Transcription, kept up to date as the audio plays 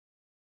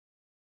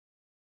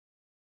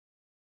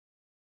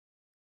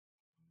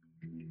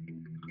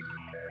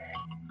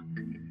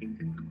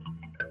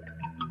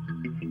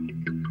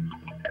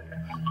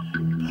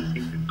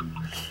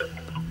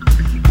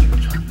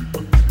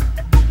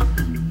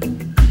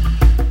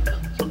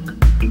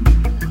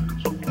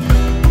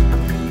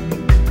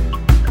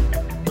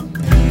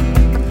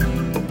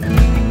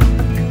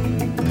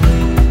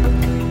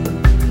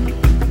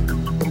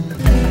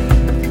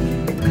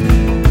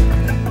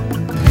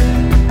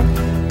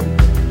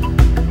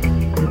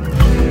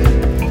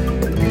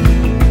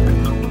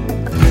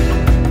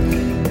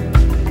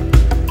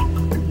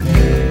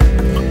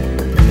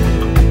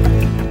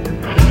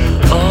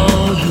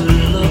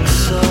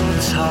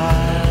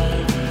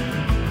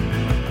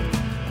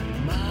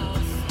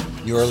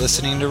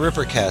Listening to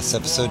Rippercast,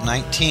 episode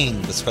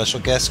 19, with special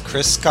guest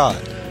Chris Scott,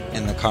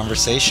 and the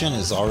conversation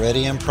is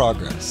already in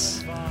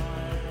progress.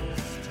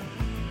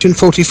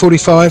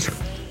 40-45?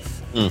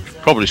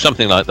 Probably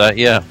something like that,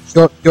 yeah.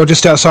 You're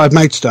just outside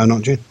Maidstone,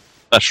 aren't you?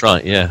 That's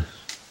right, yeah.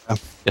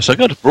 Yes, I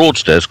go to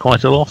Broadstairs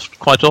quite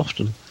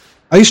often.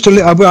 I used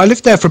to I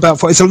lived there for about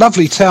 4. It's a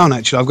lovely town,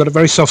 actually. I've got a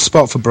very soft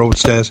spot for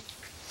Broadstairs.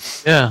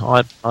 Yeah,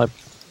 I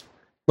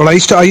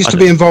used to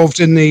be involved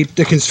in the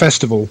Dickens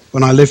Festival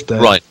when I lived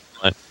there. Right.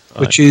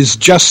 Which is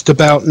just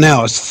about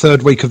now. It's the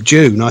third week of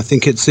June. I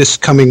think it's this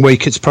coming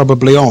week. It's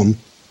probably on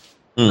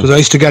because I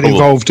used to get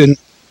involved in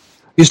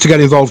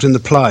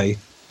the play.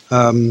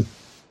 Because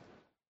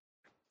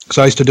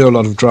I used to do a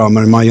lot of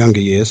drama in my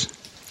younger years.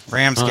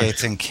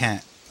 Ramsgate's in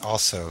Kent,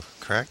 also,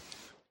 correct?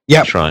 Yeah,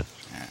 that's right.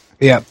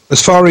 Yeah,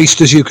 as far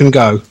east as you can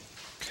go.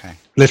 Okay,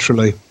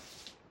 literally.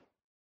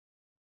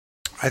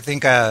 I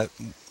think a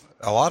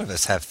lot of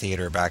us have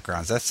theater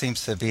backgrounds. That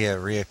seems to be a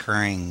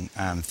reoccurring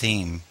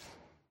theme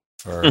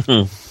for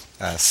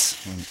us.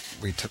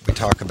 We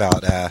talk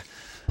about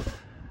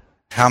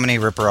how many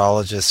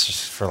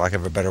ripperologists, for lack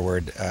of a better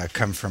word,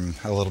 come from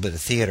a little bit of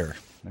theater.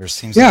 There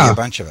seems to be a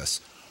bunch of us.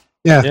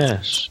 Yeah.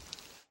 Yes.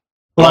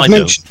 Well, I've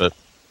mentioned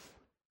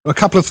a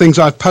couple of things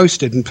I've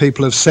posted, and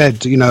people have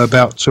said,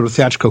 about sort of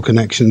theatrical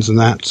connections and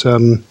that.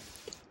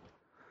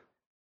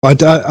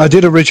 I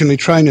did originally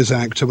train as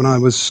actor when I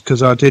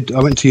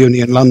went to uni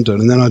in London,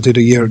 and then I did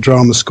a year at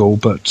drama school,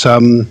 but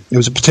it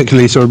was a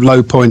particularly sort of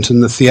low point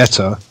in the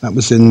theatre. That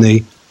was in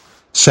the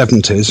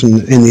 70s,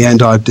 and in the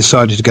end I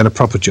decided to get a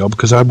proper job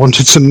because I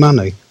wanted some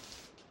money.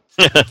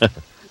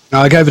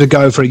 I gave it a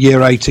go for a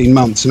year, 18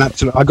 months, and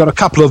I got a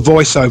couple of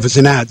voiceovers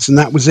in ads, and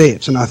that was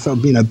it. And I thought,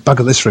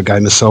 bugger this for a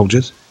game of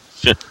soldiers.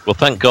 Well,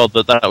 thank God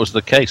that was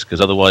the case,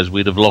 because otherwise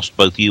we'd have lost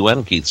both you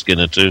and Keith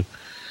Skinner to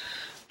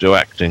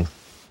acting.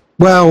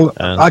 Well,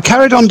 I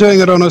carried on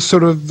doing it on a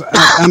sort of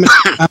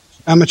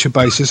amateur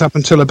basis up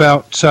until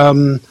about,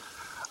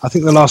 I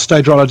think the last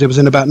stage role I did was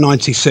in about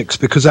 96,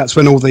 because that's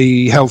when all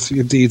the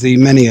the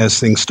Meniere's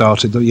thing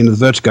started, the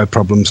vertigo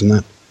problems and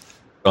that.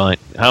 Right.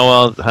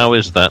 How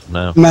is that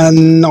now?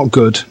 Man, not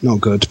good.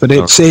 But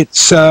it's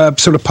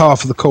sort of par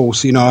for the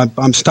course.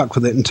 I'm stuck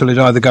with it until it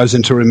either goes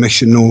into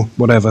remission or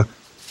whatever.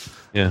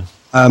 Yeah.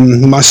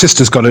 My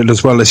sister's got it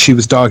as well, as she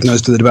was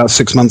diagnosed with it about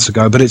 6 months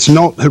ago. But it's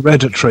not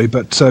hereditary.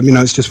 But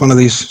it's just one of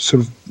these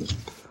sort of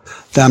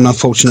damn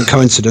unfortunate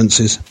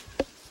coincidences.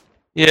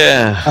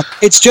 Yeah.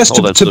 It's just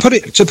to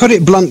put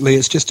it bluntly,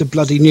 it's just a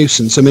bloody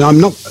nuisance. I mean, I'm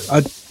not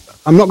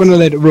going to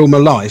let it rule my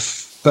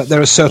life. But there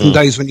are certain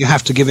days when you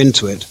have to give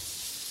into it.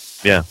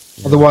 Yeah.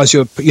 Otherwise,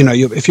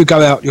 if you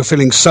go out, you're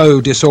feeling so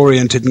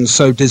disoriented and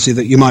so dizzy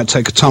that you might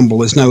take a tumble.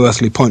 There's no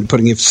earthly point in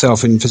putting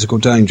yourself in physical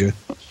danger.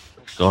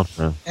 God,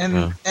 no.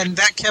 And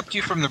that kept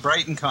you from the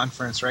Brighton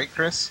conference, right,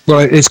 Chris? Well,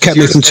 it's kept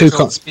me from 2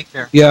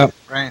 there. Yeah,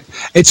 right.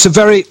 It's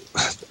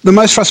the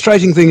most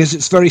frustrating thing is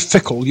it's very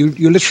fickle.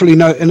 You literally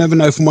never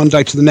know from one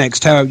day to the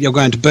next how you're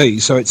going to be.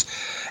 So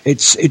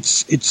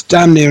it's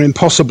damn near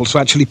impossible to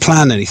actually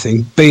plan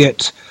anything, be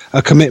it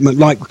a commitment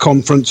like the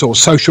conference or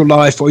social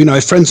life, or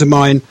friends of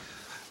mine.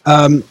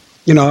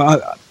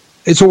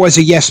 It's always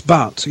a yes,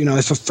 but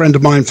if a friend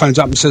of mine phones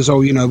up and says,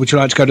 would you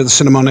like to go to the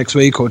cinema next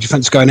week, or do you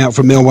fancy going out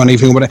for a meal one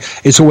evening, or whatever,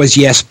 it's always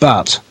yes,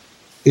 but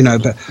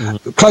but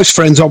close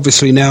friends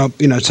obviously now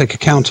take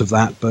account of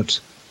that, but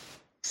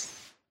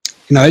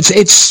I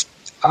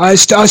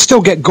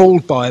still get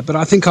galled by it, but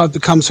I think I've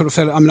become sort of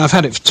fairly, I've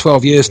had it for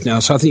 12 years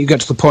now, so I think you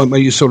get to the point where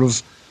you sort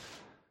of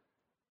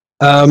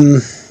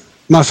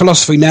my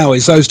philosophy now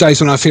is those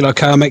days when I feel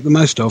okay, I make the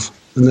most of,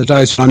 and the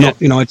days when I'm not,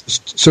 I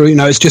just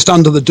it's just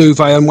under the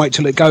duvet and wait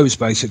till it goes,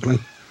 basically.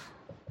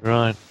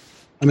 Right.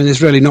 I mean,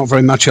 there's really not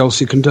very much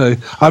else you can do.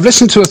 I've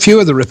listened to a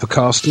few of the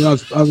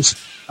Rippercast.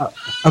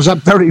 I was up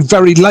very,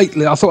 very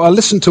lately. I thought I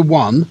listened to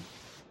one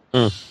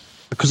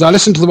because I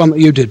listened to the one that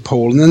you did,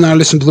 Paul, and then I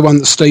listened to the one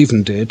that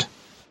Stephen did.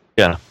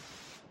 Yeah.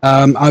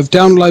 I've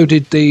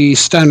downloaded the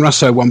Stan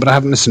Russo one, but I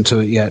haven't listened to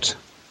it yet.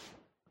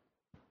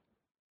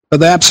 But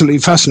they're absolutely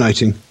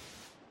fascinating.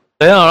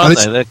 They are, aren't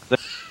they?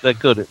 They're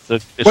good.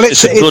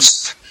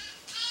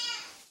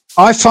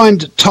 I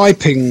find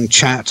typing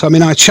chat. I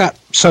mean, I chat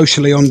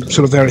socially on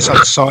sort of various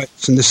other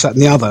sites and this, that,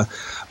 and the other.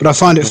 But I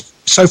find it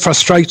so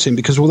frustrating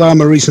because although I'm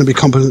a reasonably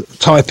competent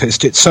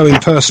typist, it's so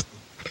impersonal.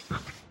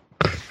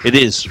 It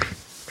is.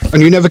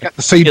 and you never get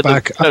the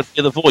feedback. You don't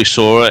hear the voice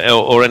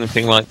or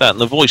anything like that.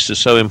 And the voice is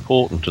so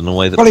important in the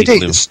way that Well,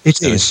 people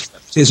it is,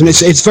 and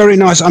it's very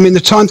nice. I mean,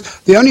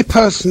 the only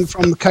person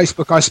from the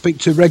casebook I speak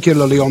to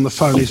regularly on the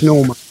phone is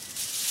Norma.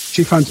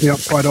 She phones me up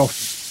quite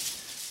often.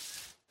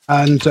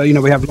 And,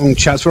 we have long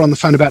chats. We're on the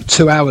phone about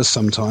 2 hours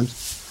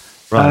sometimes.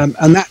 Right.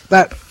 And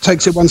that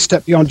takes it one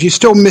step beyond. You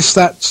still miss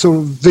that sort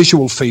of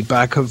visual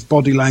feedback of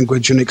body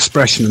language and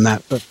expression and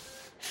that. But,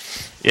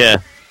 yeah.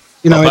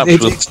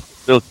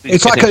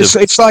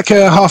 It's like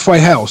a halfway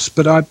house,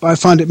 but I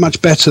find it much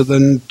better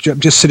than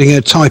just sitting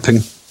here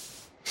typing.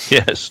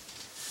 Yes.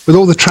 With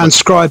all the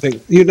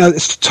transcribing,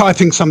 it's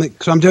typing something,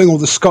 because I'm doing all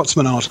the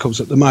Scotsman articles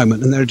at the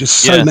moment, and there are just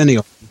so many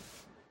of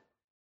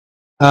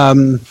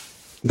them.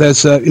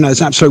 There's an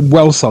absolute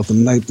wealth of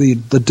them.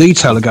 The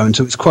detail I go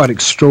into, it's quite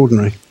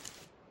extraordinary.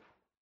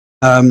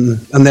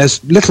 And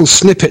there's little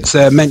snippets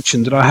there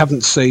mentioned that I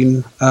haven't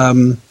seen.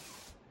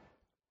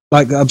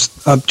 Like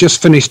I've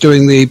just finished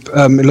doing the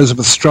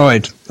Elizabeth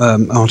Stride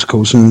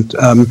articles, and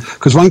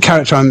because one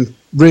character I'm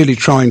really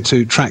trying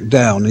to track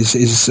down is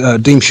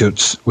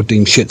Deemschutz, or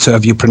Deemschutz,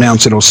 however you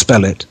pronounce it or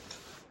spell it.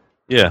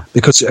 Yeah.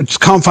 Because I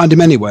just can't find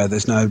him anywhere.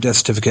 There's no death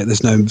certificate.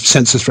 There's no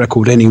census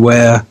record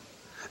anywhere.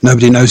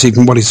 Nobody knows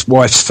even what his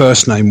wife's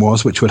first name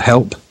was, which would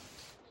help.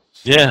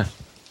 Yeah.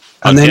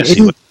 And then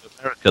in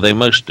America, they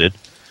most did.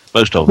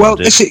 Most of them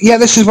did.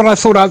 This is what I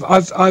thought.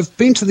 I've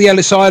been to the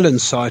Ellis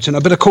Island site,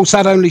 but of course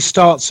that only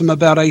starts from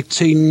about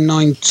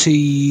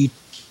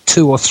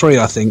 1892 or 3,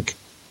 I think.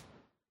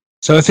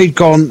 So if he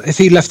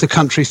left the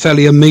country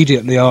fairly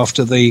immediately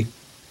after the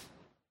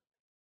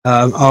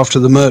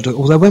murder,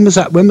 although when was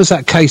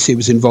that case he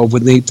was involved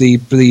with,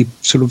 the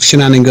sort of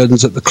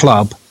shenanigans at the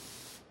club?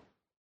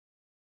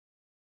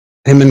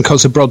 Him and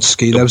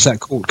Kozabrodsky, there was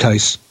that court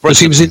case. Because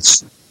he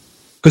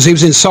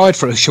was inside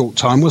for a short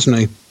time, wasn't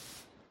he?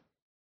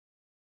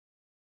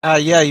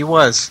 Yeah, he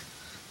was.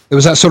 There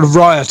was that sort of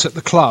riot at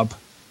the club.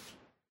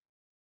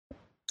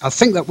 I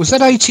think that was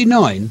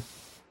 89.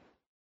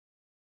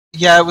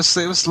 Yeah, it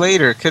was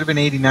later. It could have been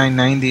 89,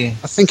 90. I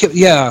think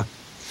I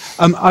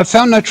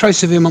found no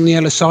trace of him on the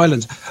Ellis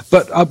Islands.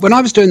 But when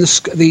I was doing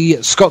the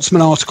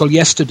Scotsman article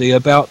yesterday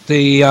about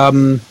the,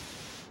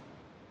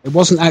 it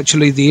wasn't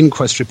actually the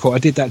inquest report. I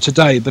did that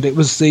today, but it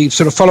was the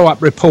sort of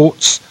follow-up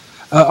reports.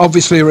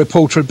 Obviously, a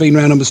reporter had been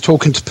around and was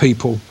talking to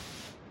people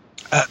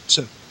at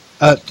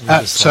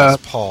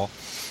Paul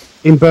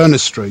in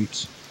Berners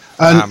Street.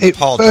 And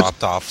Paul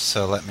dropped off,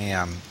 so let me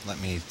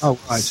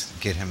right.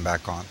 get him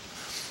back on.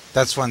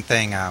 That's one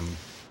thing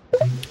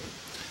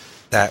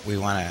that we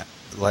want to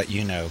let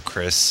you know,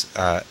 Chris,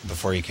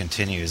 before you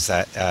continue, is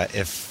that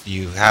if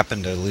you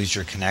happen to lose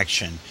your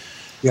connection,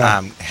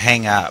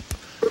 hang up.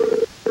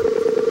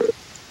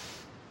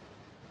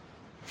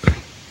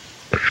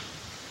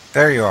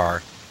 There you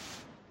are.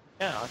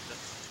 Yeah.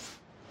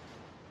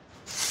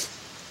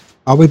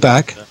 Are we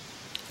back?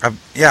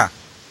 Yeah.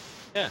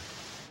 Yeah.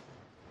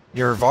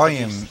 Your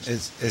volume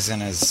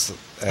isn't as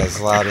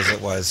loud as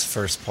it was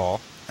first,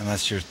 Paul.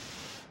 Unless you're.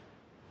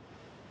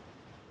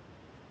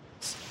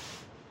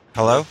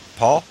 Hello,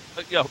 Paul?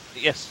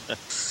 Yes.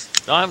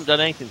 No, I haven't done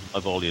anything to my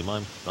volume.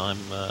 I'm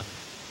the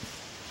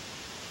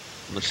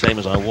same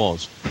as I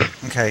was.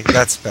 Okay,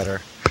 that's better,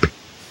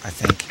 I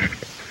think.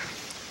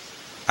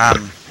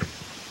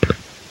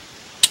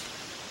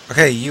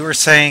 Okay, you were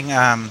saying,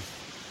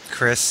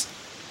 Chris,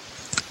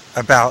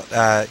 about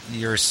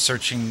you're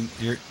searching,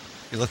 you're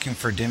looking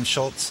for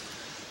Deemschutz.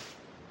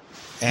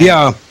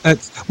 Yeah.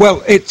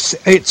 Well, it's.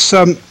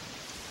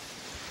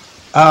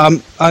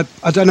 I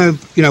don't know.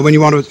 When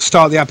you want to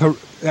start the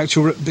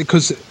actual,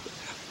 because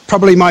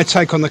probably my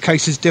take on the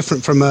case is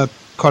different from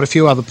quite a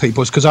few other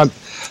people's. Because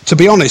to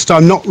be honest,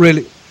 I'm not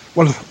really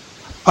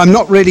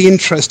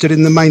interested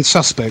in the main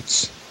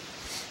suspects.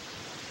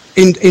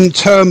 In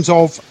terms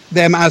of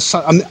them as,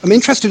 I'm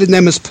interested in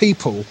them as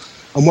people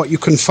and what you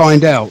can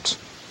find out.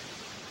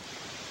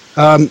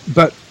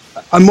 But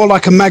I'm more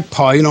like a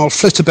magpie, I'll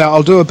flit about.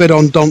 I'll do a bit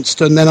on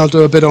Donston, then I'll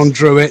do a bit on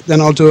Druitt,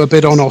 then I'll do a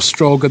bit on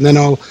Ostrog, and then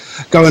I'll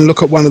go and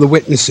look at one of the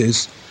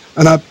witnesses.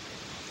 And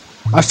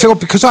I feel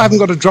because I haven't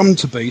got a drum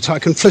to beat, I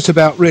can flit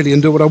about really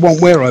and do what I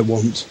want where I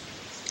want.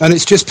 And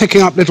it's just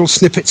picking up little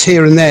snippets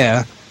here and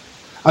there.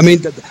 I mean,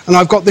 and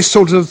I've got this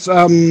sort of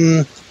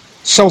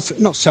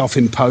not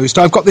self-imposed.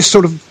 I've got this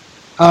sort of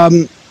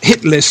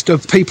hit list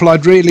of people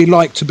I'd really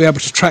like to be able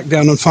to track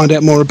down and find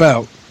out more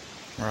about.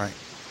 Right.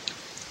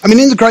 I mean,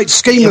 in the great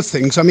scheme of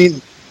things,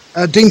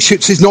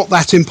 Deemschutz is not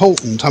that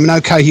important. I mean,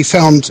 okay, he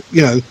found,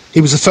 he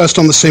was the first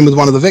on the scene with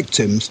one of the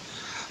victims.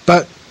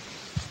 But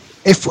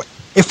if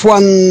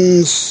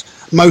one's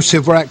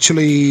motive were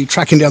actually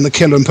tracking down the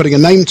killer and putting a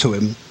name to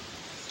him,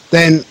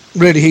 then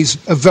really he's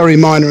of very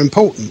minor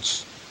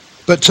importance.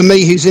 But to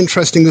me, he's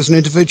interesting as an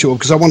individual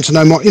because I want to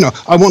know more.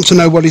 I want to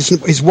know what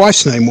his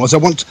wife's name was.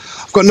 I've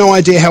got no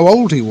idea how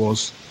old he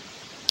was.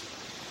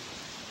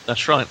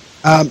 That's right.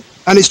 And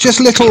it's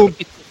just little.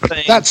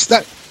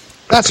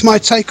 That's my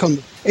take on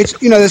it.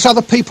 There's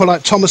other people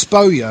like Thomas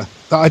Bowyer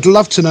that I'd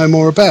love to know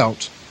more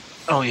about.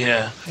 Oh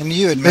yeah. And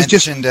you had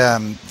mentioned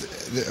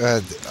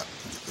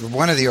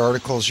one of the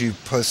articles you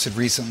posted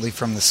recently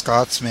from the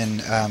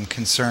Scotsman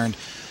concerned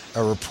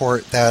a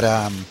report that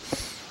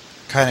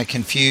kind of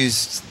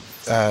confused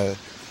the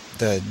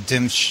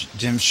Dim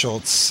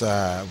Schultz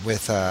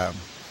with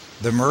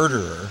the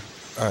murderer.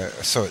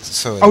 So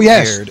it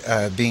appeared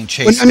being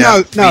chased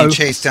being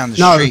chased down the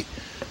street,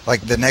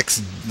 like the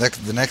next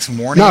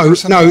morning or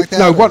something like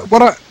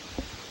that.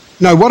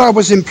 What I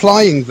was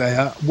implying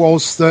there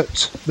was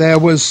that there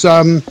was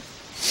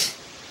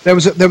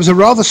a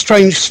rather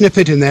strange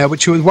snippet in there,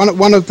 which was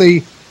one of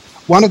the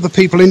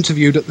people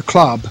interviewed at the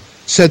club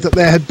said that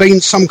there had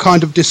been some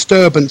kind of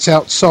disturbance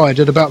outside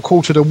at about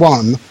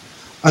 1:45,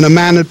 and a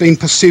man had been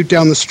pursued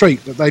down the street,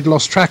 but they'd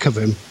lost track of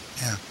him.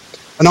 Yeah.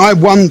 And I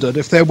wondered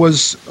if there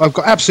was, I've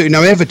got absolutely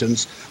no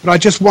evidence, but I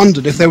just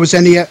wondered if there was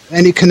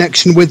any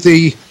connection with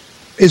the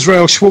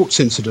Israel Schwartz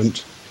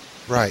incident.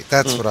 Right,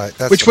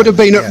 which would have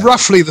been at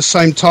roughly the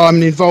same time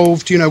and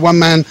involved, one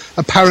man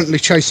apparently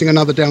chasing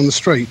another down the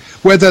street.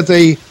 Whether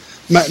the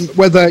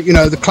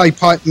clay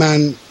pipe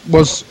man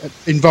was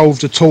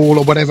involved at all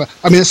or whatever.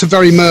 I mean, it's a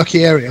very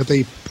murky area,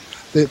 the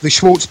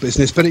Schwartz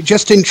business, but it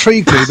just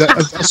intrigued me that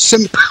a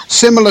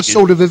similar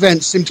sort of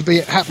events seem to be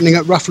happening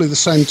at roughly the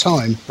same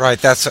time. Right,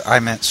 I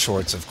meant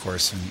Schwartz, of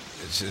course. And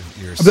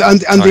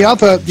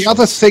the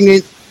other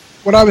thing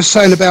what I was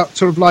saying about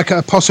sort of like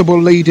a possible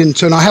lead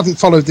into, and I haven't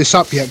followed this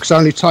up yet because I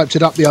only typed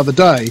it up the other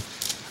day,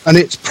 and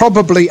it's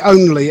probably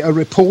only a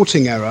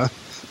reporting error,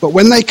 but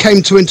when they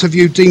came to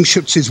interview Dean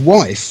Schutz's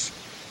wife,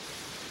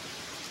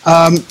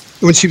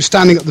 when she was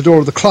standing at the door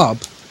of the club,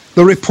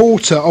 the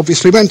reporter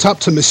obviously went up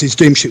to Mrs.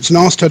 Dean Schutz and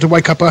asked her to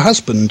wake up her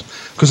husband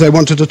because they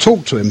wanted to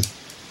talk to him.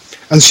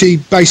 And she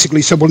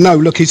basically said, well, no,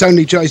 look, he's had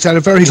a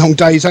very long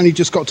day, he's only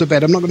just got to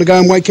bed, I'm not going to go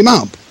and wake him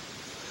up.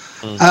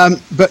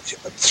 But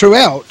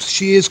throughout,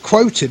 she is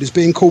quoted as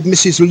being called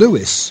Mrs.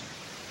 Lewis.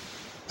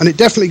 And it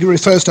definitely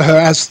refers to her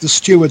as the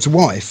steward's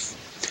wife.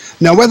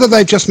 Now, whether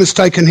they've just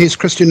mistaken his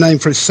Christian name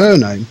for his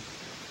surname,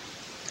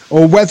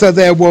 or whether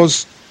there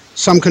was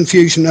some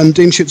confusion and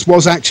Dean Schutz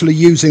was actually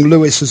using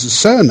Lewis as a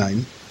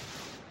surname,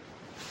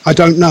 I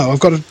don't know.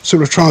 I've got to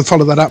sort of try and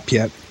follow that up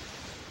yet.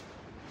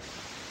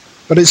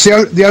 But it's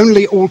the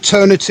only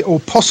alternative or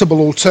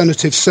possible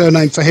alternative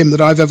surname for him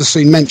that I've ever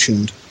seen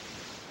mentioned.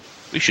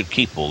 We should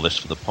keep all this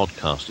for the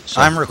podcast itself.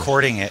 I'm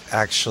recording it,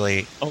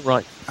 actually. Oh,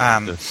 right.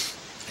 And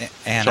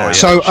Sorry,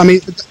 so, I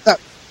mean,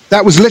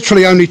 that was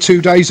literally only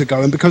 2 days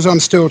ago, and because I'm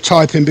still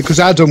typing, because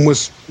Adam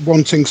was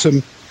wanting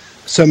some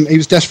he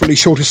was desperately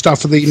short of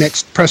stuff for the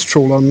next press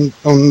trawl on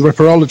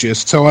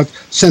Ripperologist, so I've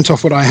sent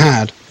off what I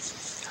had.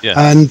 Yeah.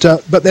 And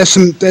but there's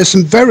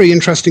some very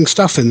interesting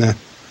stuff in there,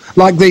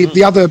 like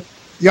the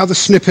other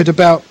snippet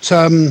about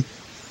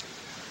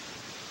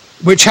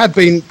which had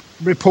been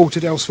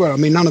reported elsewhere. I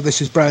mean, none of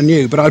this is brand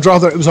new, but I'd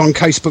rather it was on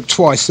Casebook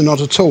twice than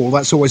not at all.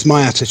 That's always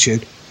my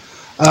attitude.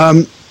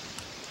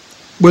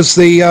 Was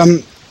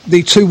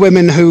the two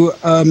women who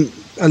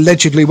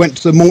allegedly went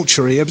to the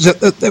mortuary. It was at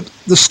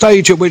the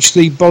stage at which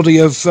the body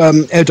of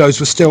Eddowes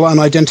was still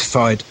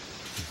unidentified.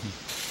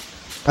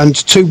 And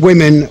two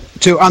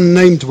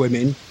unnamed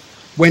women,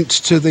 went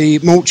to the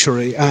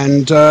mortuary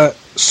and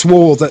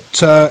swore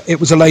that it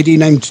was a lady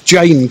named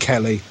Jane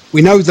Kelly.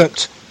 We know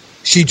that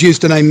she'd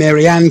used the name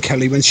Mary Ann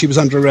Kelly when she was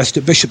under arrest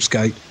at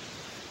Bishopsgate,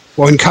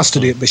 or in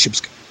custody at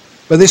Bishopsgate.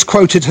 But this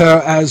quoted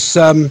her as,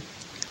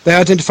 they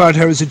identified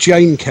her as a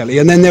Jane Kelly.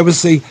 And then there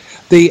was the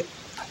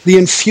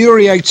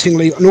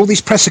infuriatingly, and all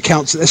these press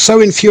accounts, they're so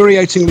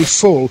infuriatingly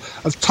full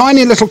of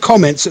tiny little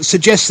comments that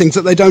suggest things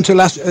that they don't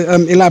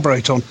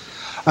elaborate on.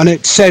 And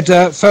it said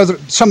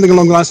something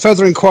along the lines,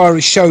 further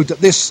inquiries showed that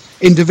this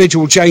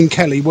individual, Jane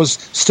Kelly, was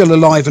still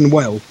alive and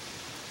well.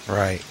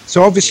 Right.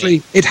 So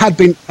obviously it had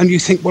been, and you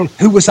think, well,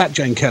 who was that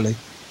Jane Kelly?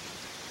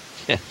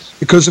 Yes.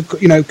 Because,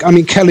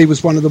 Kelly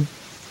was one of the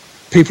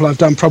people I've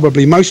done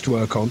probably most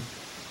work on.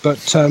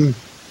 But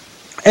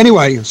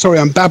anyway, sorry,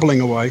 I'm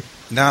babbling away.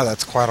 No,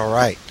 that's quite all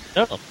right.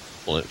 No,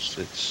 well,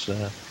 it's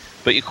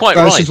but you're quite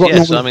right.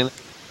 Yes, I mean,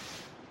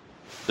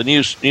 the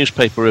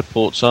newspaper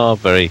reports are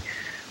very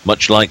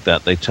much like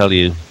that. They tell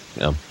you,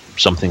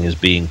 something is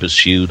being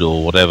pursued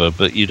or whatever,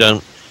 but you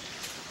don't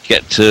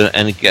get to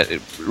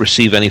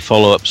receive any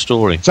follow-up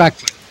story.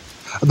 Exactly.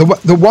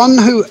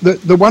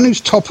 The one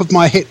who's top of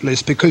my hit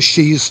list, because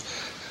she's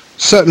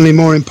certainly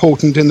more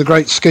important in the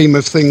great scheme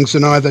of things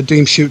than either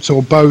Dean Schutz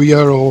or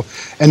Bowyer or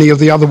any of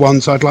the other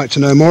ones I'd like to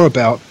know more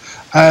about.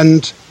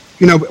 And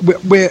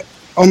we're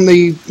on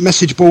the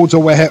message boards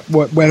or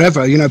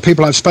wherever,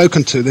 people I've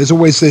spoken to, there's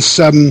always this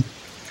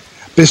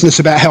business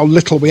about how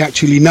little we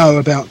actually know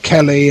about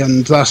Kelly,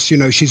 and thus,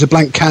 she's a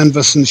blank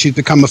canvas and she's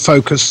become a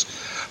focus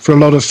for a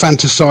lot of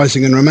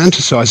fantasizing and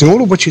romanticizing,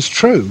 all of which is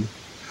true.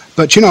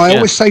 But, I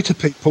always say to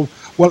people,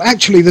 well,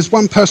 actually, there's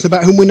one person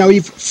about whom we know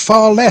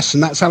far less,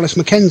 and that's Alice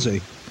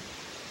Mackenzie.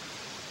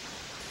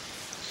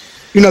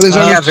 There's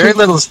only very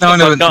little is known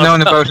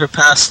about her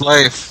past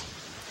life.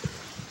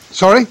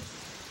 Sorry?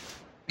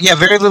 Yeah,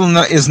 very little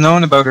is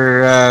known about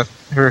her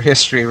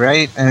history,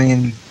 right? I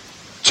mean,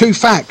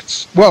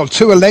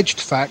 two alleged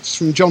facts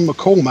from John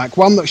McCormack.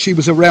 One that she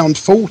was around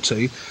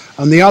 40,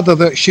 and the other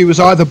that she was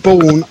either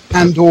born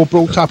and or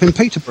brought up in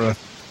Peterborough.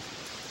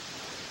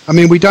 I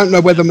mean, we don't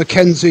know whether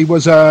Mackenzie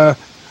was a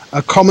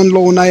common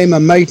law name, a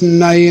maiden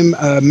name,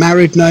 a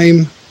married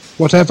name,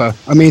 whatever.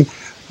 I mean,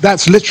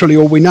 that's literally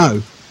all we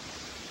know.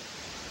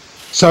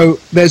 So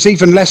there's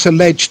even less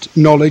alleged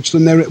knowledge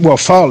than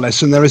far less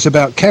than there is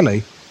about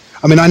Kelly.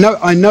 I mean, I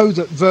know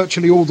that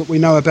virtually all that we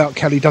know about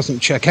Kelly doesn't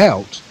check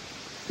out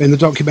in the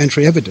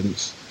documentary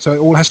evidence, so it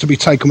all has to be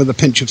taken with a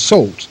pinch of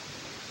salt.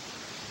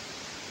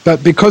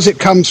 But because it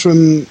comes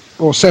from,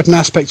 or certain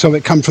aspects of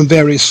it come from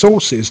various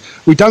sources,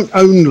 we don't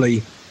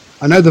only,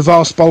 I know the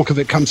vast bulk of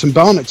it comes from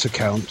Barnett's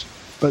account,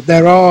 but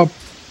there are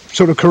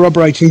sort of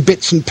corroborating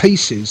bits and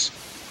pieces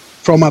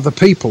from other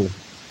people.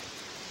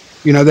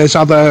 You know, there's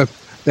other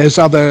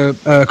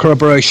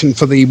corroboration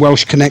for the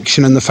Welsh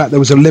connection and the fact there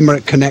was a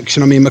Limerick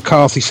connection. I mean,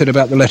 McCarthy said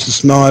about the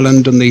letters from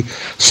Ireland, and the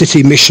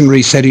city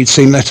missionary said he'd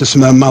seen letters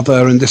from her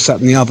mother, and this, that,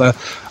 and the other.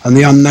 And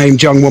the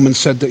unnamed young woman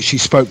said that she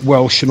spoke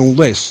Welsh and all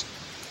this.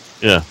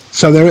 Yeah.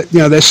 So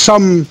there's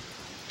some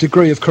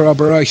degree of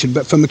corroboration,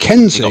 but for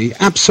Mackenzie,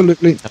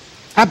 absolutely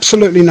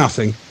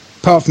nothing.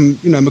 Apart from,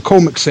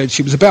 McCormack said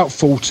she was about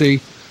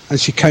 40 and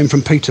she came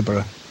from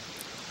Peterborough,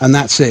 and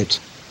that's it.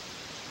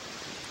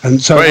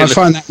 And so I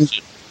find that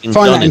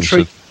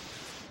intriguing.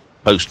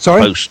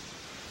 Sorry,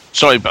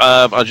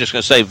 I was just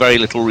going to say, very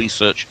little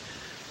research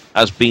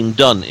has been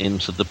done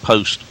into the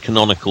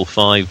post-canonical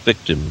 5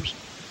 victims.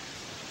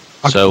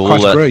 I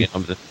quite agree.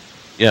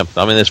 Yeah,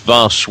 I mean, there's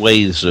vast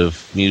swathes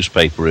of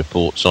newspaper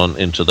reports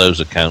into those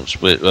accounts,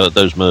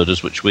 those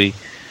murders, which we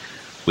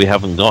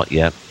haven't got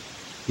yet.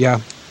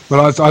 Yeah,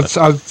 well,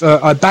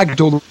 I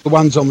bagged all the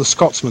ones on the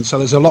Scotsman, so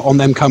there's a lot on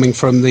them coming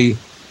from the.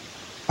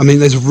 I mean,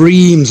 there's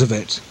reams of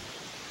it.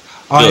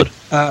 Good.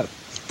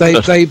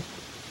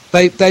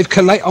 They've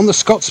collated on the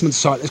Scotsman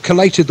site. They've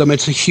collated them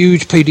into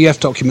huge PDF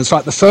documents.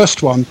 Like the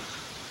first one,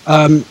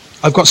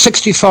 I've got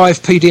 65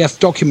 PDF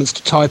documents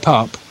to type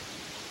up,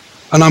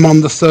 and I'm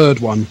on the third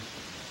one.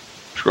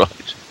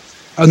 Right.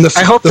 And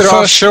I hope they're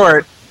all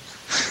short.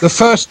 The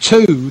first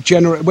two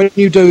when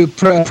you do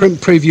print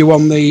preview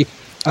on the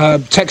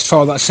text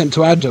file that I sent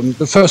to Adam,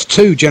 the first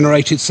two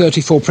generated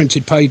 34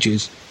 printed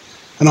pages,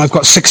 and I've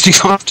got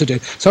 65 to do.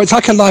 So it's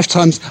like a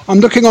lifetime's. I'm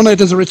looking on it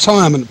as a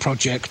retirement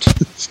project.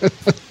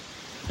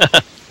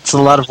 It's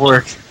a lot of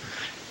work.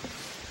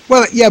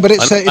 Well, yeah, but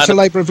it's a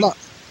labour of love.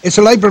 It's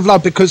a labour of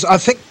love because I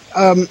think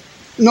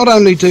not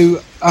only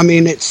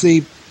it's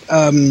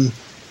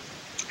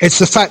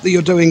the fact that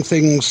you're doing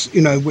things,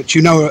 which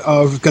are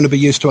going to be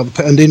used to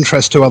and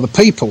interest to other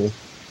people.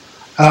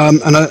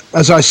 And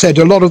as I said,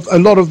 a lot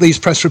of these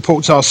press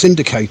reports are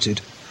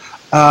syndicated.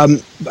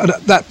 But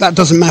that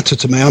doesn't matter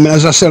to me. I mean,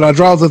 as I said, I'd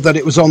rather that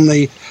it was on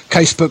the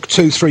casebook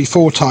 2, 3,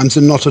 4 times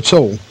than not at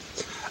all.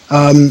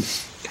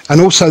 And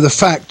also the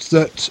fact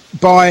that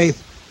by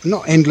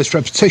not endless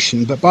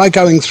repetition, but by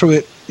going through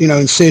it,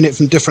 and seeing it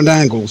from different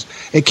angles,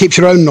 it keeps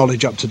your own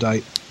knowledge up to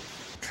date.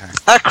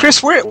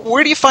 Chris,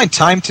 where do you find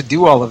time to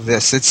do all of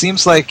this? It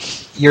seems like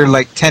you're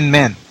like 10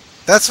 men.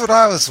 That's what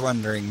I was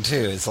wondering too.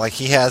 It's like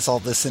he has all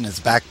this in his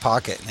back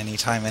pocket, and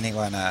anytime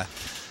anyone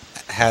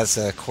has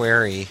a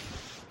query,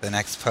 the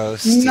next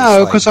post.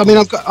 No, because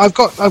I've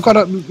got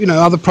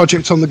other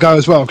projects on the go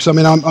as well. Because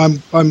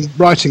I'm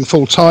writing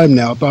full time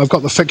now, but I've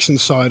got the fiction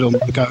side on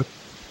the go.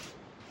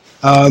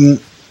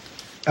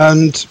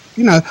 And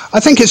I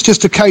think it's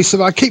just a case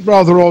of I keep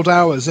rather odd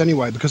hours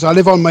anyway, because I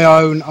live on my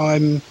own.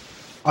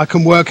 I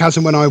can work as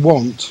and when I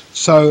want.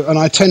 So, and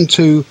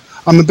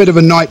I'm a bit of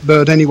a night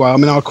bird anyway. I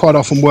mean, I'll quite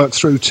often work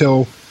through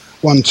till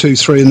 1, 2,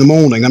 3 in the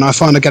morning, and I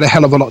find I get a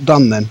hell of a lot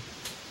done then.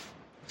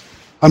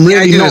 I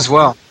do as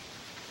well.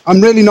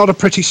 I'm really not a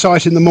pretty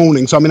sight in the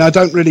mornings. I mean, I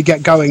don't really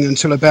get going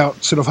until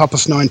about sort of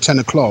 9:30, 10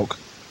 o'clock.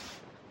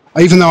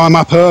 Even though I'm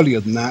up earlier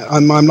than that,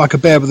 I'm like a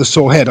bear with a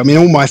sore head. I mean,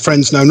 all my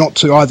friends know not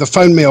to either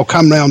phone me or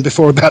come round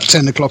before about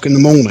 10 o'clock in the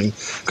morning,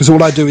 because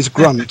all I do is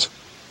grunt.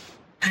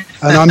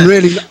 And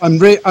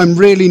I'm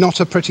really not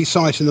a pretty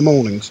sight in the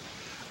mornings.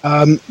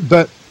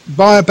 But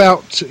by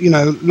about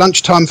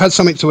lunchtime, I've had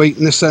something to eat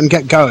and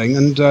get going.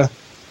 And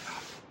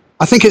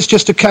I think it's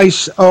just a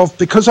case of,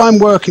 because I'm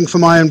working for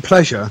my own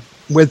pleasure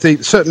with the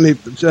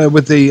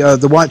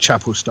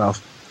Whitechapel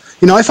stuff.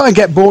 If I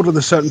get bored with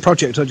a certain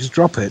project, I just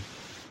drop it,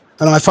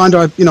 and I find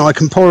I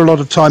can pour a lot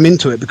of time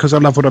into it because I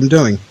love what I'm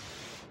doing,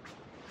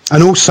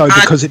 and also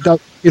because it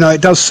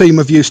does seem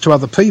of use to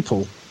other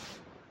people.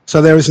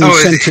 So there is an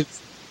incentive.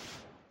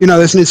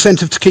 There's an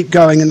incentive to keep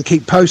going and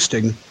keep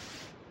posting.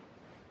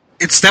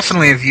 It's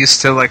definitely of use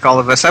to all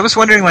of us. I was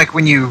wondering,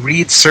 when you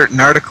read certain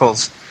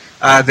articles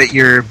that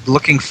you're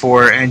looking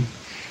for, and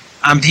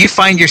do you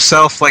find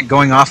yourself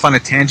going off on a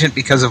tangent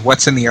because of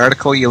what's in the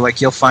article?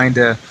 You'll find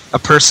a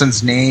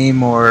person's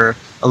name or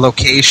a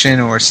location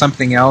or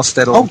something else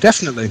that'll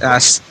definitely that'll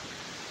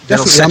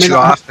set you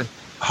off.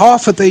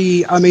 Half of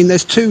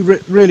there's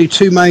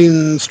two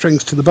main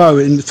strings to the bow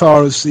in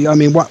far as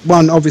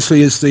one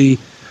obviously is the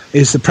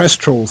is the press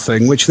trawl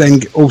thing, which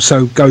then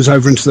also goes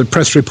over into the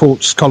press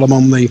reports column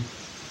on the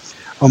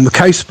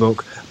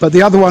casebook. But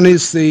the other one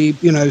is the,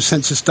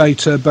 census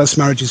data, births,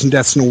 marriages and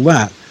deaths and all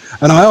that.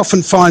 And I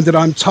often find that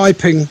I'm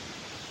typing,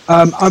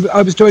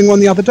 I was doing one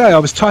the other day. I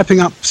was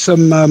typing up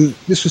some,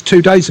 this was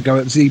 2 days ago,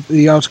 it was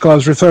the article I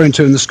was referring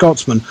to in the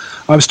Scotsman.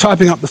 I was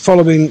typing up the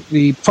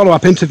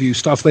follow-up interview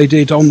stuff they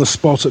did on the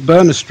spot at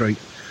Berners Street.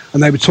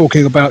 And they were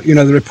talking about,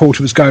 the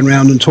reporter was going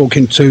around and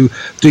talking to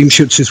Dean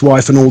Schutz's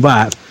wife and all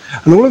that.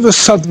 And all of a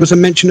sudden there was a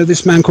mention of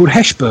this man called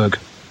Heshberg.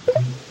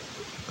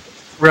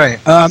 Right.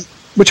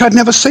 Which I'd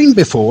never seen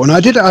before. And I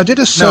did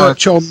a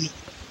search on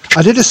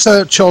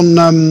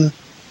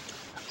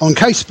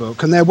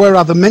Facebook, and there were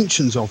other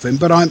mentions of him,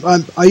 but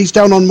he's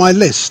down on my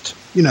list.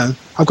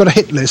 I've got a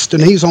hit list,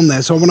 and he's on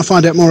there, so I want to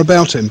find out more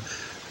about him.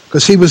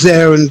 Because he was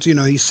there, and,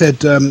 he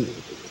said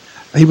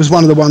he was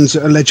one of the ones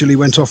that allegedly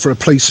went off for a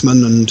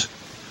policeman and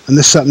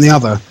this, that, and the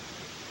other.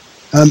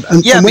 And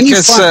when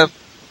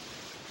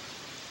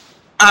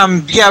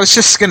I was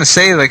just going to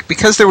say,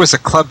 because there was a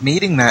club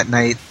meeting that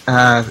night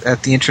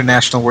at the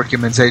International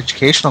Workingmen's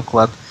Educational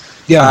Club,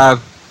 there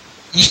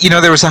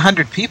was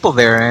 100 people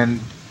there, and,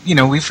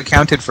 we've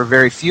accounted for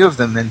very few of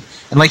them, and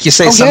like you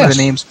say, some of the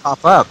names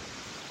pop up.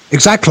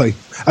 Exactly.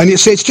 And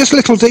it's just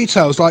little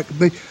details, like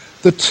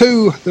the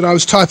two that I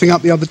was typing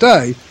up the other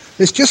day,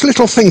 there's just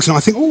little things, and I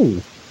think,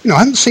 I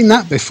haven't seen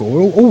that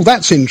before. Oh,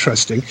 that's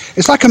interesting.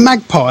 It's like a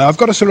magpie. I've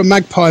got a sort of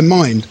magpie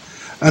mind,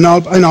 and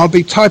I'll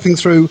be typing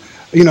through,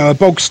 a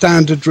bog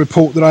standard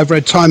report that I've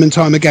read time and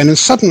time again, and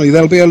suddenly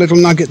there'll be a little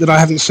nugget that I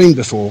haven't seen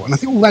before, and I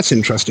think, that's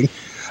interesting.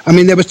 I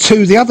mean, there were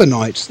two the other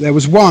night. There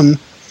was one.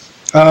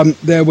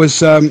 There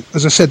was,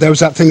 as I said, there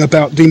was that thing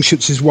about Dean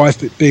Schutz's wife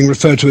being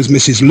referred to as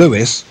Mrs.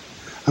 Lewis,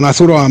 and I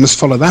thought, I must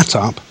follow that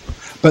up.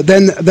 But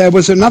then there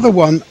was another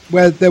one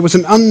where there was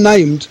an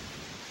unnamed.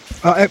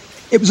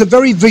 It was a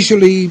very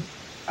visually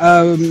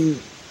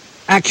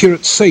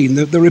accurate scene.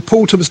 The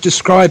reporter was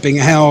describing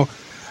how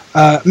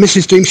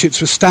Mrs. Dean Schutz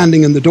was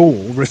standing in the door,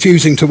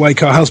 refusing to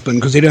wake her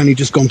husband because he'd only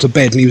just gone to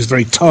bed and he was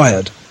very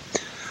tired.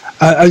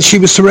 And she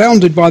was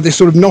surrounded by this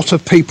sort of knot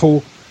of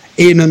people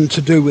in and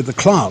to do with the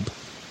club.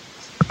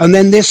 And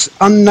then this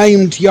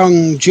unnamed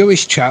young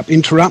Jewish chap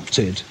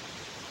interrupted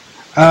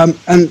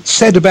and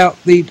said about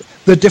the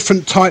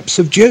different types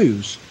of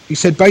Jews. He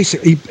said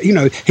basically,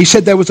 he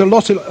said there was a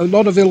lot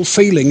of ill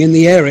feeling in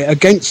the area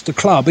against the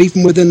club,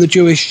 even within the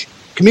Jewish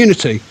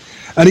community.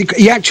 And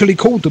he actually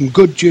called them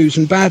good Jews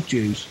and bad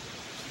Jews.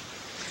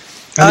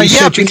 And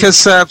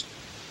because... go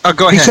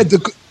ahead. He said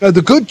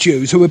the good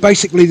Jews, who were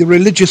basically the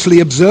religiously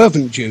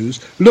observant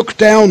Jews, looked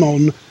down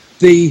on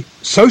the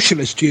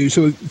socialist Jews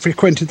who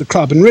frequented the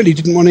club and really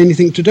didn't want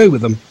anything to do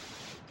with them.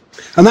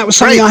 And that was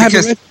something I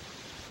haven't read.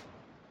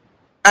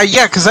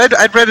 Because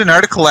I'd read an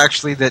article,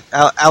 actually, that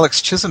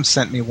Alex Chisholm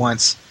sent me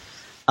once,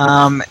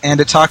 and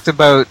it talked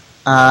about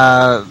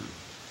how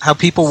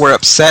people were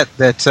upset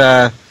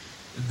that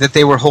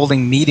they were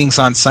holding meetings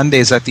on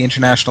Sundays at the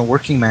International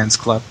Workingmen's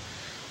Club.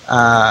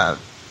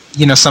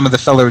 Some of the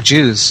fellow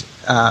Jews,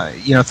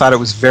 thought it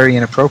was very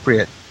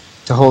inappropriate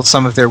to hold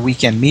some of their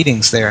weekend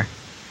meetings there.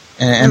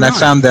 And I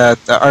found the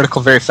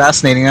article very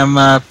fascinating.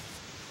 I'll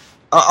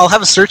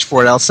have a search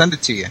for it. I'll send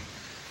it to you.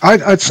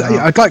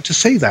 I'd like to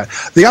see that.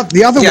 The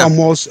other one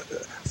was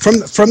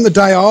from the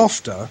day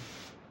after,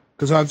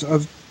 because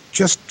I've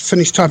just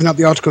finished typing up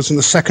the articles on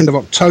the 2nd of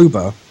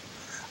October,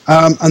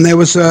 and there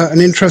was an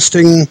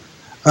interesting.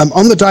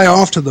 On the day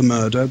after the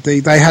murder,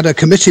 they had a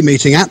committee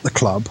meeting at the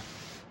club,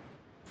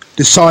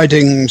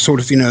 deciding sort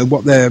of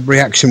what their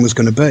reaction was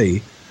going to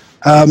be,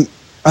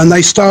 and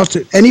they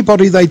started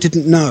anybody they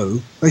didn't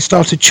know. They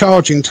started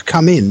charging to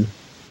come in,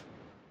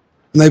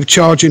 and they were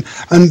charging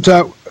and.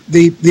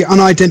 The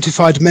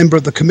unidentified member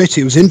of the committee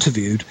who was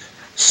interviewed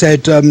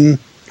said,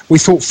 we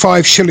thought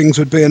 5 shillings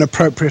would be an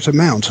appropriate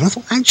amount. And I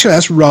thought, actually,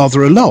 that's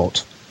rather a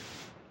lot.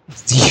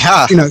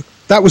 Yeah.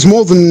 That was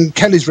more than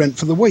Kelly's rent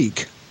for the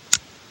week.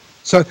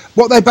 So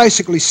what they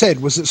basically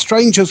said was that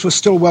strangers were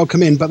still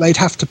welcome in, but they'd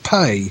have to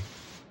pay.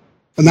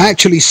 And they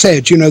actually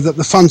said, that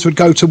the funds would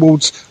go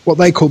towards what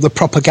they call the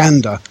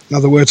propaganda. In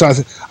other words,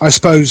 I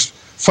suppose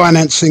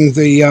financing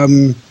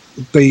the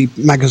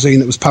magazine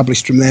that was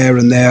published from there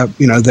and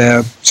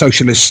their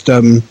socialist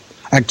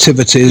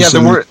activities.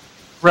 Yeah,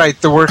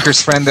 the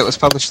Workers' Friend that was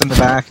published in the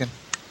back.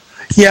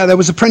 Yeah, there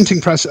was a printing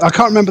press. I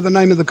can't remember the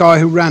name of the guy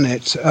who ran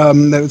it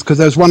because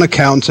there was one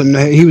account, and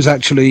he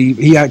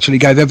actually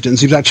gave evidence.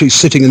 He was actually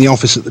sitting in the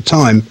office at the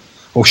time,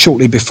 or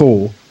shortly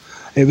before.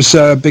 It was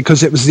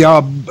because it was the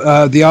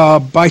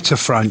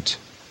Arbeiterfront.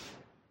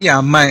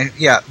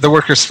 The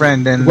Workers'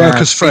 Friend in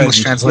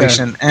English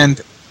translation. Yeah.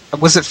 And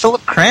was it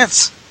Philip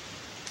Krantz?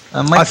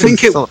 I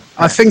think it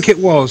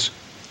was.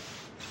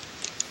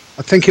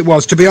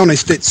 To be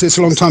honest, it's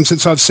a long time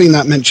since I've seen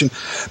that mention,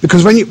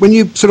 because when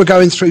you sort of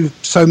going through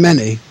so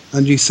many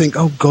and you think,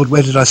 oh God,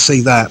 where did I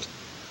see that?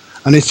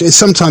 And it's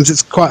sometimes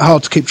it's quite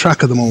hard to keep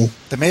track of them all.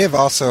 They may have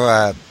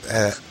also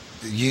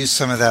used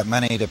some of that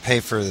money to pay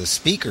for the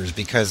speakers,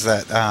 because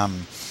that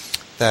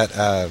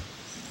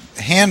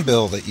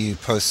handbill that you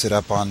posted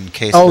up on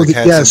Facebook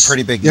had some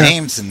pretty big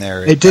names in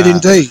there. It did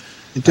indeed.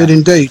 It did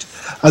indeed.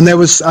 And there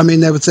was, I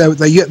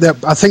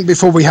think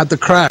before we had the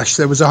crash,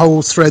 there was a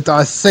whole thread that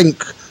I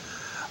think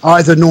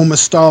either Norma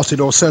started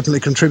or certainly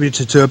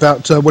contributed to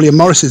about William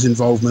Morris's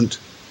involvement.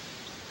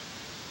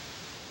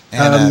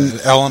 And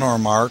Eleanor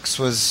Marx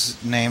was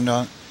named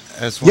on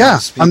as one of the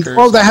speakers. Yeah,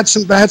 well, they had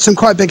some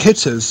quite big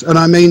hitters, and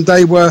I mean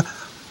they were.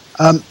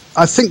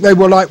 I think they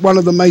were like one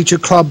of the major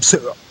clubs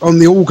on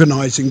the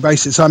organising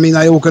basis. I mean,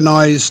 they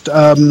organised.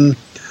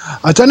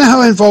 I don't know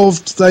how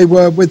involved they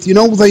were with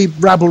all the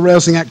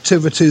rabble-rousing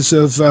activities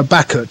of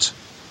Backert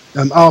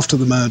after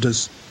the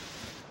murders,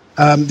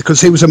 because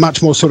he was a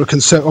much more sort of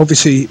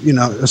obviously,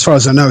 as far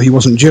as I know, he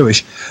wasn't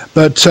Jewish,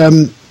 but.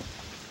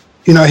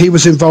 He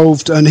was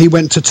involved, and he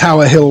went to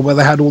Tower Hill where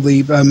they had all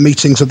the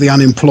meetings of the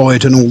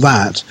unemployed and all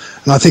that.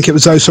 And I think it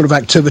was those sort of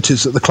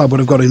activities that the club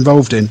would have got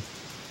involved in,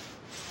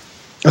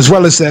 as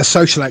well as their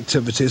social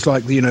activities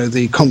like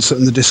the concert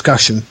and the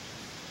discussion,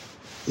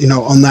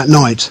 on that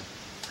night.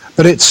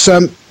 But it's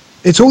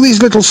all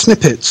these little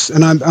snippets,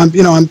 and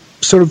I'm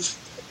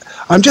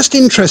just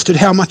interested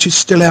how much is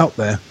still out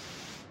there.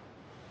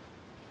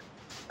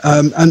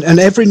 And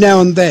every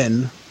now and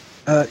then.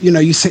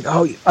 You think,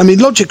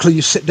 logically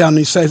you sit down and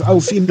you say,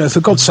 for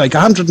God's sake,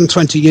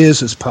 120 years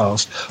has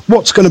passed.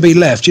 What's going to be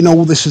left?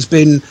 All this has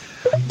been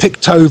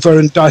picked over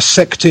and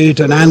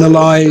dissected and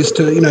analysed,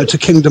 to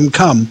kingdom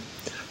come.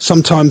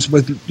 Sometimes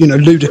with,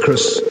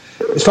 ludicrous.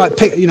 It's like,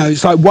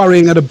 it's like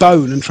worrying at a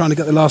bone and trying to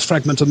get the last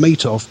fragment of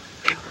meat off.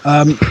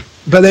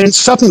 But then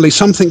suddenly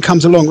something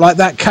comes along, like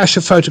that cache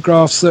of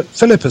photographs that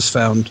Philip has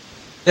found.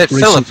 Yeah,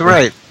 Philip,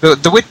 right.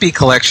 The Whitby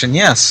collection,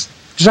 yes.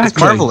 Exactly. It's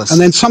marvellous.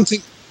 And then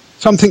something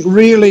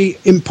really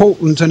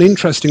important and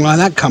interesting like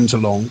that comes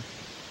along,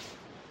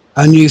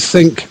 and you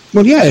think,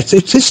 well, yeah, it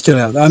is still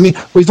out there. I mean,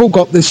 we've all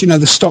got this,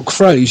 the stock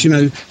phrase,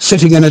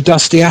 sitting in a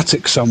dusty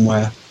attic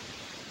somewhere.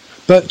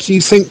 But you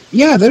think,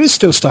 yeah, there is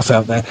still stuff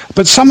out there.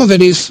 But some of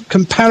it is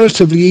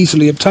comparatively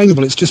easily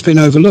obtainable. It's just been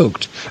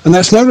overlooked. And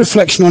that's no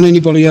reflection on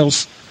anybody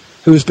else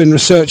who has been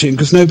researching,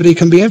 because nobody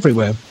can be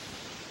everywhere.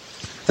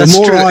 That's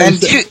true.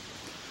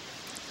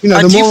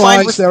 The more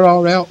eyes there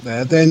are out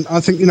there, then I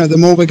think, the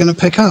more we're going to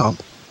pick up.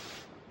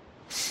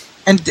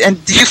 And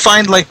do you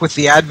find, like, with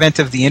the advent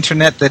of the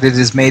internet, that it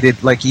has made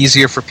it, like,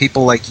 easier for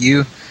people like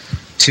you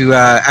to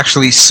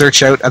actually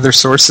search out other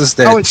sources?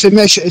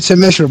 It's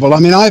immeasurable. I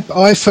mean,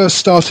 I first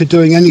started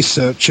doing any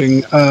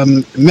searching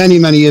many,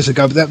 many years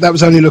ago, but that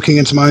was only looking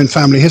into my own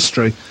family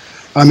history.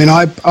 I mean,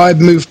 I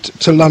moved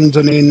to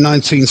London in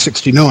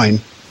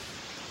 1969,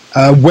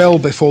 well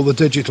before the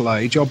digital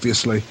age,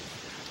 obviously.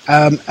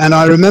 And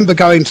I remember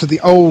going to the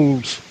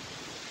old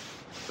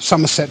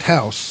Somerset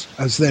House,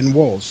 as then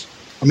was.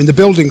 I mean, the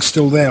building's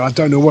still there. I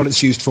don't know what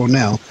it's used for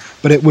now,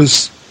 but it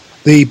was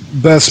the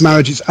births,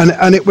 marriages,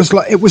 and it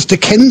was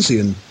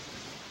Dickensian.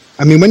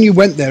 I mean, when you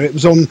went there, it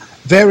was on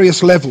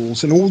various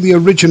levels, and all the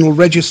original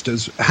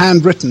registers,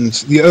 handwritten,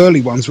 the early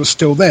ones, were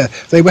still there.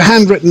 They were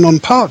handwritten on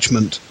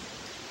parchment,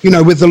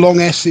 with the long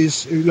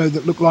S's,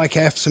 that looked like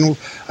F's, and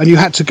you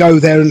had to go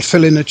there and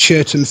fill in a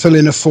chit and fill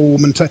in a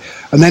form, and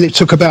then it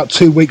took about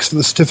 2 weeks for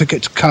the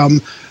certificate to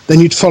come. Then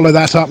you'd follow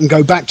that up and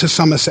go back to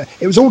Somerset.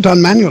 It was all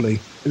done manually.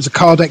 It was a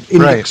card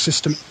index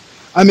system.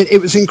 I mean,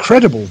 it was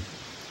incredible.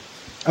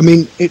 I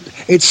mean,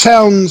 it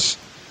sounds...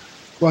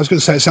 Well, I was going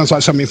to say it sounds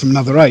like something from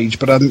another age,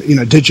 but,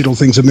 digital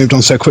things have moved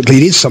on so quickly,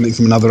 it is something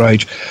from another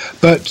age.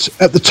 But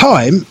at the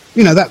time,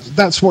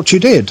 that's what you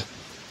did.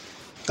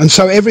 And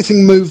so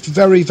everything moved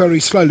very, very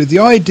slowly. The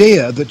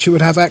idea that you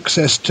would have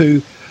access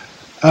to,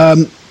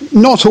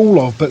 not all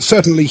of, but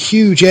certainly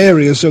huge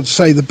areas of,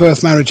 say, the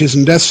birth, marriages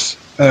and deaths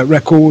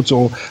records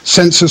or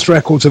census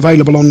records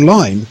available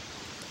online,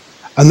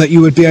 and that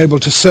you would be able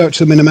to search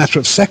them in a matter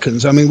of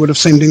seconds, I mean, would have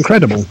seemed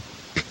incredible.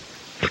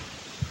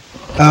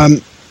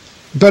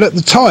 But at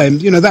the time,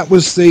 that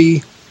was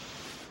the...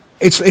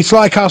 It's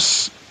like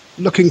us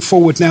looking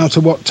forward now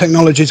to what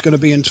technology is going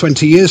to be in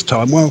 20 years'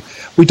 time. Well,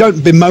 we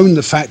don't bemoan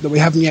the fact that we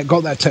haven't yet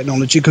got that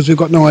technology, because we've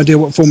got no idea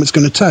what form it's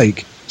going to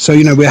take. So,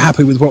 we're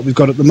happy with what we've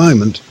got at the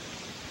moment.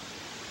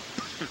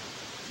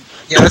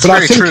 Yeah, that's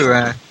very true.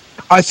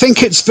 I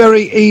think it's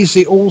very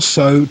easy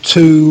also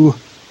to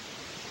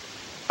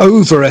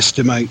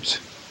overestimate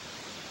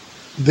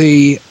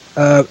the...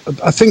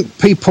 I think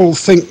people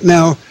think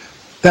now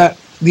that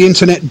the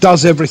internet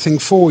does everything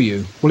for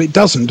you. Well, it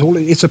doesn't.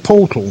 It's a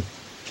portal.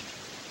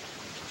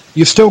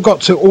 You've still got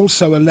to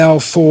also allow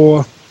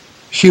for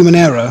human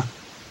error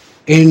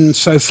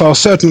insofar,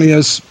 certainly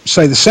as,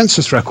 say, the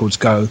census records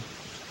go,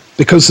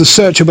 because the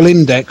searchable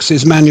index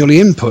is manually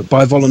input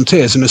by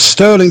volunteers, and a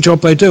sterling job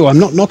they do. I'm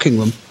not knocking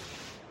them.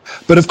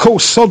 But, of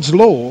course, sod's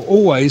law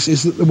always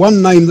is that the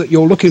one name that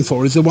you're looking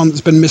for is the one that's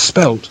been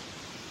misspelt.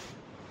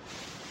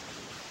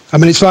 I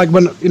mean, it's like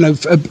when,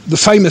 the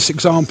famous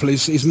example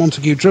is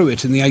Montague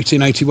Druitt in the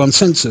 1881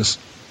 census.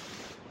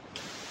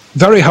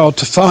 Very hard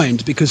to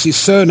find, because his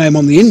surname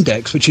on the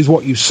index, which is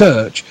what you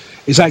search,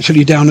 is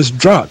actually down as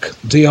Druck,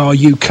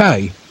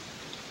 D-R-U-K.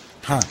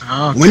 Huh.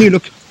 Okay. When you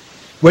look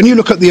when you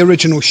look at the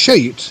original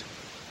sheet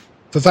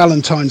for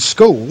Valentine's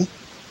School,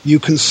 you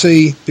can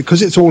see,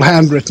 because it's all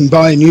handwritten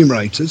by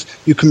enumerators,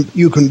 you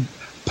can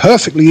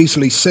perfectly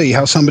easily see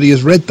how somebody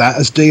has read that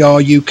as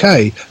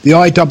DRUK. The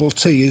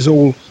ITT is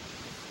all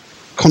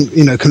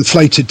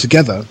conflated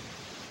together,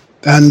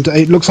 and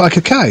it looks like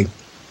a K.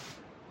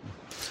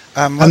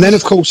 And then,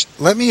 of course,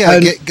 let me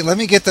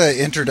get the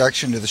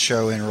introduction to the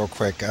show in real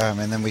quick,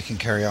 and then we can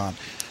carry on.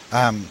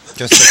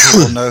 Just so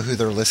people know who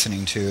they're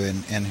listening to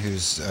and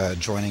who's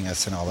joining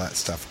us and all that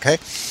stuff. Okay.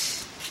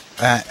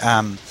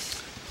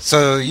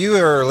 So you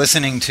are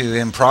listening to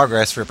In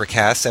Progress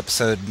Rippercast,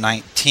 episode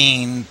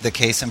 19, The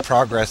Case in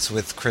Progress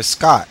with Chris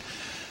Scott.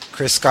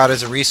 Chris Scott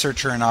is a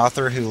researcher and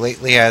author who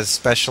lately has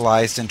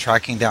specialized in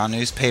tracking down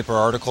newspaper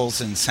articles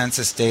and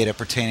census data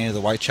pertaining to the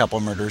Whitechapel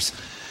murders,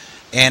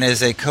 and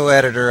is a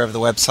co-editor of the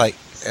website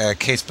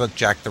Casebook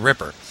Jack the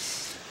Ripper.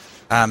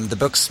 The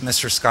books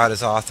Mr. Scott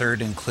has authored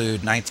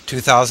include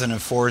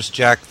 2004's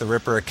Jack the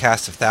Ripper, A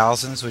Cast of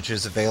Thousands, which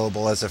is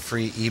available as a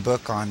free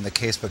ebook on the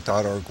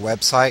casebook.org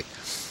website,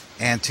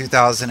 and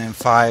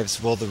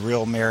 2005's Will the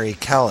Real Mary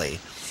Kelly.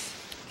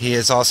 He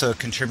is also a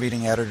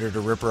contributing editor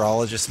to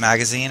Ripperologist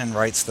magazine and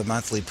writes the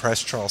monthly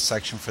press trial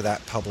section for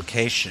that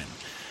publication.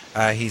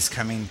 He's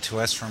coming to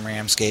us from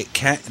Ramsgate,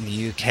 Kent in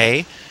the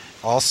UK.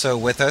 Also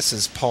with us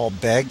is Paul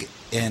Begg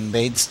in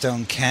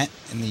Maidstone, Kent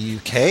in the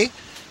UK,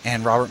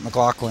 and Robert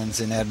McLaughlin's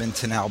in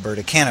Edmonton,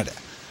 Alberta, Canada.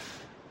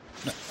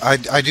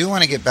 I do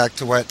want to get back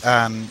to what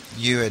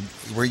you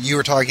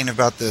were talking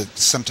about,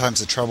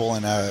 sometimes the trouble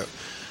in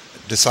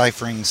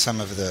deciphering some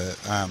of the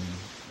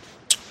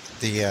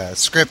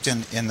script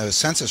in those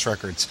census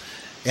records,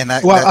 and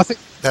that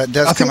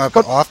does come up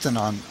often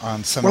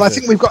on some. Well, I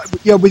think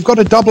we've got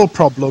a double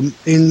problem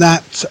in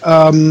that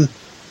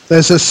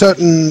there's a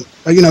certain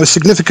a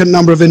significant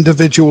number of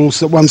individuals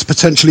that one's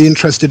potentially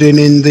interested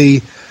in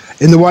the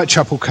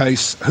Whitechapel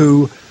case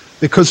who,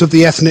 because of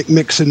the ethnic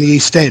mix in the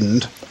East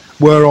End,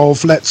 were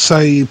of, let's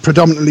say,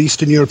 predominantly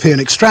Eastern European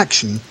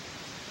extraction.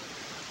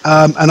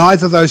 And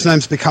either those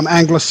names become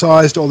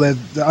anglicised or there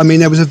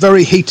was a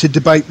very heated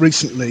debate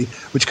recently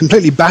which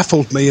completely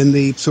baffled me in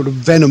the sort of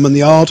venom and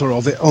the ardour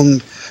of it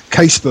on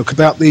Casebook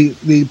about the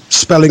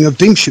spelling of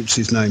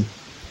Diemschutz's name.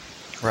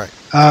 Right.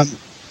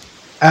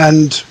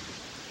 And,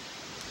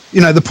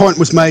 the point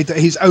was made that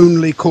he's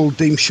only called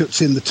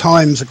Diemschutz in the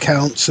Times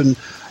accounts, and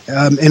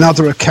in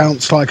other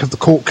accounts, like of the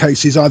court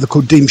cases, either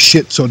called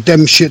Diemschitz or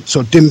Demschitz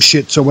or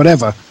Dimschitz or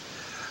whatever.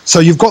 So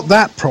you've got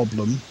that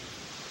problem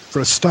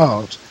for a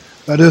start.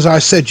 But as I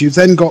said, you've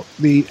then got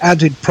the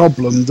added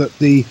problem that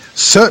the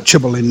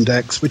searchable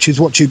index, which is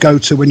what you go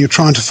to when you're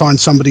trying to find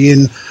somebody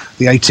in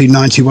the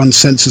 1891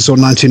 census or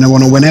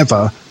 1901 or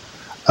whenever,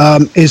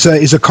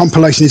 is a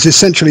compilation, is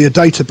essentially a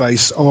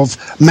database of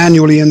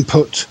manually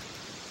input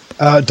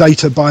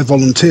data by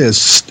volunteers.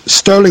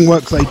 Sterling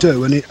work they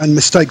do, and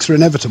mistakes are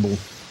inevitable.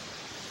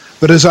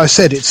 But as I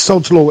said, it's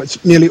sod's law.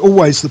 It's nearly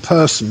always the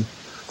person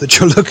that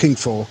you're looking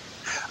for.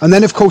 And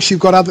then, of course,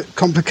 you've got other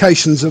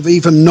complications of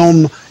even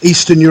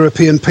non-Eastern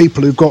European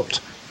people who've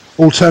got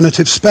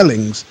alternative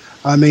spellings.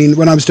 I mean,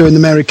 when I was doing the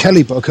Mary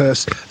Kelly book, a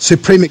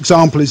supreme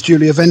example is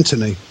Julia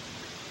Ventini.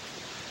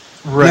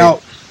 Right.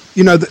 Now,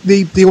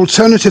 the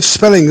alternative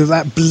spelling of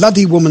that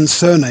bloody woman's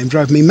surname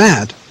drove me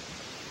mad.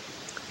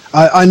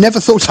 I never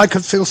thought I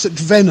could feel such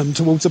venom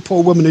towards a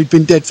poor woman who'd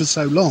been dead for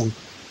so long.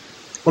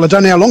 Well, I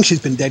don't know how long she's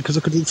been dead because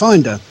I couldn't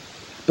find her.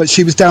 But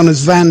she was down as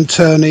Van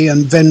Turney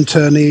and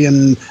Venturney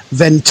and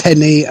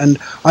Venteni, and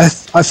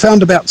I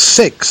found about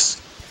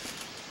 6.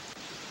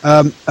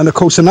 And of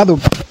course, another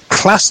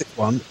classic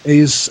one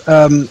is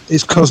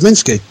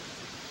Kosminski.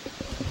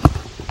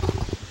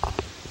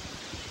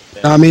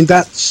 I mean,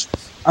 that's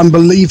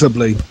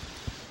unbelievably,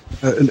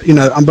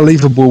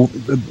 unbelievable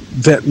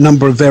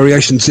number of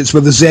variations. It's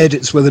with a Z,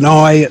 it's with an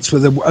I, it's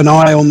with an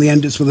I on the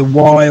end, it's with a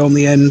Y on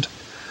the end,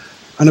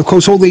 and of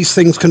course, all these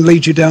things can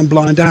lead you down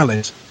blind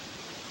alleys.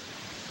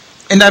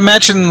 And I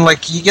imagine,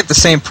 you get the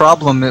same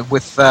problem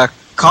with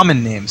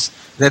common names,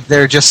 that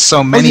there are just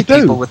so many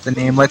people with the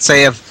name, let's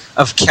say,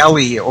 of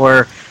Kelly,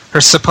 or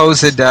her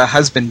supposed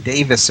husband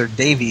Davis or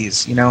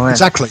Davies,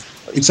 Exactly.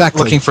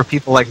 Looking for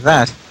people like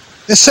that.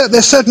 There's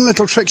certain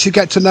little tricks you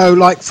get to know,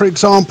 like, for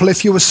example,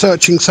 if you were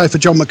searching, say, for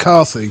John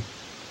McCarthy.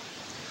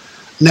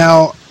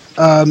 Now...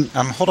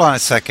 hold on a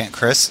second,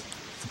 Chris.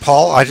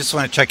 Paul, I just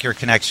want to check your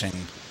connection.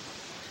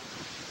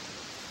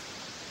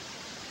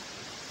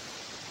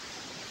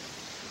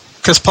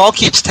 Because Paul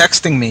keeps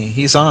texting me.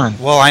 He's on.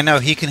 Well, I know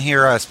he can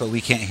hear us, but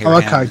we can't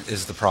hear him,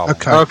 is the problem.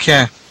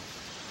 Okay.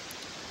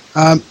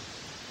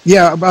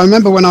 Yeah, I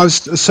remember when I was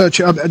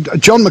searching...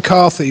 John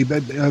McCarthy,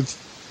 of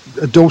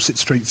Dorset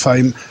Street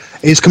fame,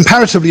 is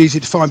comparatively easy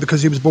to find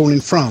because he was born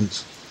in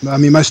France. I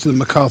mean, most of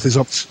the McCarthys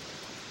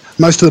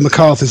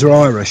are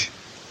Irish.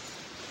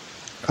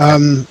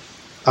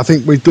 I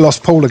think we've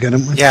lost Paul again,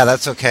 haven't we? Yeah,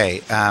 that's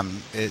okay.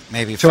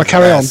 Shall I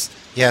carry on?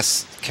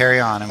 Yes, carry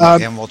on,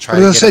 and we'll try.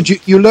 As I said,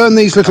 you learn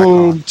these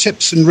little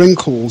tips and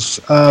wrinkles.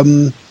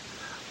 For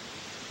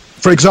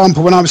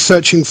example, when I was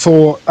searching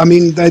for, I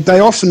mean, they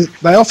often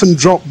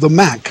drop the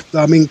Mac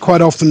I mean,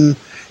 quite often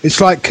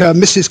it's like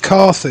Mrs.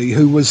 Carthy,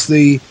 who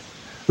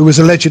was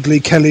allegedly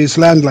Kelly's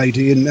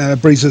landlady in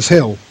Breezers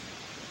Hill.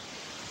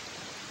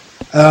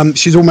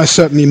 She's almost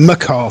certainly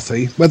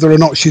McCarthy. Whether or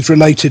not she's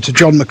related to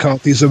John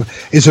McCarthy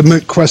is a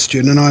moot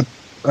question, and I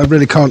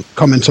really can't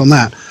comment on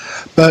that.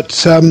 But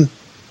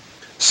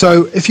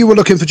so if you were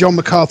looking for John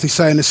McCarthy,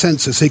 say, in a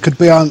census, he could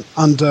be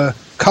under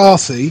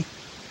Carthy.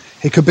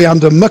 He could be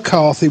under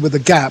McCarthy with a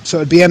gap, so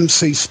it'd be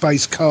MC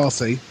space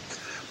Carthy.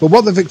 But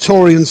what the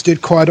Victorians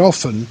did quite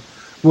often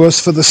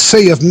was for the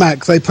C of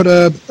Mac, they put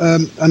an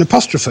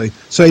apostrophe.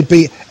 So he'd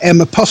be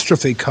M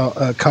apostrophe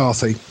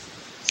Carthy.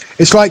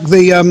 It's like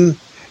the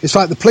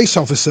police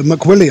officer,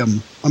 McWilliam.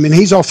 I mean,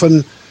 he's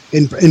often,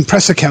 in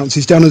press accounts,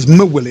 he's down as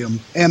MWilliam,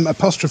 M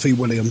apostrophe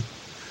William.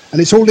 And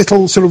it's all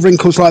little sort of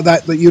wrinkles like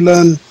that you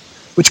learn,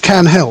 which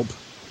can help.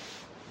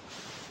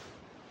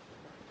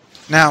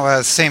 Now,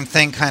 same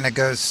thing kind of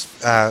goes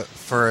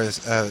for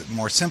a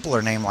more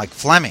simpler name like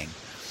Fleming.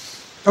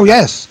 Oh,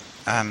 yes.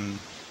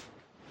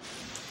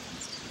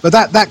 But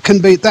that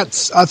can be,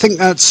 I think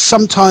that's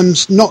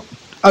sometimes not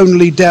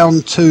only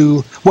down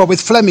to, well,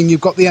 with Fleming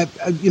you've got the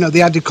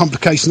added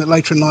complication that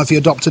later in life he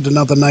adopted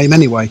another name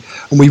anyway,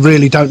 and we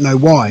really don't know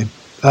why.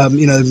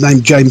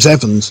 Named James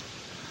Evans.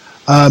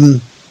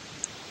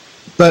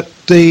 But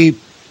the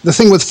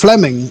thing with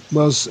Fleming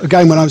was,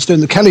 again, when I was doing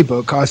the Kelly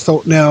book, I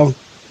thought, now,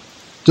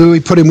 do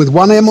we put him with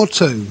one M or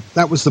two?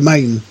 That was the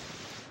main.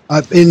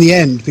 In the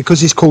end,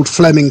 because he's called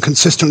Fleming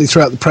consistently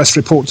throughout the press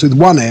reports with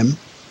one M,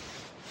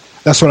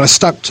 that's what I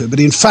stuck to. But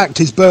in fact,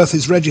 his birth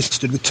is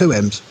registered with two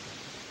M's.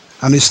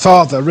 And his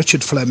father,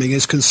 Richard Fleming,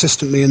 is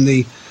consistently in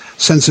the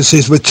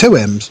censuses with two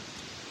M's.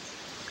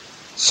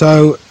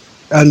 So,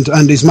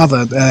 and his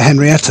mother,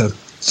 Henrietta.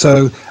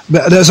 So,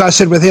 but as I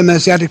said with him,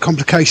 there's the added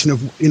complication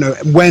of,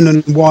 when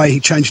and why he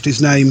changed his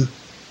name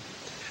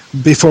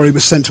before he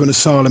was sent to an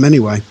asylum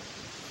anyway.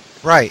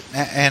 Right,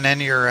 and in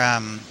your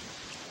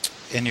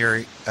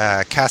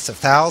Cast of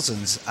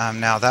Thousands,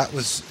 now that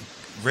was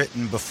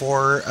written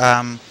before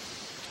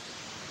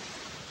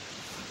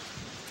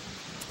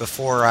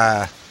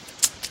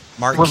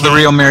Mark King, the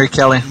real Mary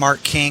Kelly.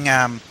 Mark King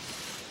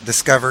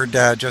discovered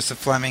Joseph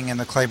Fleming in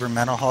the Claiborne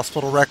Mental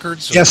Hospital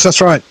records? Or? Yes,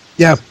 that's right.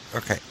 Yeah.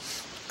 Okay.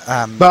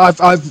 But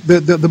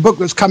the book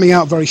that's coming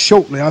out very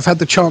shortly, I've had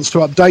the chance to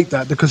update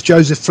that because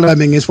Joseph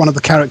Fleming is one of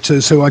the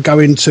characters who I go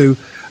into,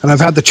 and I've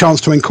had the chance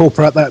to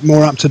incorporate that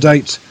more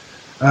up-to-date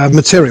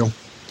material.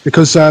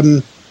 Because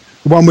the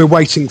one we're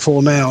waiting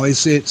for now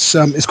it's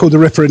called The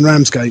Ripper in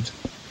Ramsgate.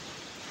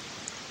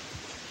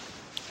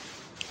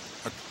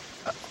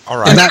 All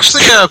right. And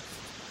actually,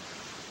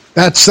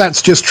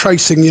 that's just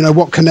tracing,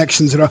 what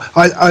connections there are.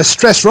 I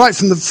stress right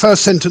from the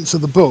first sentence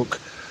of the book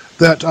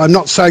that I'm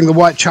not saying the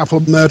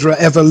Whitechapel murderer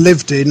ever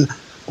lived in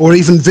or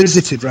even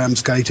visited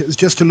Ramsgate. It was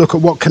just to look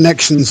at what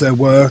connections there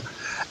were,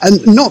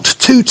 and not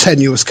too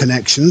tenuous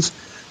connections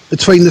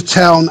between the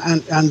town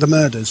and the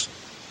murders.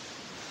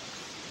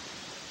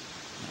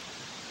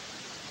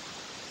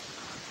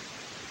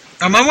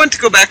 I want to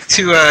go back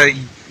to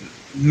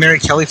Mary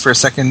Kelly for a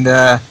second,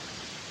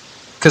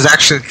 because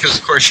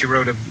of course she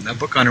wrote a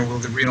book on her,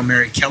 the real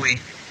Mary Kelly,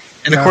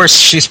 and of course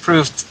she's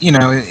proved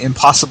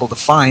impossible to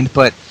find.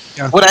 But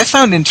what I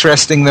found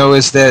interesting though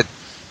is that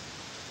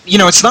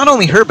it's not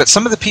only her, but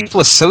some of the people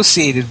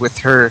associated with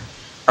her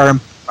are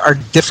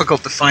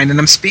difficult to find. And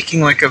I'm speaking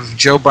like of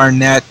Joe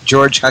Barnett,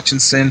 George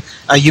Hutchinson.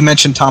 You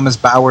mentioned Thomas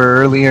Bauer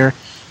earlier.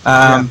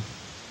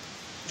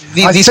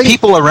 These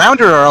people around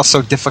her are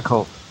also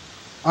difficult.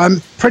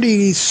 I'm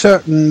pretty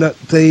certain that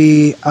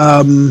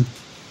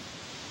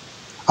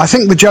I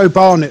think the Joe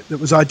Barnett that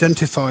was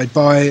identified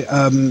by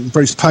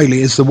Bruce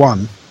Paley is the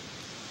one.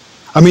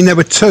 I mean, there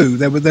were two.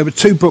 There were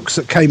two books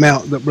that came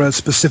out that were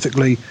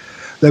specifically.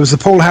 There was the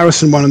Paul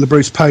Harrison one and the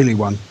Bruce Paley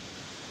one.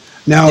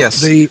 Now, yes.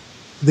 the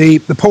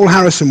Paul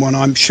Harrison one,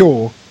 I'm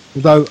sure,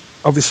 although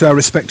obviously I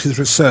respect his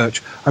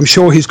research, I'm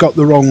sure he's got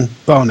the wrong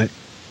Barnett.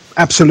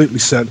 Absolutely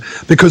certain,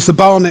 because the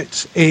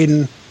Barnett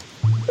in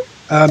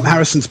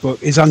Harrison's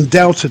book is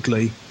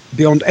undoubtedly,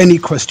 beyond any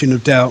question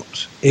of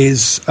doubt,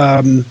 is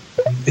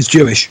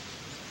Jewish,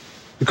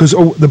 because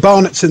all the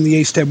Barnetts in the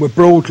East End were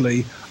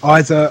broadly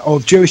either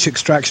of Jewish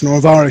extraction or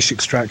of Irish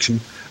extraction,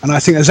 and I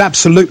think there's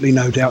absolutely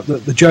no doubt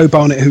that the Joe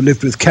Barnett who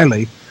lived with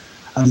Kelly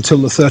until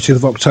the 30th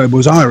of October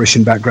was Irish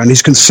in background.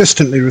 He's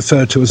consistently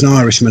referred to as an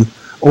Irishman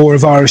or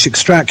of Irish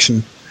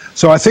extraction.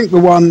 So I think the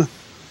one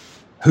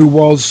who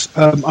was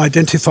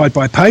identified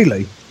by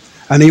Paley,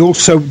 and he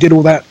also did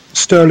all that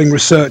sterling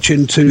research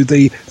into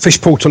the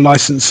fish porter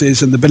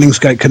licenses and the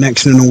Billingsgate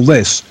connection and all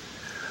this,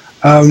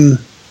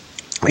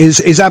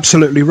 is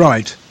absolutely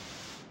right.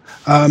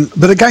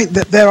 But again,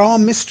 there are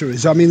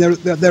mysteries. I mean,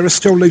 there are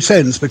still loose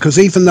ends, because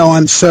even though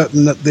I'm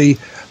certain that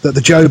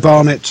the Joe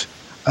Barnett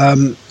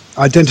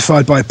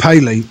identified by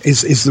Paley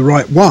is the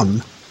right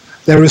one,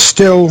 there is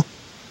still,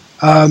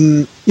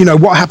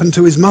 what happened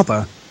to his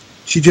mother?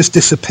 She just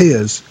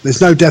disappears.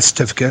 There's no death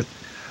certificate.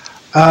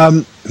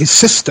 His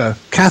sister,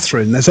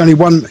 Catherine, there's only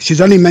one.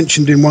 She's only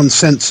mentioned in one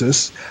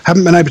census.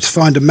 Haven't been able to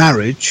find a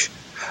marriage.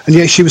 and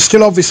yet she was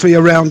still obviously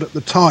around at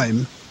the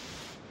time,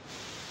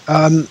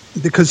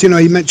 because, you know,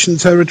 he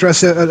mentions her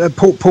address at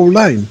Port Paul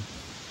Lane.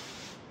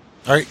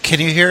 All right, can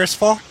you hear us,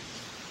 Paul?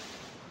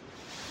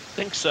 I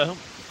think so.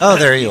 Oh,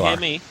 there you are. Hear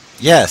me?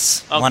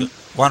 Yes,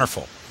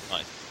 wonderful.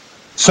 Right.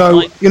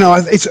 So, you know,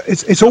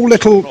 it's all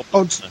little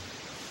odds.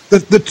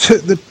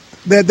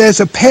 There's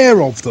a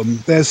pair of them.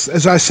 There's,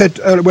 as I said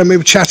when we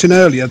were chatting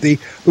earlier, the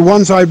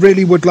ones I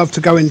really would love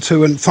to go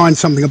into and find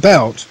something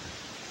about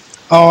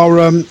are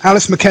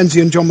Alice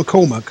Mackenzie and John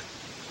McCormack,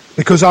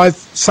 because I've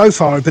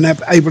been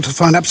able to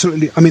find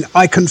absolutely. I mean,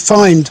 I can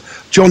find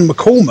John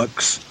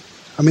McCormack's.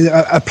 I mean,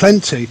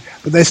 plenty,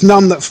 but there's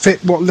none that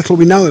fit what little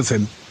we know of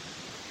him.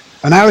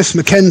 And Alice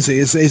Mackenzie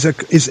is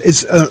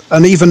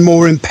an even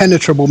more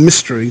impenetrable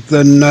mystery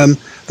than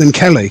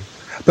Kelly.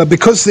 But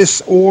because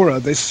this aura,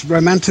 this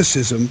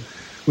romanticism,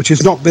 which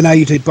has not been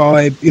aided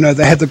by, you know,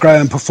 the Heather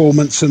Graham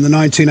performance and the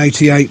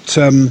 1988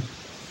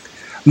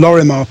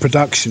 Lorimar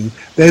production,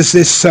 there's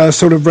this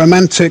sort of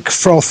romantic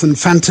froth and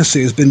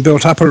fantasy has been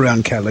built up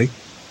around Kelly,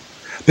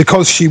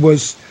 because she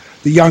was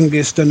the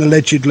youngest and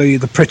allegedly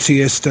the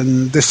prettiest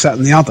and this, that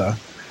and the other,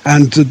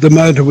 and the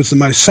murder was the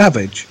most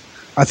savage.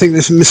 I think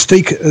this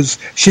mystique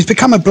she's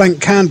become a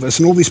blank canvas,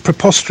 and all these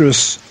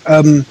preposterous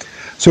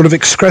sort of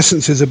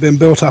excrescences have been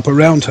built up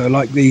around her,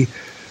 like the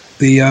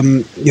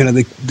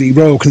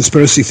royal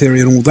conspiracy theory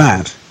and all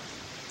that,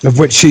 of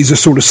which she's a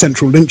sort of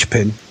central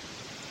linchpin.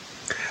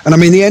 And I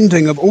mean, the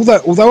ending of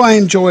although I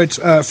enjoyed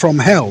From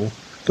Hell,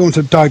 don't want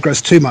to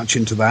digress too much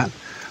into that,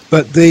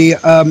 but the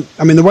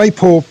way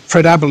poor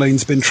Fred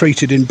Aberline's been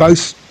treated in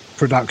both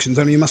productions,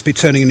 I mean, he must be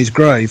turning in his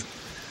grave.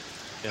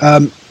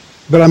 Yeah.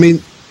 But I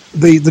mean,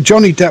 the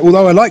Johnny Depp,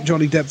 although I like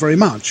Johnny Depp very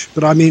much,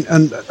 but I mean,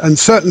 and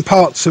certain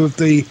parts of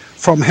the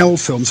From Hell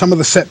film, some of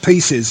the set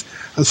pieces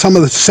and some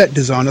of the set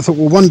design I thought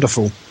were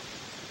wonderful.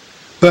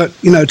 But,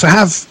 you know, to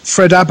have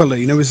Fred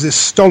Aberline, who was this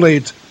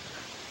stolid,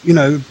 you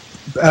know,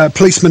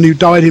 policeman who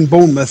died in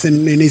Bournemouth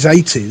in his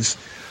 80s,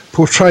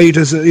 portrayed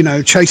as, you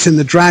know, chasing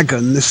the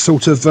dragon, this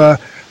sort of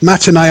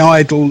matinee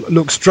idol,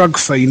 looks drug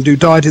fiend who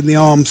died in the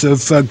arms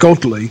of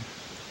Godley,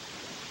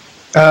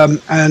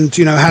 and,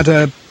 you know, had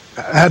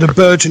a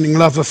burgeoning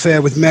love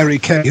affair with Mary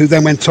Kay, who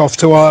then went off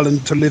to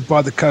Ireland to live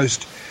by the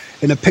coast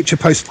in a picture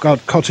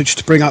postcard cottage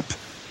to bring up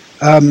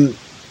the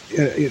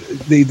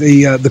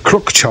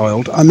Crook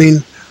child. I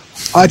mean,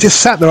 I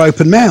just sat there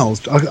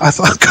open-mouthed. I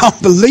thought, I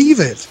can't believe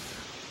it.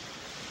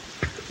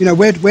 You know,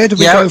 where do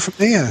we go from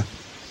here?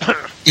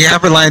 Yeah,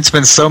 Aberline's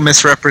been so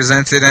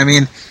misrepresented. I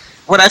mean,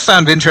 what I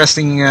found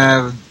interesting,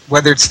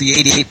 whether it's the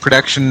 88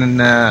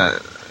 production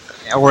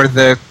or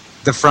the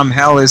From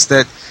Hell, is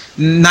that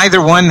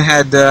neither one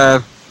had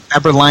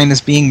Aberline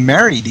as being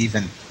married,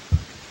 even,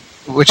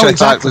 which I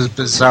thought was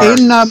bizarre.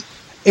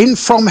 In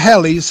From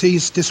Hell,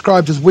 he's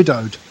described as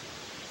widowed.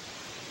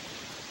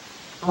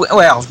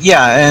 Well,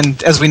 yeah,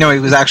 and as we know, he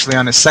was actually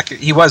on his second.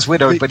 He was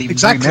widowed, but he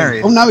was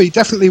remarried. Oh no, he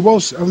definitely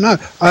was. Oh no,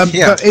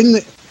 yeah. But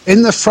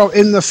in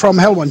the From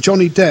Hell one,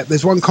 Johnny Depp,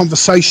 there's one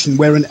conversation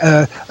where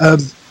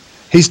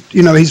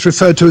he's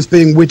referred to as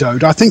being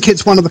widowed. I think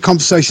it's one of the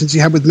conversations he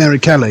had with Mary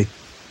Kelly.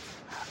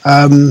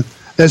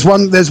 There's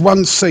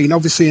one scene,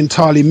 obviously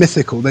entirely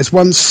mythical. There's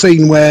one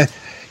scene where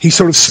he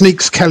sort of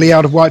sneaks Kelly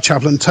out of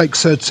Whitechapel and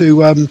takes her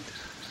to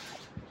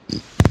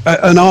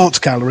an art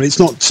gallery. It's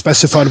not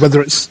specified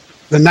whether it's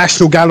the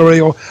National Gallery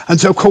and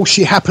so of course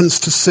she happens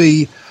to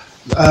see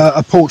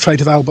a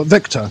portrait of Albert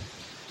Victor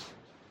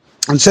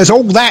and says,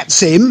 "Oh, that's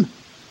him,"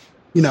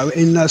 you know,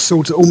 in a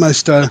sort of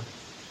almost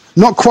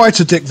not quite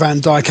a Dick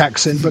Van Dyke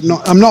accent, but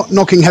I'm not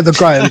knocking Heather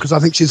Graham because I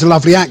think she's a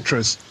lovely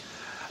actress.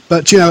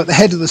 But, you know, at the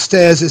head of the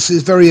stairs, this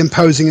is very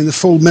imposing in the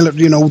full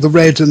military, you know, all the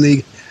red and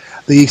the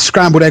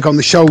scrambled egg on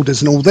the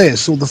shoulders and all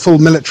this, all the full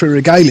military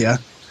regalia.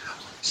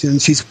 And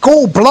she's,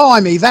 "God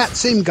blimey,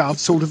 that's him, Gov,"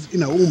 sort of, you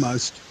know,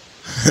 almost.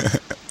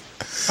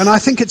 And I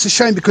think it's a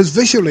shame because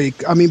visually,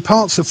 I mean,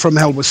 parts of From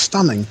Hell were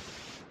stunning.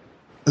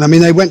 And I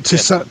mean, they went to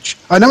such...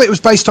 I know it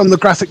was based on the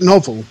graphic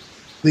novel,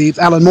 the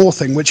Alan Moore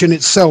thing, which in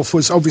itself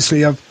was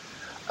obviously a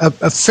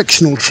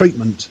fictional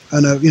treatment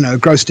and a, you know,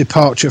 gross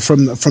departure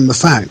from the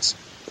facts.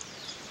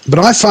 But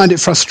I find it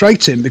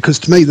frustrating because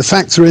to me the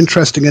facts are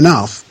interesting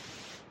enough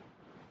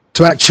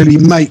to actually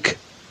make,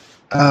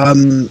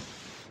 you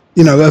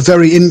know, a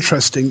very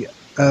interesting...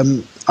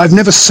 I've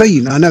never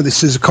seen, I know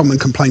this is a common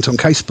complaint on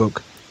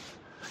Facebook,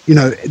 you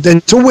know,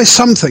 there's always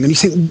something, and you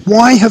think,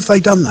 why have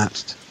they done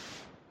that?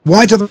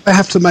 Why do they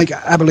have to make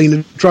Aberline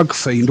a drug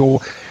fiend?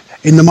 Or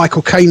in the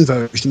Michael Caine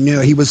version, you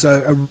know, he was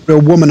a real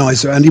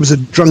womanizer and he was a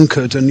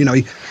drunkard, and, you know,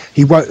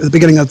 he woke, at the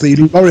beginning of the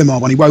Lorimar,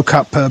 when he woke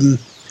up,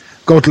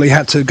 Godley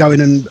had to go in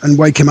and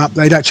wake him up.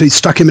 They'd actually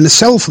stuck him in a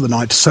cell for the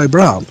night to sober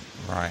up.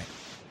 Right.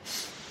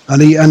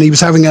 And he was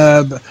having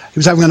an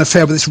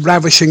affair with this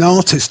ravishing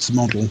artist's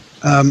model.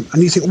 And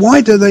you think,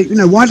 why do they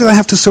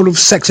have to sort of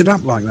sex it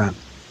up like that?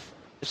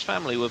 His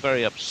family were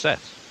very upset.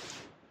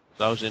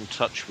 I was in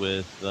touch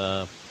with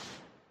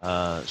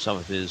some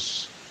of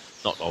his,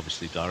 not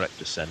obviously direct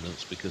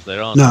descendants because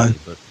there aren't any,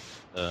 but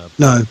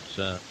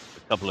a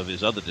couple of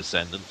his other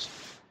descendants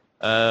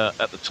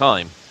at the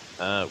time.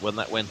 when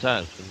that went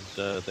out,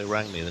 and they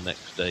rang me the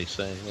next day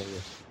saying they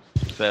were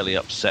fairly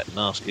upset and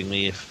asking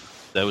me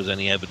if there was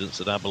any evidence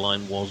that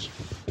Abberline was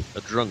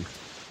a drunk.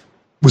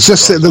 Was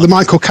this the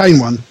Michael Caine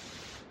one?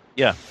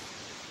 Yeah.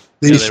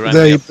 They rang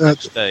me up the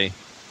next day.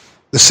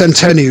 The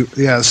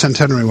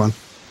centenary one.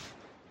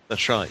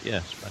 That's right.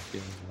 Yes. Back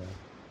in,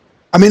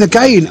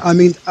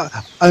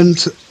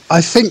 and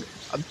I think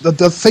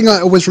the thing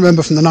I always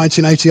remember from the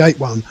 1988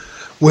 one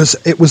was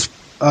it was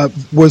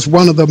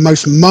one of the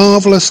most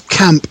marvellous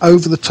camp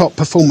over-the-top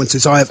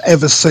performances I have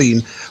ever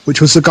seen,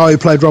 which was the guy who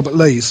played Robert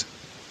Lees.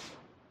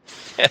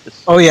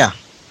 Yes. Oh yeah.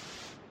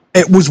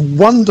 It was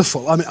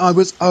wonderful. I mean, I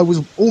was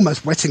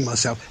almost wetting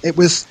myself. It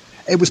was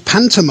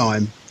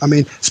pantomime. I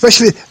mean,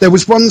 especially there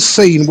was one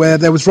scene where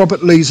there was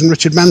Robert Lees and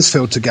Richard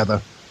Mansfield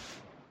together,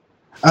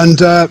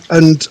 and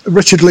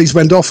Richard Lees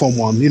went off on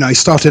one. You know, he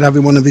started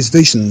having one of his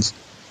visions,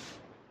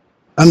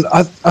 and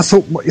I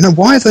thought, you know,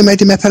 why have they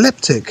made him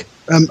epileptic?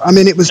 I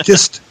mean, it was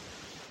just,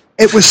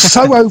 it was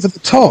so over the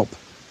top,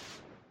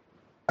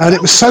 and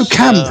it was so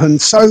camp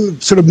and so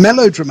sort of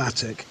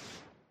melodramatic.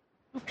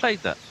 Who played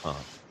that part?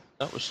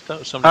 That was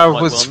somebody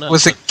quite well known.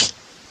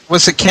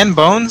 Was it Ken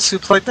Bones who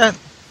played that?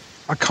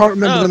 I can't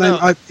remember the name.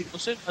 I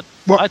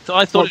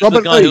thought it was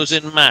the guy who was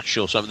in MASH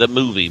or something, the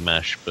movie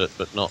MASH, but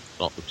not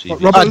the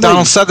TV.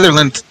 Donald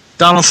Sutherland.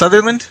 Donald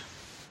Sutherland.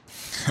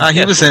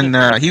 He was in.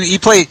 He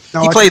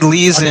played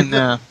Lees in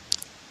a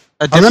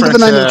different. I remember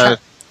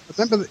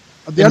the name.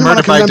 The only one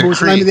I can remember was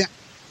the name of the.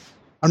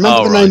 I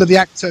remember the name of the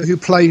actor who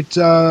played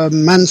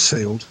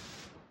Mansfield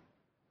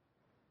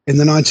in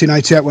the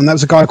 1988 one. That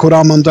was a guy called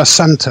Armand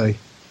Assante.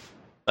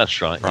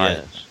 That's right.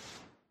 Yes.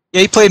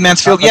 Yeah, he played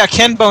Mansfield. Yeah,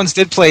 Ken Bones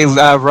did play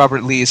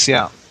Robert Lees.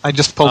 Yeah, I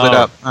just pulled it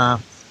up.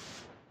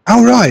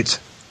 Oh right.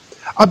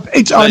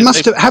 I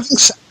must have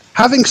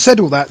having said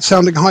all that,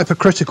 sounding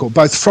hypercritical,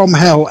 both From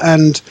Hell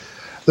and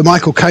the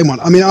Michael Caine one.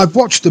 I mean, I've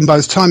watched them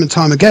both time and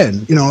time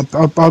again. You know,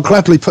 I'll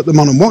gladly put them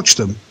on and watch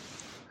them.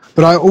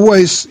 But I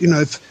always, you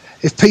know,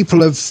 if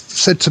people have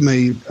said to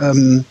me,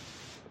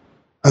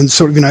 and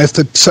sort of, you know,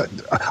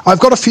 I've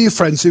got a few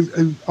friends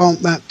who aren't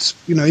that,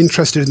 you know,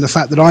 interested in the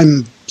fact that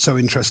I'm so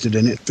interested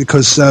in it,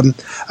 because an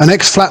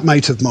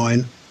ex-flatmate of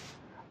mine,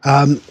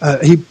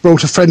 he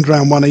brought a friend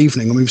around one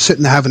evening and we were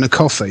sitting there having a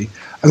coffee,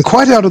 and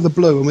quite out of the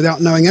blue and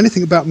without knowing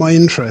anything about my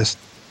interest,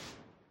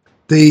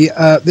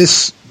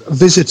 this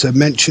visitor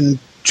mentioned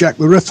Jack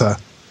the Ripper,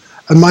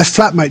 and my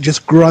flatmate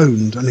just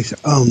groaned and he said,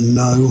 "Oh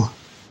no."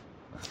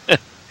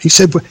 He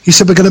said,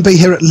 "We're going to be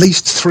here at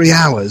least 3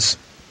 hours.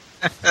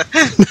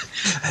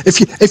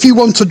 If you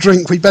want a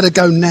drink, we better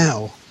go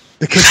now,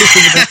 because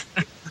this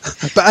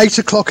is about 8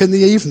 o'clock in the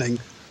evening."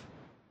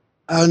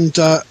 And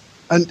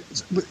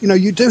you know,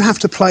 you do have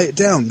to play it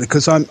down,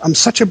 because I'm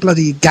such a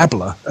bloody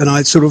gabbler, and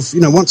I sort of,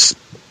 you know, once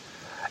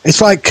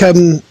it's like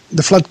the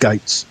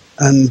floodgates,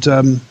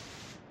 and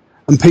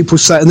people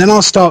say, and then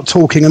I'll start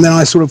talking, and then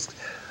I sort of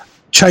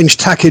change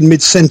tack in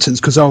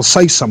mid-sentence because I'll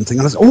say something,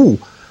 and I say, "Oh."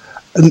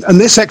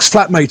 And this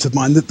ex-flatmate of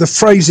mine, the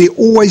phrase he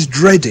always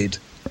dreaded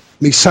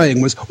me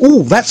saying was,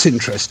 "Oh, that's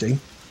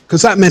interesting,"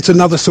 because that meant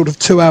another sort of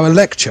 2-hour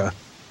lecture.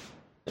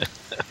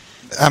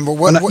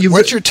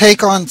 What's your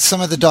take on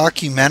some of the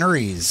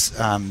documentaries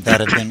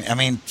that have been? I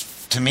mean,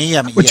 to me,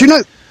 I mean, well,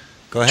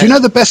 go ahead. Do you know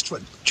the best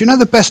one? Do you know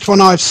the best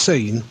one I've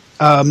seen?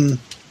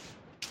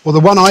 Well, the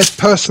one I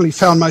personally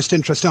found most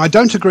interesting. I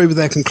don't agree with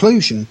their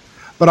conclusion,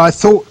 but I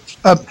thought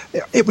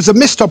it was a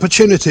missed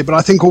opportunity. But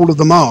I think all of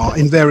them are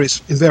in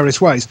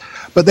various ways.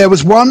 But there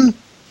was one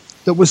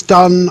that was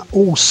done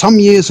some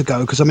years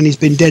ago, because I mean he's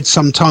been dead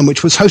some time,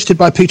 which was hosted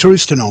by Peter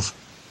Ustinov.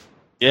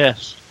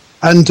 Yes.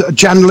 And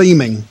Jan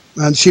Leeming,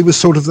 and she was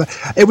sort of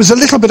it was a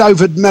little bit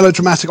over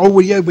melodramatic. Oh,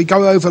 well, yeah, we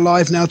go over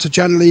live now to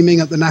Jan Leeming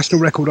at the National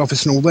Record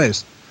Office and all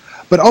this.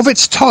 But of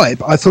its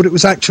type, I thought it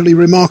was actually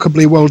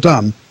remarkably well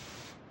done,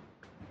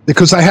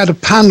 because they had a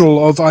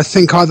panel of, I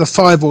think, either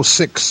 5 or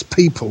 6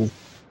 people.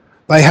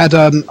 They had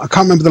I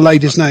can't remember the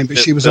lady's name, but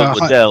she was Bill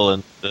Waddell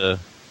and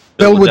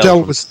Bill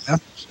Waddell was there.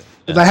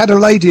 Yeah. They had a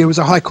lady who was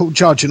a High Court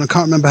judge, and I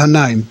can't remember her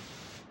name.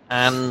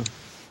 And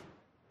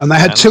they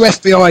had 2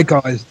 FBI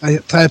guys. They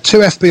had 2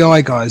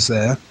 FBI guys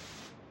there.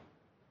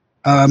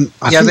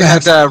 They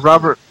had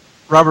Robert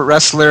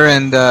Ressler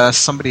and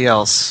somebody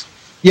else.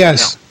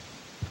 Yes.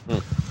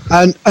 Yeah.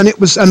 And it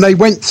was, and they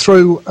went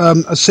through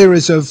a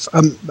series of.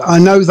 I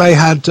know they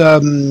had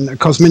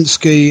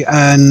Kosminski,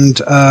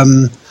 and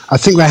I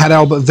think they had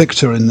Albert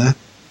Victor in there,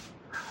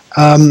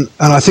 and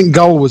I think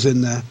Gull was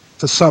in there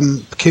for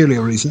some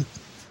peculiar reason.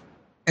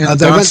 And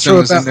Donston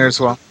was in there as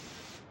well.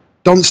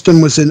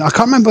 Donston was in. I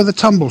can't remember whether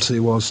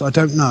Tumblety was. I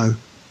don't know.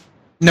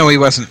 No, he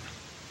wasn't.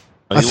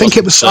 I think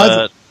it was.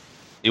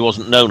 He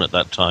wasn't known at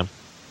that time.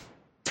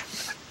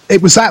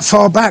 It was that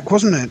far back,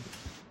 wasn't it?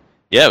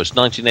 Yeah, it was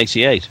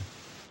 1988.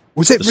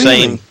 Was it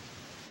really?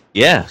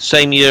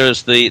 Same year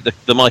as the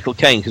Michael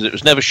Caine, because it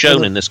was never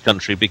shown in this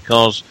country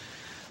because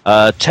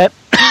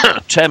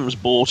Thames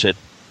bought it,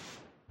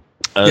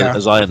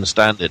 as I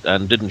understand it,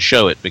 and didn't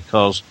show it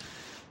because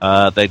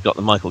they'd got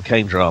the Michael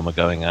Caine drama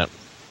going out.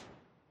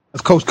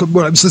 Of course,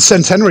 well, it was the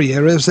centenary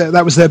year.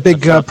 That was their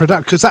big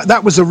production. Because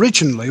that was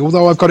originally,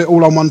 although I've got it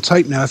all on one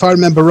tape now, if I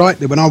remember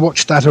rightly, when I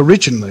watched that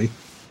originally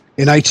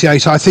in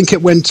 '88, I think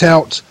it went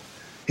out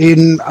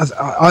in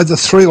either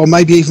 3 or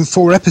maybe even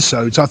 4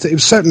 episodes. I think it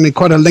was certainly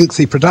quite a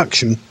lengthy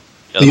production.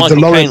 Yeah, the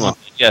Michael Caine one.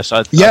 Yes,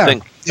 I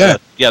think.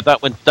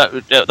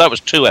 That was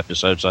 2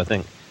 episodes, I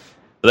think.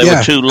 But they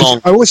were too long.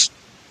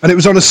 And it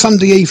was on a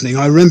Sunday evening.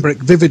 I remember it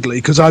vividly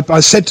because I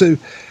said to,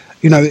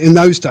 in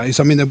those days,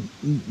 I mean, there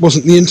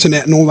wasn't the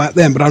internet and all that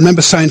then, but I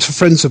remember saying to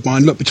friends of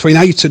mine, look, between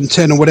 8 and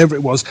 10 or whatever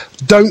it was,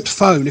 don't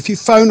phone. If you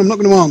phone, I'm not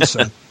going to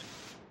answer.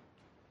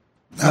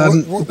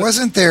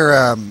 Wasn't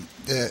there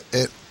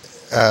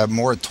a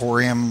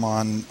moratorium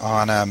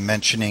on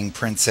mentioning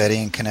Prince Eddie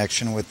in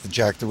connection with the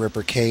Jack the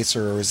Ripper case,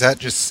 or was that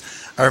just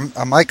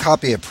my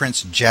copy of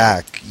Prince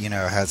Jack?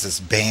 Has this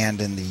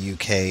banned in the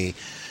UK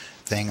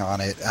thing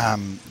on it.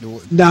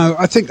 No,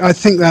 I think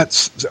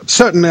that's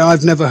certainly.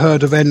 I've never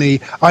heard of any.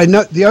 I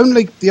know the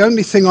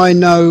only thing I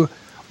know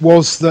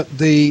was that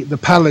the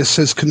palace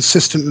has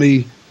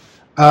consistently.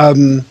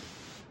 The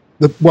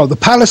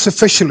palace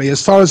officially,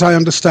 as far as I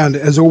understand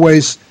it, has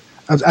always,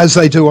 as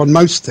they do on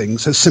most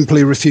things, has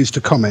simply refused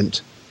to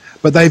comment.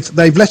 But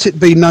they've let it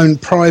be known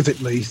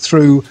privately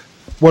through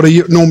what are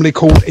normally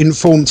called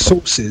informed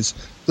sources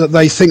that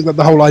they think that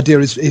the whole idea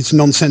is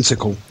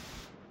nonsensical.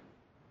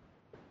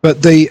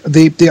 But I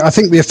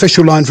think the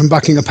official line from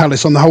Buckingham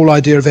Palace on the whole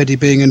idea of Eddie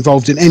being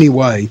involved in any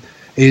way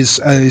is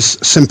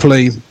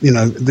simply,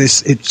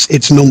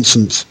 it's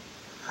nonsense,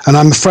 and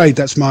I'm afraid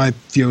that's my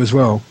view as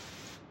well.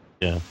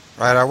 Yeah.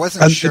 Right, I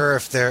wasn't sure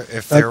if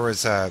there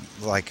was I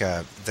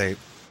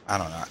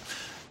don't know.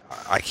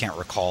 I can't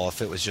recall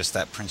if it was just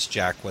that Prince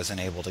Jack wasn't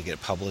able to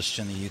get published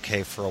in the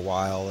UK for a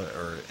while,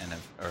 or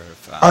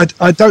if.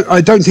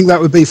 I don't think that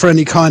would be for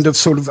any kind of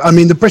sort of. I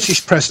mean, the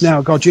British press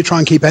now, God, you try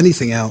and keep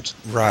anything out.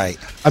 Right.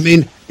 I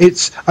mean,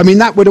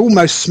 that would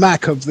almost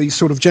smack of the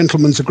sort of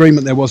gentleman's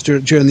agreement there was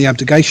during the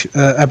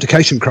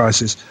abdication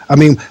crisis. I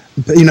mean,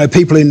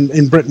 people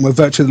in Britain were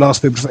virtually the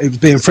last people. It was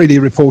being freely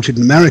reported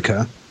in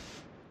America.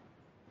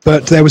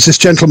 But there was this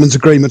gentleman's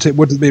agreement; it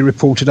wouldn't be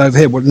reported over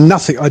here. Well,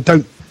 nothing. I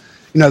don't.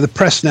 The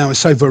press now is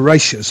so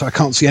voracious. I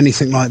can't see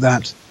anything like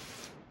that.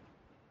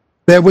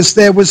 There was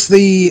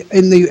the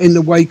in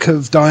the wake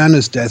of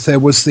Diana's death. There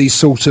was the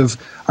sort of,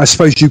 I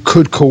suppose you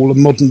could call a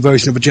modern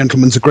version of a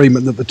gentleman's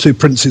agreement that the two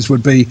princes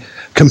would be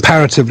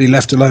comparatively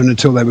left alone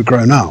until they were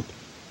grown up.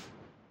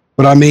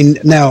 But I mean,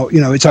 now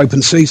it's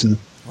open season.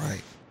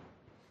 Right.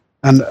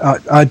 And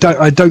I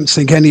don't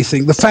think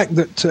anything. The fact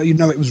that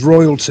it was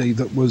royalty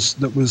that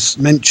was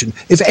mentioned.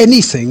 If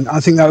anything, I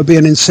think that would be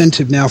an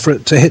incentive now for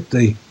it to hit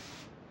the.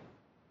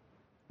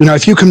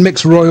 If you can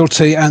mix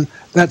royalty, and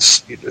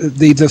that's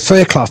the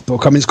Fairclough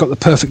book. I mean, it's got the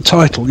perfect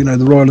title. The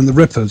Royal and the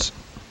Rippers.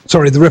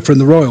 Sorry, the Ripper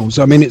and the Royals.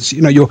 I mean, it's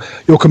you're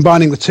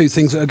combining the two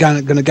things that are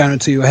going to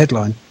guarantee you a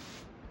headline.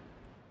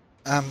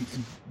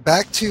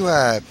 Back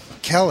to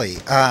Kelly.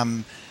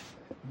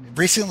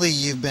 Recently,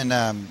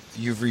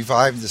 you've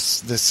revived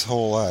this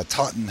whole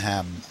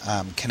Tottenham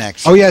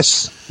connection. Oh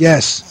yes.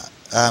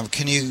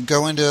 Can you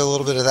go into a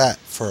little bit of that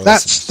for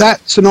us?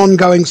 That's an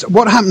ongoing.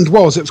 What happened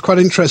was, it was quite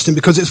interesting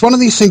because it's one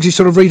of these things you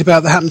sort of read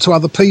about that happened to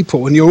other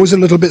people, and you're always a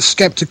little bit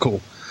sceptical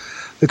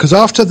because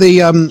after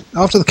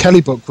the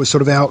Kelly book was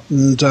sort of out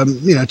and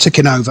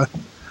ticking over,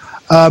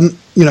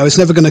 it's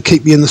never going to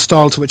keep me in the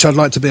style to which I'd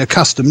like to be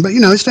accustomed, but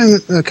it's doing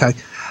okay.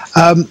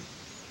 I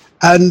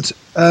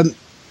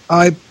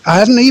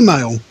had an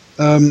email.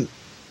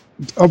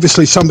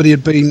 Obviously, somebody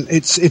had been.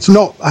 It's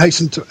not. I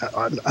hasten to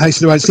add,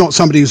 it's not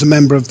somebody who's a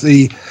member of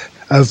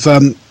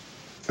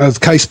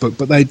Casebook,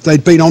 but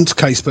they'd been onto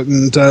Casebook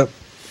and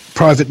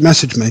private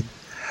messaged me.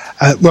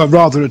 Well,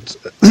 rather,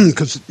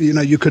 because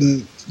you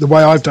can. The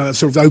way I've done it,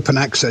 sort of open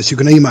access. You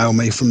can email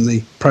me from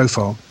the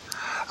profile,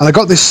 and I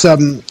got this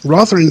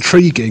rather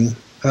intriguing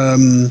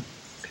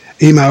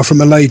email from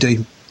a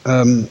lady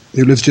who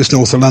lives just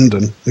north of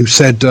London, who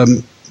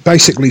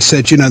basically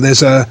said,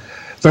 there's a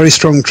very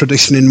strong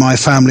tradition in my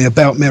family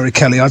about Mary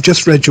Kelly. I've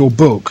just read your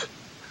book.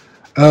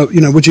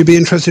 Would you be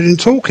interested in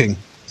talking?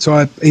 So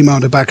I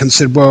emailed her back and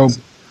said, well,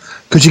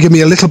 could you give me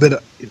a little bit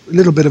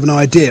of an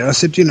idea? I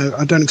said,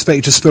 I don't expect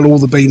you to spill all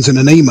the beans in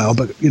an email,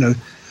 but,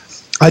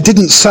 I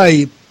didn't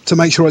say to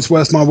make sure it's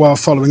worth my while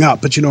following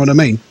up, but you know what I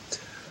mean?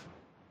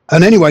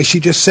 And anyway, she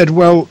just said,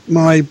 well,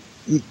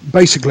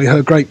 basically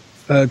her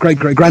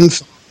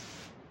great-great-grandfather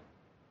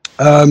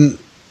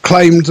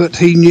claimed that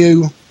he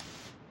knew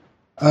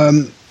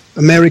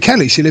Mary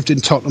Kelly. She lived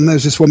in Tottenham. There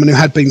was this woman who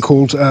had been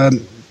called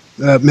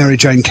Mary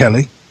Jane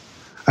Kelly,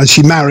 and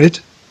she married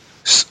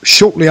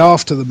shortly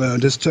after the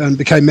murders and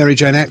became Mary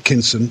Jane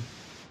Atkinson,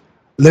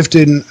 lived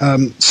in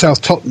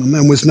South Tottenham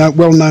and was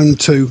well known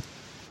to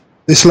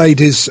this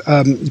lady's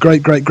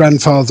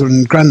great-great-grandfather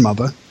and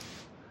grandmother.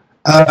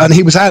 And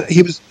he was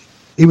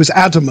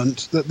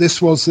adamant that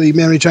this was the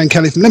Mary Jane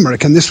Kelly from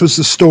Limerick, and this was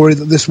the story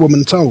that this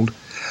woman told.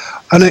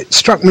 And it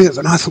struck me,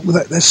 and I thought,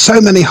 well, there's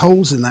so many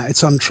holes in that,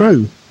 it's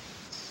untrue.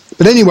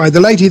 But anyway, the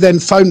lady then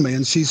phoned me,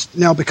 and she's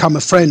now become a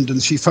friend,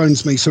 and she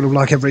phones me sort of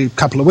like every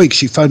couple of weeks.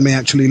 She phoned me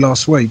actually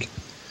last week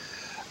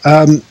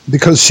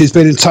because she's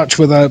been in touch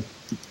with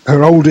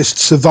her oldest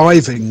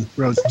surviving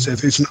relative,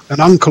 who's an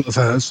uncle of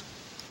hers.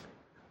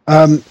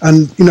 And,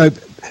 you know,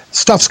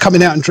 stuff's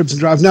coming out in dribs and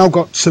drabs. I've now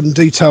got some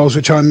details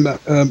which I'm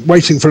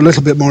waiting for a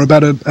little bit more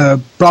about a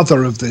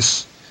brother of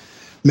this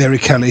Mary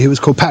Kelly, who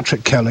was called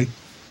Patrick Kelly,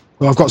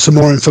 who I've got some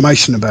more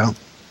information about.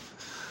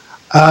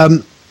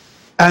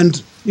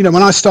 And, you know,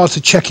 when I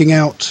started checking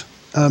out,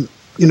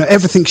 you know,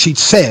 everything she'd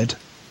said,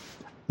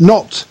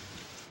 not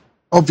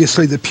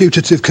obviously the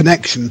putative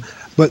connection,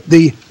 but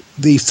the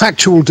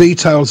factual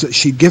details that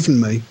she'd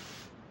given me,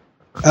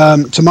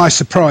 to my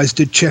surprise,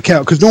 did check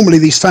out. Because normally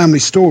these family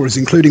stories,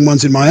 including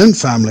ones in my own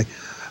family,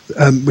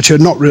 which are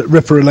not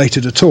Ripper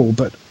related at all,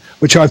 but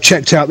which I've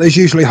checked out, there's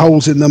usually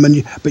holes in them,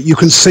 but you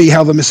can see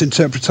how the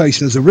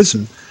misinterpretation has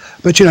arisen.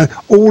 But, you know,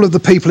 all of the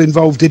people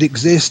involved did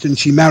exist, and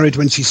she married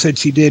when she said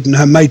she did, and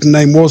her maiden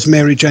name was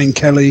Mary Jane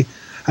Kelly,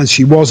 and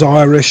she was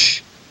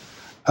Irish.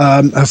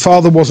 Her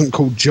father wasn't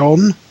called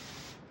John.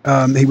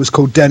 He was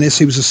called Dennis.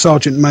 He was a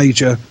sergeant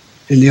major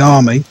in the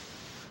army,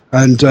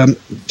 and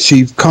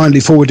she kindly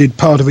forwarded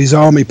part of his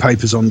army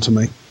papers on to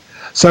me.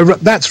 So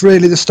that's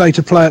really the state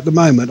of play at the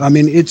moment. I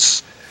mean,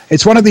 it's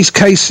one of these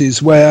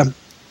cases where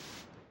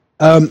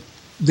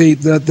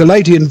the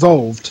lady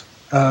involved,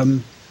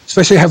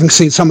 especially having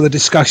seen some of the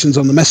discussions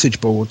on the message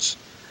boards,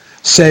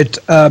 said,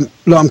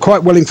 look, I'm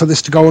quite willing for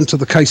this to go onto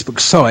the casebook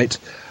site,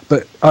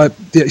 but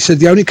he said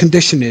the only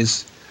condition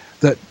is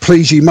that,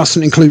 please, you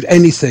mustn't include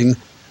anything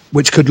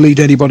which could lead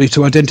anybody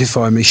to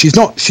identify me. She's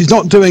not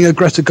doing a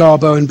Greta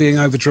Garbo and being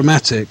over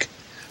dramatic,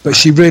 but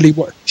she really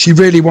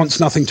wants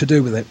nothing to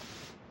do with it.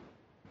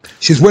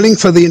 She's willing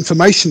for the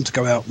information to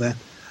go out there,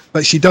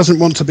 but she doesn't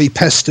want to be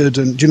pestered.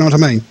 And do you know what I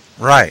mean?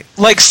 Right.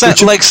 Like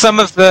some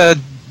of the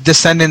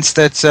descendants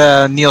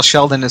that Neil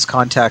Sheldon has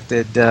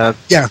contacted.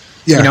 Yeah.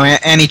 You know,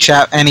 Annie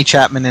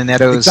Chapman and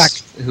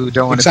Eddowes, who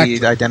don't want to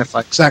be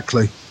identified.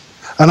 Exactly.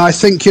 And I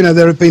think, you know,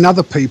 there have been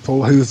other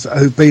people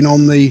who've been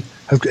on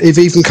have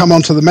even come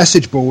onto the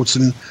message boards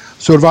and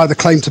sort of either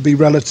claimed to be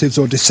relatives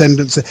or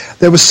descendants.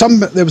 There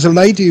was a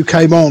lady who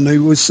came on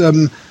who was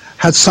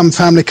had some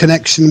family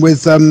connection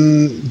with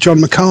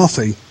John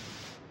McCarthy.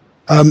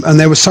 And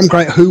there was some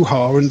great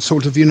hoo-ha, and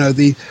sort of, you know,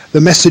 the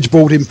message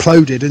board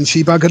imploded and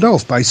she buggered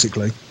off,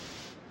 basically.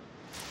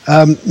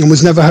 And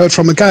was never heard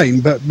from again,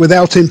 but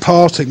without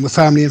imparting the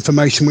family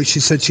information which she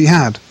said she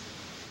had.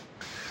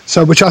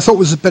 So, which I thought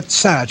was a bit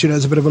sad, you know,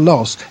 as a bit of a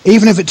loss.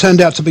 Even if it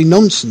turned out to be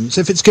nonsense,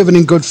 if it's given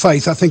in good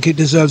faith, I think it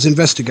deserves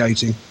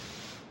investigating.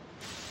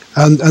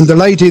 And the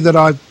lady that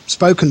I've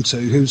spoken to,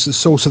 who's the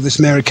source of this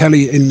Mary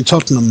Kelly in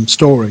Tottenham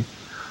story,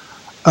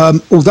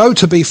 although,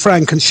 to be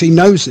frank, and she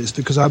knows this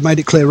because I've made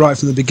it clear right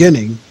from the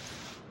beginning,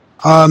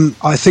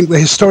 I think the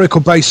historical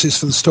basis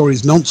for the story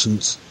is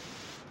nonsense.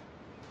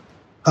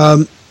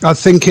 I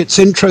think it's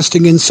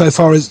interesting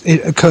insofar as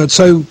it occurred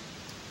so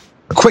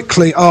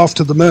quickly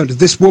after the murder.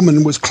 This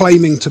woman was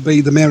claiming to be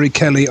the Mary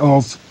Kelly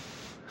of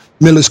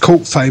Miller's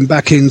Court fame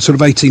back in sort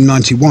of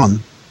 1891.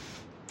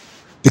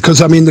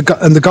 Because, I mean,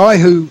 the guy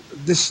who,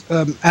 this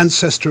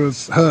ancestor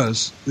of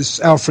hers, this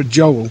Alfred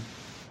Joel,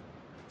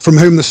 from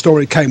whom the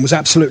story came, was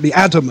absolutely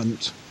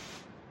adamant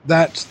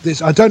that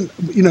this, I don't,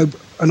 you know,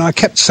 and I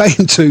kept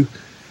saying to,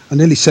 I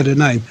nearly said her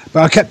name,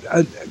 but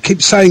I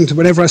keep saying to,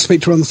 whenever I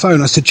speak to her on the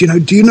phone, I said,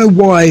 do you know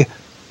why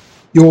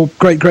your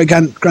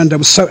great-great-granddad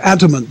was so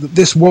adamant that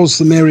this was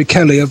the Mary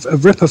Kelly of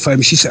Ripper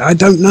fame? She said, I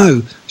don't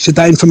know. She said,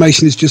 that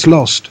information is just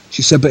lost.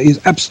 She said, but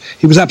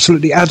he was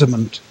absolutely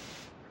adamant.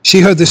 She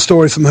heard this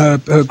story from her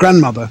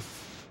grandmother.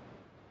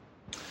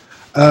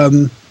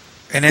 And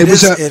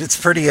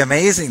it's pretty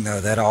amazing, though,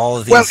 that all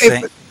of these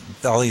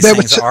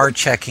things are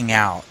checking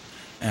out.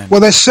 Well,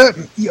 there's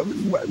certain.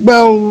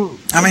 Well,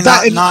 I mean,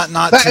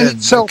 not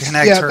to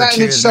connect her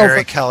to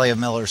Mary Kelly of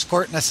Miller's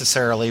Court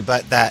necessarily,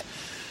 but that,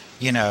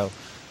 you know,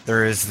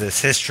 there is this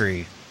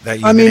history that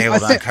you've been able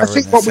to uncover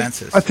in the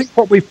census. I think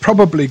what we've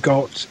probably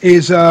got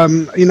is,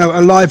 you know, a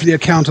lively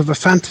account of a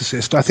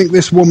fantasist. I think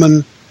this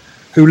woman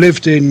who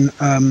lived in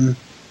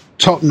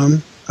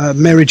Tottenham,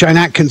 Mary Jane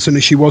Atkinson,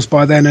 as she was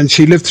by then, and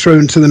she lived through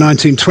into the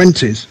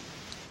 1920s.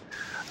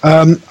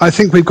 I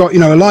think we've got, you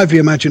know, a lively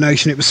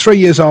imagination. It was 3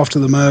 years after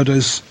the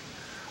murders.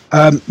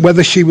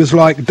 Whether she was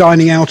like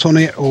dining out on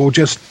it or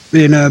just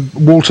being a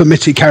Walter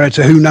Mitty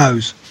character, who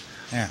knows?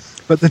 Yeah.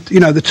 But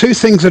the two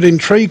things that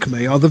intrigue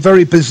me are the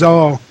very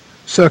bizarre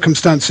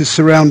circumstances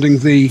surrounding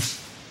the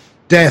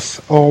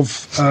death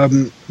of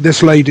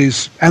this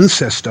lady's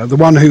ancestor, the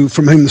one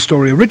from whom the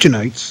story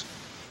originates.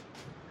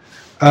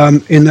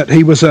 In that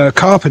he was a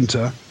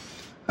carpenter,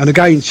 and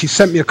again, she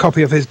sent me a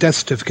copy of his death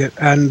certificate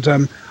and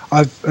a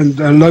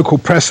local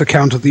press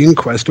account of the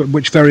inquest,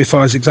 which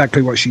verifies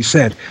exactly what she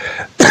said.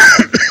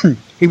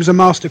 He was a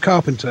master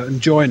carpenter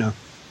and joiner,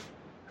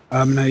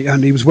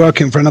 and he was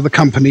working for another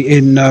company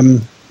in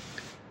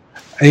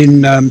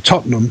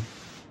Tottenham,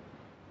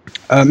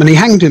 and he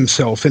hanged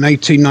himself in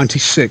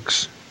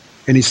 1896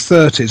 in his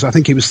 30s. I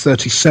think he was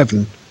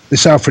 37.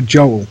 This Alfred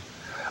Joel.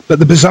 But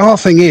the bizarre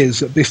thing is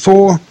that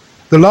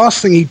the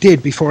last thing he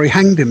did before he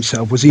hanged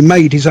himself was he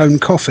made his own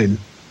coffin,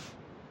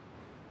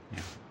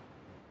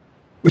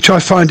 which I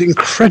find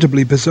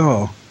incredibly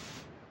bizarre.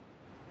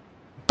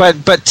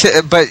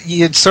 But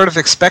you'd sort of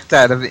expect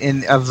that of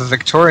a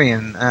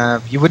Victorian.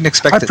 You wouldn't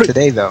expect it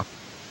today, though.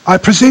 I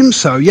presume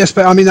so. Yes,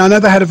 but I mean, I know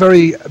they had a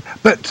very.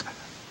 But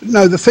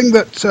no, the thing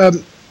that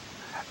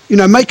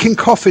making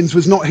coffins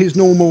was not his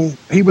normal.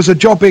 He was a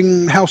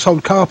jobbing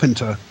household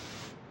carpenter,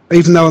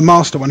 even though a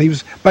master one. He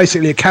was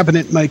basically a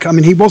cabinet maker. I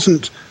mean, he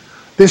wasn't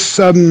this.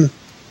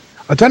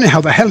 I don't know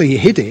how the hell he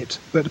hid it,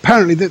 but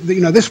apparently,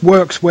 this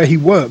works where he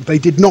worked. They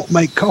did not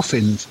make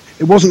coffins.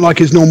 It wasn't like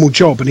his normal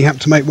job, and he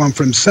had to make one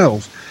for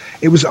himself.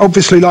 It was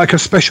obviously like a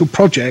special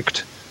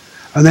project,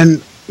 and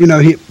then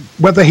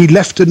whether he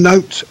left a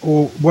note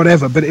or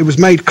whatever, but it was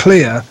made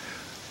clear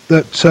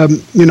that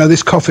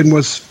this coffin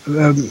was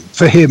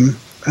for him,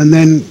 and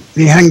then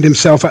he hanged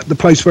himself at the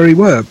place where he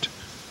worked.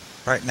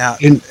 Right now,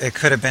 it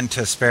could have been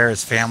to spare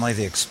his family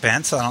the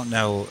expense. I don't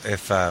know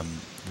if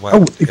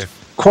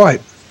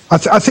quite.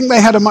 I think they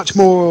had a much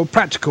more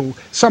practical.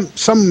 I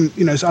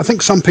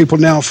think some people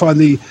now find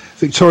the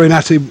Victorian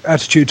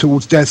attitude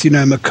towards death,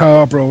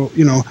 macabre or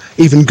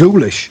even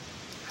ghoulish.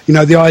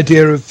 The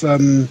idea of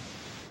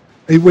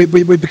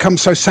we become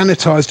so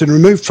sanitized and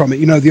removed from it.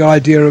 The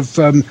idea of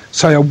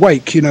say a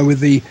wake,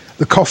 with the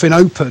coffin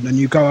open and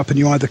you go up and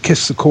you either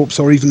kiss the corpse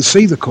or even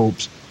see the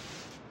corpse.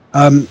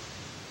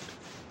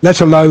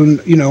 Let alone,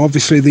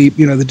 obviously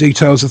the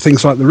details of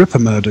things like the Ripper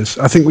murders.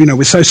 I think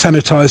we're so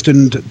sanitized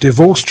and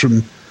divorced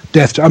from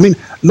death. I mean,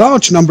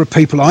 large number of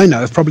people I know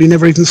have probably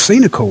never even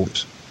seen a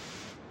corpse.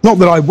 Not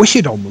that I wish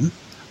it on them,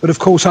 but of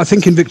course I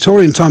think in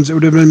Victorian times it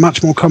would have been a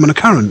much more common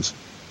occurrence.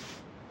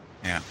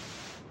 Yeah.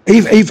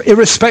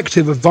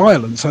 Irrespective of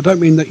violence, I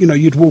don't mean that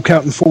you'd walk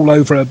out and fall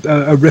over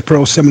a Ripper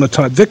or similar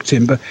type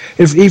victim, but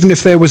even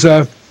if there was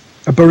a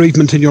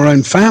bereavement in your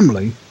own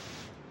family,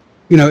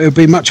 it would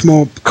be much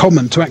more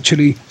common to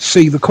actually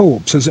see the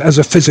corpse as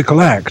a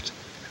physical act.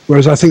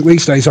 Whereas I think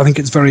these days,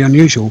 it's very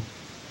unusual.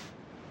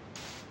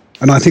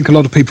 And I think a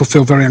lot of people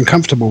feel very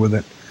uncomfortable with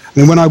it. I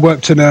mean, when I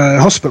worked in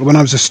a hospital, when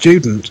I was a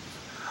student,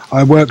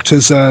 I worked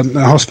as a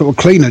hospital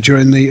cleaner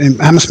in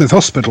Hammersmith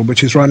Hospital,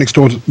 which is right next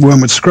door to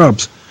Wormwood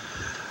Scrubs,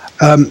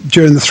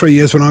 during the 3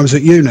 years when I was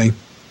at uni.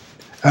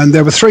 And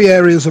there were 3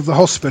 areas of the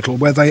hospital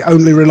where they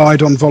only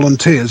relied on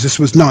volunteers. This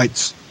was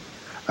nights.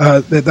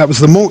 That was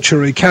the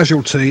mortuary,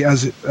 casualty,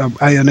 as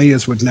A&E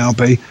as would now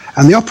be,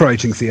 and the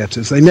operating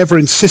theatres. They never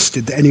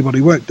insisted that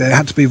anybody worked there. It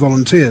had to be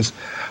volunteers.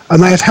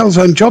 And they had hell's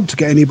own job to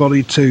get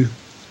anybody to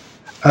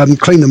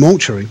clean the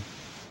mortuary.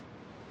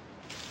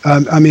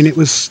 I mean, it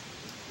was...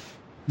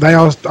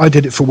 I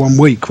did it for 1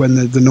 week when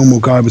the normal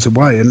guy was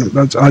away, and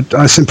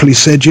I simply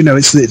said,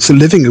 it's the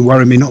living who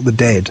worry me, not the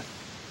dead.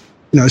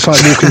 It's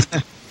like walking...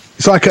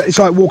 it's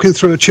like walking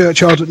through a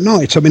churchyard at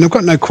night. I mean, I've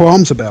got no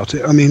qualms about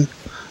it. I mean...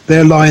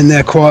 They're lying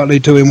there quietly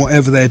doing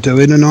whatever they're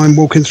doing, and I'm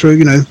walking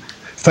through,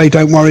 if they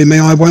don't worry me,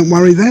 I won't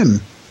worry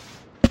them.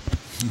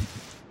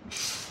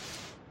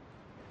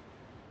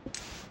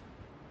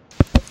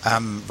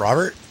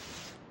 Robert?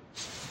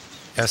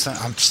 Yes,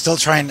 I'm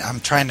trying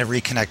to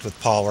reconnect with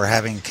Paul. We're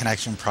having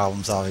connection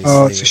problems, obviously.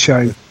 Oh, it's a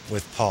shame.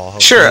 With Paul.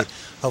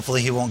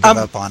 Hopefully he won't give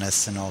up on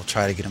us, and I'll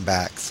try to get him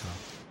back. So.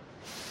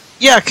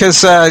 Yeah,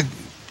 because...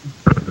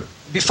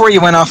 before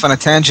you went off on a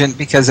tangent,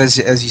 because as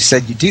you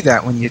said, you do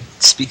that when you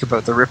speak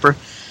about the Ripper.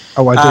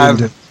 Oh, I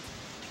do.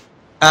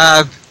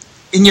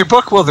 In your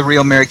book, The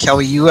Real Mary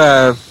Kelly, you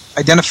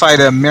identified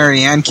a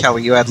Mary Ann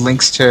Kelly. You had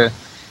links to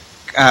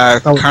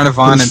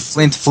Carnarvon and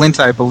Flint,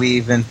 I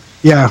believe. And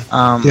yeah.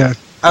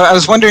 I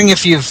was wondering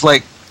if you've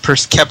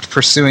kept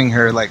pursuing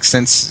her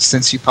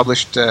since you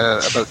published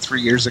about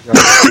 3 years ago.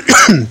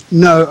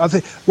 No, I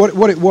think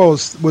what it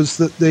was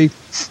that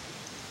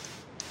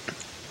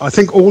I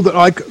think all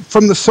that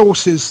from the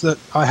sources that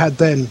I had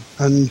then,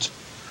 and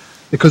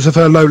because of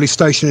her lowly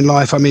station in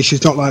life, I mean,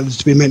 she's not likely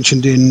to be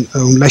mentioned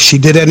unless she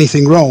did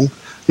anything wrong.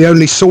 The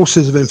only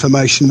sources of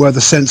information were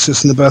the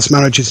census and the births,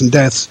 marriages and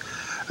deaths.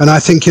 And I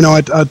think,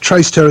 I'd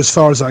traced her as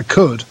far as I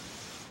could.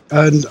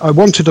 And I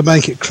wanted to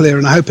make it clear,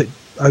 and I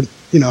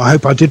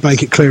hope I did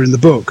make it clear in the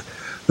book,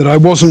 that I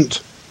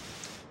wasn't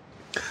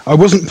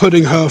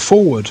putting her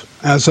forward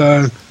as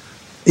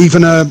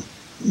even a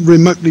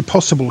remotely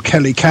possible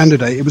Kelly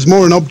candidate. It was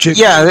more an object.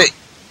 Yeah,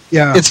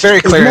 it's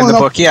very clear in the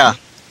book. Yeah,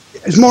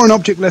 it's more an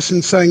object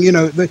lesson saying,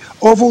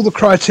 of all the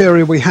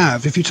criteria we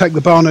have, if you take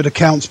the Barnard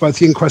accounts, both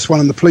the inquest one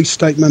and the police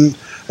statement,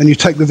 and you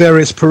take the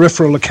various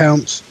peripheral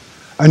accounts,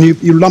 and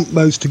you lump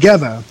those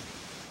together,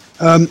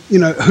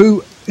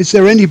 who is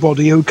there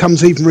anybody who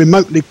comes even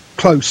remotely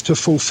close to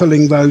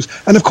fulfilling those?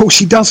 And of course,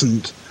 she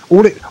doesn't.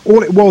 All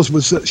it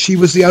was that she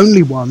was the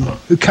only one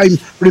who came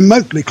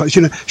remotely close.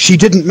 She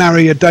didn't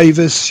marry a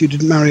Davis. She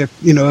didn't marry a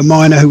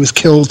miner who was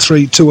killed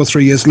 2 or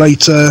 3 years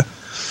later.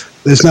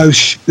 There's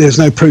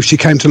no proof she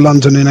came to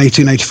London in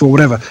 1884,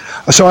 whatever.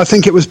 So I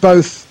think it was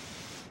both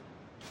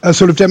a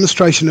sort of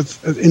demonstration of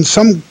in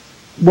some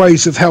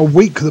ways of how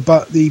weak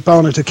the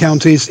Barnett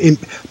account is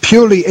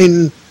purely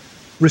in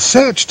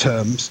research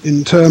terms,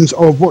 in terms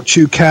of what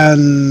you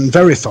can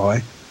verify,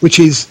 which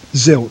is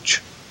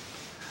zilch.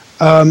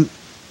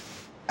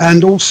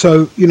 And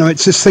also,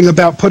 it's this thing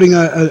about putting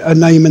a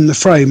name in the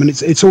frame, and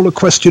it's all a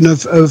question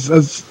of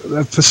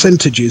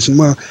percentages. And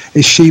well,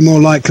 is she more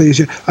likely?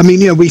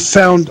 We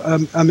found.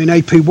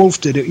 A.P.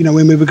 Wolf did it.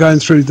 When we were going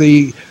through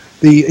the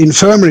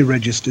infirmary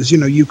registers.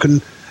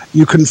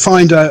 You can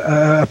find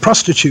a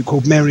prostitute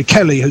called Mary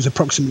Kelly who's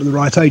approximately the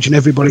right age, and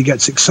everybody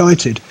gets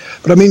excited.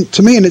 But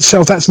to me in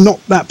itself, that's not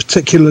that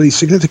particularly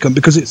significant,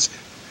 because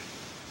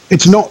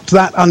it's not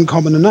that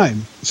uncommon a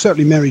name.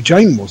 Certainly, Mary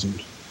Jane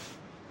wasn't.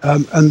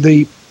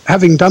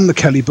 Having done the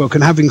Kelly book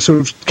and having sort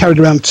of carried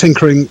around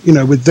tinkering,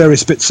 with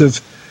various bits of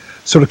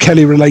sort of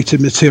Kelly-related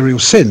material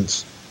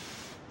since,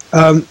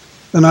 and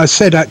I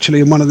said actually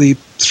in one of the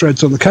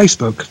threads on the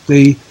casebook,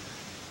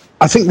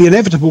 I think the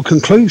inevitable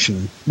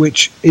conclusion,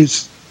 which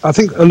is I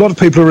think a lot of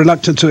people are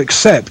reluctant to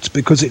accept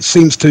because it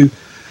seems to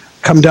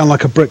come down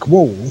like a brick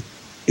wall,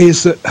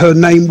 is that her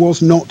name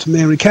was not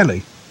Mary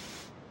Kelly.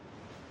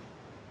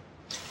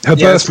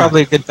 That's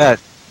probably a good bet.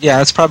 Yeah,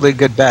 that's probably a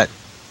good bet.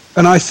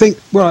 And I think,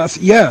 I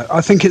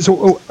think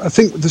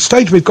the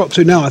stage we've got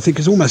to now, I think,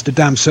 is almost a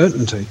damn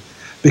certainty,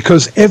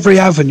 because every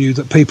avenue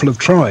that people have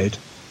tried,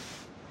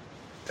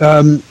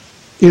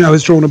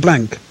 has drawn a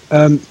blank.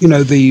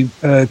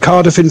 The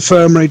Cardiff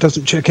Infirmary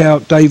doesn't check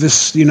out.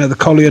 Davis, the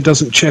Collier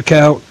doesn't check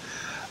out.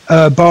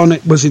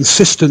 Barnett was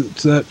insistent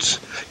that,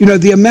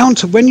 the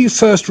amount of, when you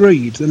first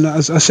read, and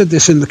as I said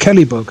this in the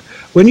Kelly book,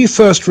 when you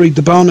first read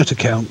the Barnett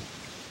account,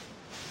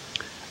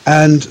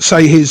 and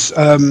say his,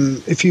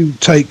 if you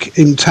take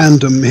in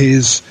tandem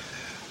his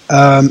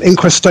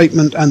inquest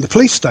statement and the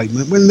police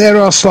statement, when there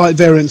are slight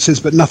variances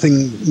but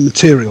nothing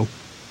material,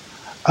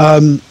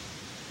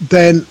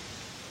 then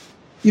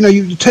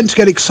you tend to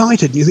get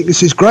excited and you think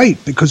this is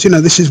great because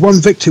this is one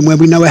victim where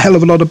we know a hell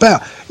of a lot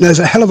about. There's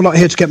a hell of a lot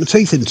here to get my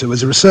teeth into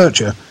as a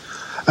researcher,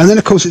 and then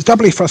of course it's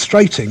doubly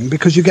frustrating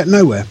because you get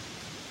nowhere.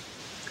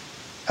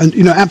 And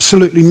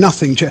absolutely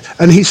nothing.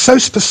 And he's so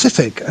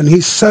specific and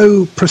he's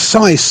so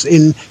precise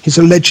in his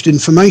alleged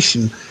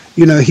information.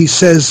 He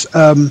says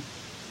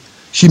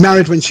she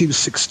married when she was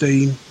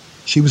 16.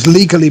 She was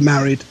legally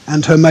married,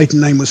 and her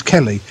maiden name was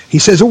Kelly. He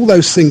says all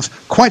those things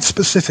quite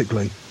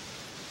specifically.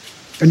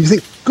 And you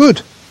think,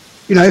 good.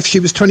 If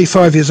she was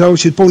 25 years old,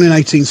 she was born in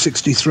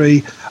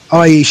 1863,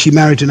 i.e. she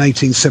married in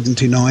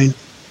 1879.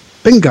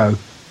 Bingo.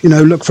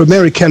 Look for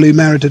Mary Kelly who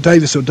married to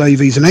Davis or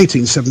Davies in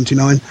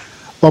 1879.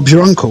 Bob's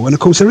your uncle, and of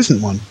course there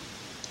isn't one.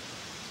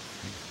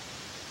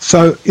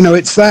 So,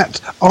 it's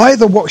that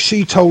either what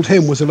she told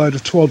him was a load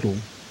of twaddle,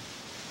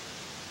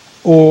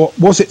 or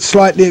was it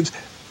slightly...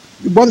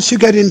 Once you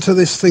get into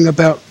this thing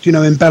about,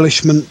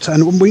 embellishment,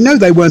 and we know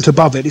they weren't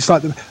above it, it's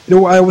like,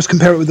 I always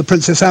compare it with the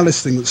Princess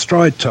Alice thing that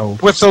Stride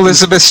told. With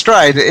Elizabeth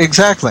Stride,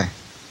 exactly.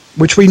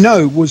 Which we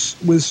know was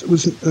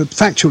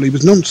factually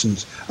was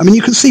nonsense.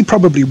 You can see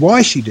probably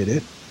why she did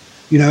it.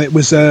 It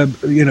was a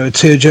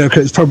tearjerker.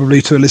 It's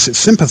probably to elicit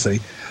sympathy.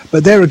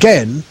 But there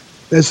again,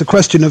 there's the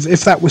question of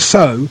if that was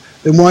so,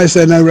 then why is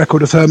there no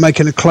record of her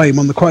making a claim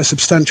on the quite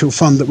substantial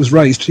fund that was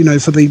raised,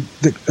 for the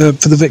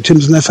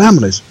victims and their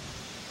families?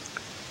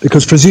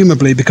 Because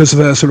presumably, because of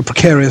her sort of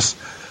precarious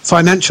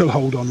financial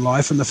hold on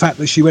life and the fact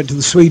that she went to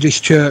the Swedish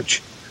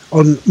church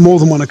on more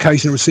than one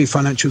occasion and received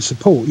financial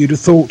support, you'd have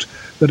thought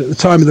that at the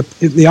time of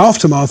the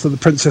aftermath of the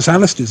Princess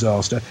Alice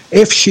disaster,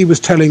 if she was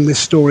telling this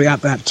story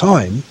at that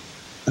time.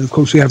 And of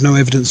course, we have no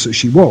evidence that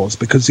she was,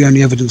 because the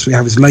only evidence we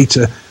have is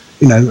later,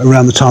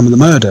 around the time of the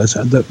murders,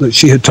 that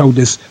she had told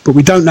this. But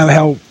we don't know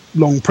how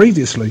long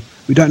previously.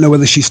 We don't know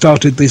whether she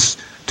started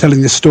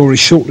telling this story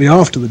shortly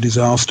after the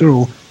disaster,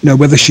 or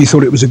whether she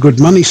thought it was a good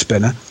money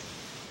spinner.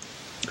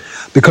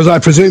 Because I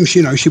presume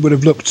she would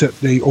have looked at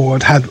or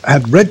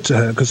had read to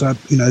her, because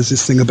there's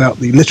this thing about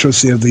the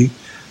literacy of the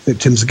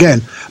victims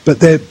again.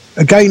 But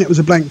again, it was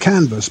a blank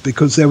canvas,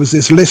 because there was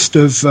this list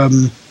of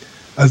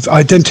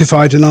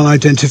identified and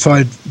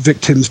unidentified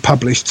victims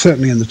published,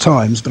 certainly in the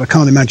Times, but I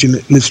can't imagine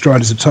that Liz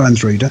Stride is a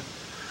Times reader.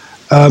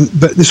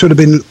 But this would have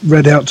been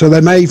read out, so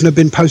they may even have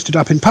been posted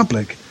up in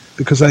public,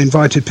 because they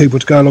invited people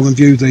to go along and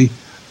view the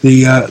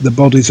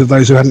bodies of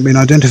those who hadn't been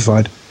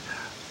identified.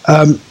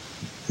 But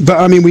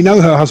we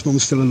know her husband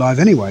was still alive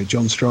anyway,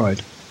 John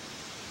Stride.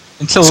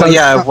 Until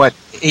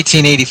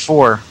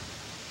 1884.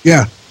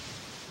 Yeah,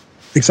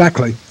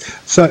 exactly.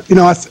 So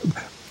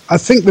I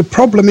think the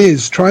problem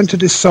is trying to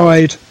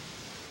decide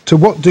to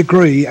what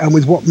degree and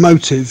with what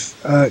motive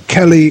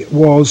Kelly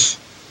was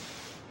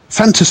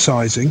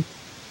fantasizing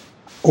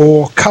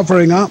or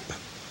covering up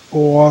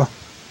or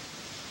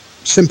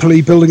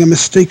simply building a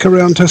mystique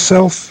around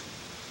herself,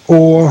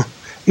 or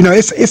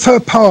if her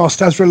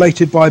past as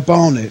related by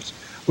Barnett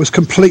was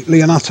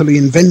completely and utterly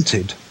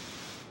invented,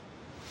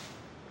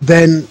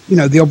 then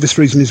the obvious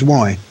reason is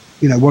why.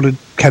 What had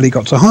Kelly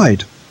got to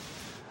hide?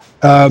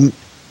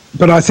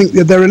 But I think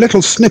that there are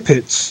little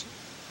snippets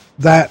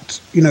that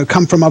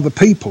come from other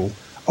people.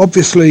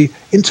 Obviously,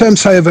 in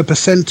terms, say, of a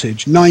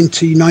percentage,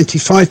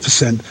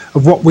 95%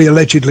 of what we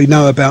allegedly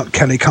know about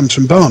Kelly comes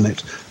from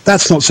Barnett.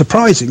 that's not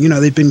surprising.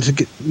 They'd been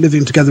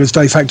living together as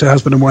de facto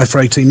husband and wife for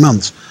 18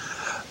 months.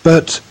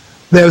 But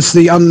there's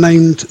the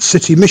unnamed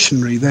city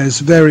missionary. There's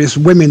various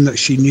women that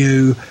she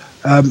knew.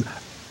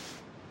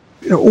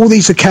 All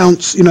these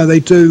accounts, they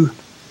do.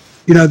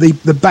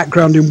 The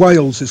background in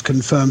Wales is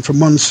confirmed from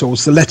one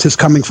source. The letters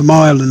coming from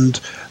Ireland,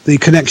 the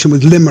connection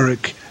with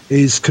Limerick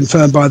is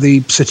confirmed by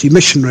the city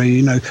missionary,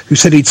 who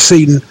said he'd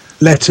seen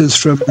letters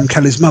from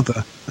Kelly's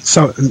mother, and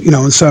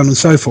so on and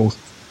so forth.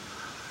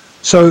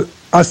 So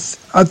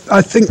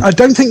I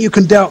don't think you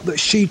can doubt that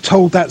she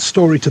told that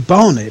story to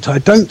Barnett. I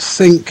don't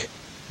think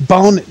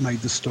Barnett made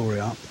the story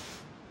up.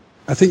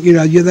 I think,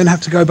 you then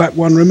have to go back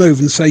one remove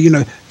and say,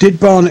 did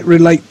Barnett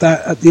relate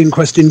that at the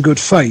inquest in good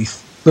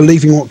faith,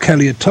 believing what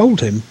Kelly had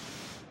told him?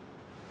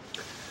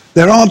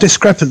 There are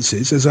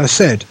discrepancies, as I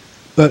said,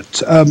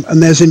 but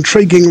and there's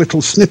intriguing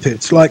little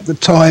snippets, like the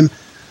time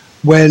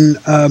when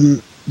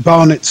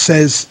Barnett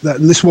says that,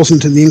 and this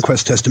wasn't in the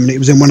inquest testimony, it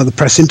was in one of the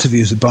press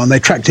interviews of Barnett. They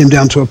tracked him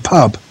down to a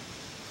pub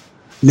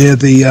near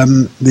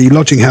the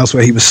lodging house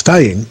where he was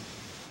staying.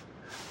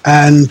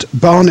 And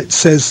Barnett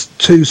says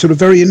two sort of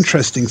very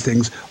interesting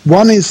things.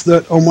 One is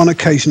that on one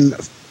occasion,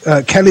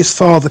 Kelly's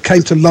father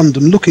came to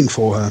London looking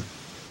for her.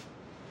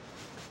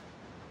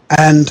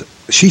 And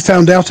she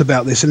found out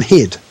about this and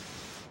hid.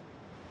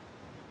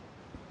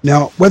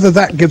 Now, whether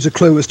that gives a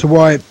clue as to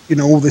why,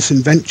 all this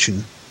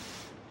invention.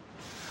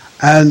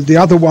 And the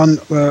other one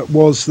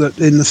was that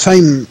in the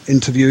same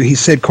interview, he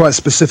said quite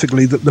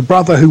specifically that the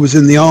brother who was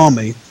in the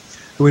army,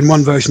 who in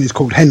one version is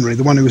called Henry,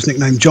 the one who was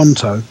nicknamed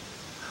Jonto,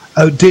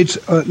 did,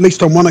 at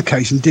least on one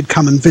occasion, did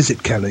come and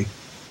visit Kelly.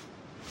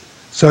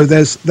 So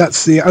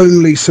that's the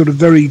only sort of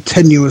very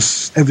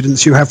tenuous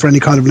evidence you have for any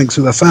kind of links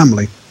with her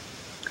family.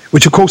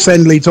 Which, of course,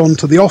 then leads on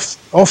to the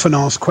often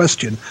asked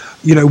question,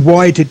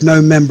 why did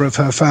no member of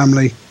her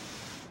family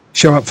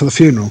show up for the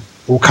funeral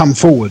or come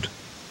forward?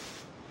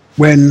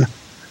 When,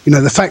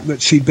 the fact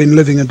that she'd been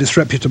living a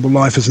disreputable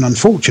life as an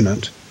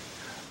unfortunate,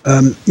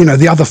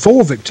 the other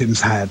four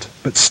victims had,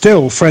 but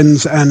still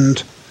friends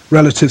and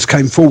relatives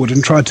came forward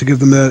and tried to give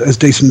them as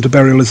decent a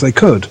burial as they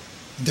could.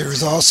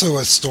 There's also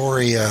a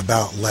story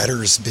about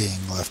letters being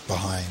left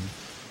behind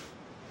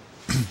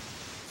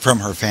from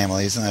her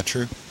family. Isn't that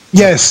true?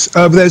 Yes,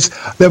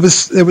 there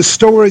was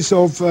stories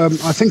of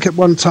I think at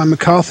one time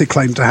McCarthy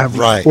claimed to have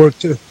or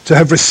to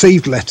have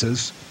received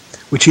letters,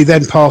 which he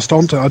then passed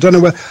on to her. I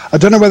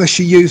don't know whether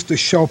she used the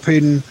shop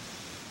in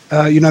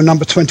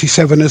number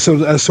 27 as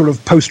a sort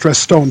of poste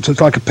restante, as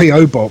like a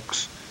PO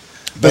box.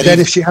 But then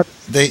if she had,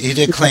 he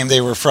did claim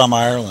they were from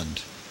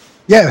Ireland.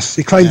 Yes,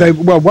 he claimed they.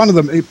 Well, one of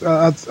them,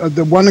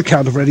 the one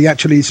account I've read, he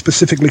actually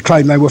specifically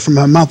claimed they were from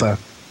her mother.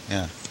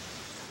 Yeah.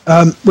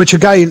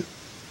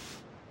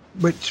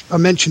 Which I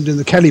mentioned in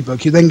the Kelly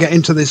book, you then get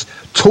into this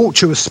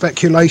tortuous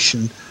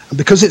speculation, and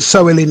because it's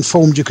so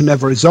ill-informed, you can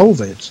never resolve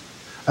it,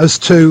 as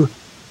to,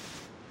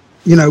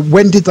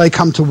 when did they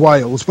come to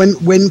Wales?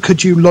 When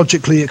could you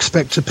logically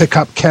expect to pick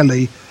up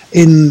Kelly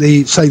in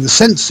the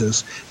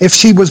census if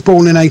she was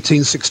born in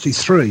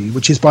 1863,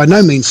 which is by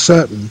no means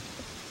certain,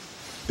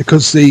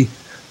 because the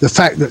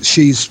fact that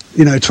she's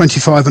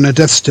 25 on her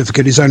death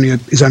certificate is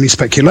only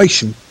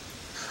speculation.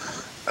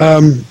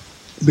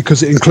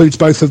 Because it includes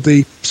both of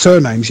the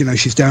surnames,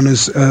 she's down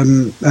as,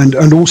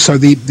 and also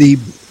the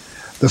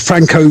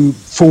Franco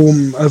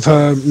form of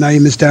her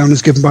name is down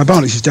as given by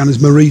Barnett. She's down as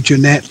Marie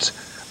Jeanette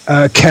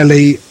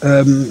Kelly,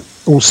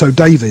 also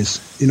Davies,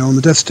 on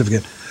the death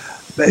certificate.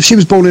 But if she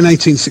was born in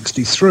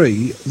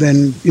 1863,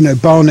 then,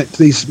 Barnett,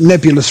 these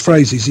nebulous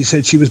phrases, he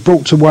said she was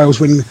brought to Wales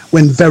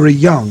when very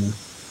young.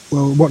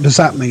 Well, what does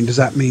that mean? Does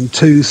that mean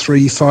 2,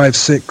 3, 5,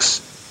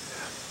 6?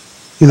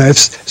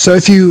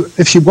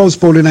 If she was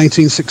born in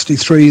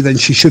 1863, then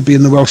she should be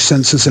in the Welsh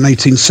census in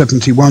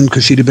 1871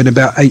 because she'd have been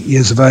about 8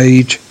 years of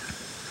age.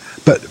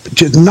 But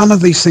none of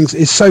these things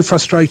is so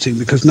frustrating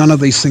because none of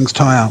these things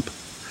tie up.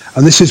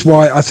 And this is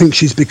why I think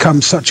she's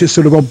become such a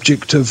sort of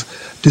object of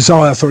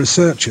desire for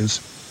researchers.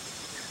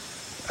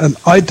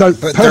 I don't.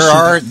 But there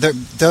are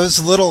those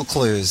little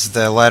clues,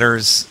 the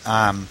letters,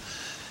 and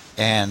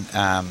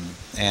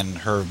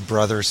her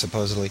brother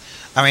supposedly.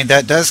 I mean,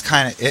 that does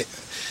kind of it.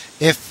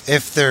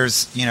 If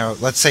there's,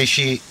 let's say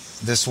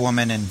this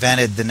woman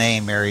invented the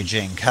name Mary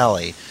Jane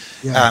Kelly,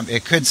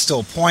 it could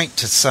still point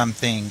to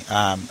something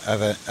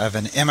of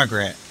an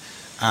immigrant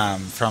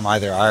from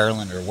either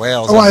Ireland or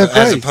Wales,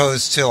 as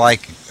opposed to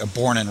like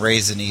born and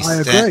raised in the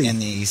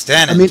East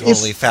End and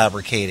totally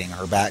fabricating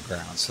her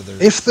background. So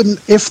if the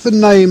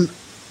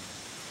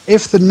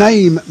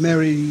name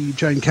Mary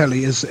Jane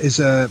Kelly is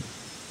a,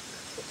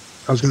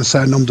 I was going to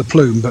say a nom de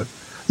plume, but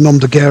nom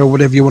de guerre or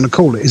whatever you want to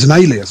call it, is an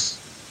alias.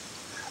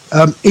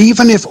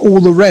 Even if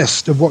all the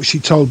rest of what she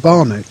told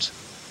Barnett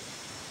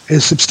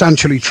is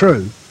substantially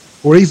true,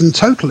 or even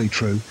totally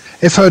true,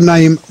 if her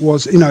name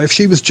was, if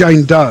she was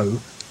Jane Doe,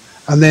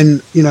 and then,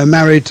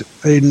 married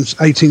in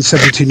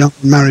 1879,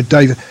 married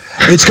David,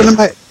 it's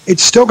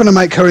still going to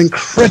make her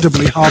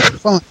incredibly hard to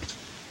find,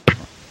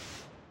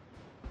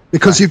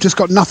 because you've just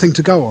got nothing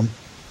to go on.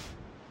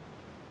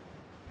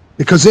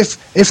 Because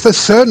if the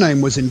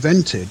surname was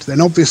invented, then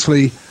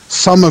obviously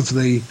some of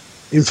the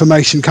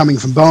information coming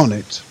from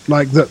Barnett,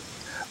 like that,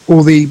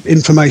 all the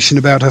information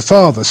about her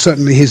father,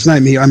 certainly his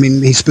name,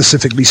 he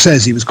specifically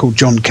says he was called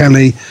John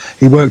Kelly,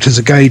 he worked as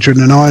a gauger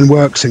in an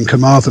ironworks in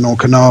Carmarthen or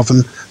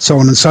Carnarvon, so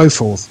on and so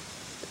forth.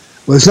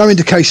 Well, there's no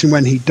indication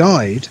when he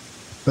died,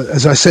 but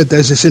as I said,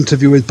 there's this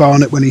interview with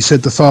Barnett when he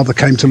said the father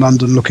came to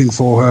London looking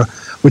for her,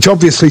 which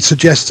obviously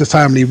suggests a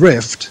family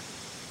rift.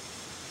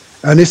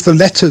 And if the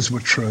letters were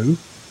true,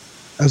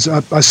 as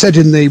I said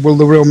in the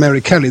real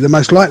Mary Kelly, the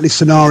most likely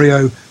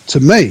scenario to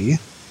me,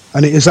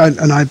 and it is,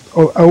 and I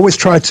always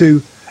try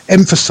to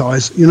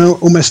emphasise,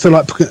 almost feel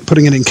like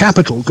putting it in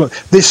capitals. Look,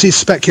 this is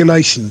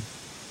speculation,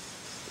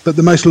 but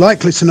the most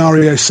likely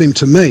scenario seemed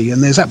to me,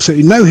 and there's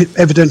absolutely no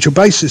evidential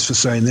basis for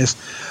saying this,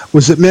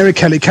 was that Mary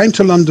Kelly came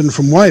to London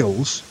from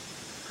Wales,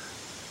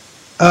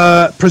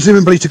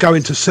 presumably to go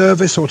into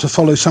service or to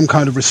follow some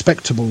kind of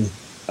respectable,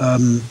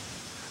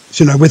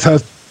 with her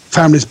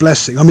family's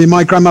blessing. I mean,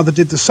 my grandmother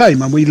did the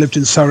same, and we lived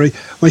in Surrey.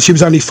 When she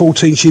was only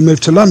 14, she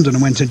moved to London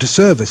and went into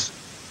service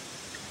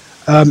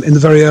in the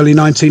very early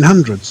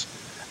 1900s.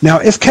 Now,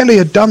 if Kelly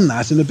had done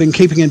that and had been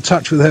keeping in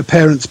touch with her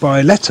parents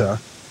by letter,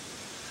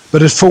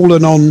 but had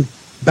fallen on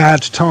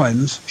bad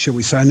times, shall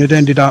we say, and had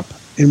ended up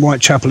in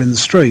Whitechapel in the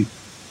street,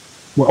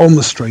 well, on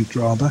the street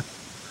rather,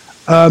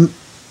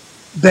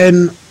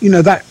 then,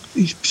 that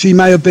she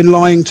may have been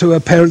lying to her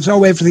parents,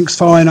 oh, everything's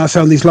fine, I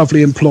found these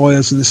lovely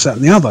employers and this, that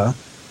and the other.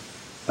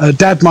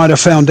 Dad might have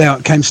found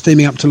out, came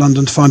steaming up to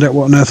London to find out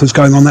what on earth was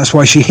going on. That's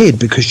why she hid,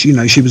 because,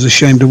 she was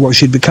ashamed of what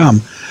she'd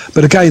become.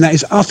 But again, that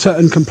is utter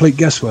and complete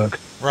guesswork.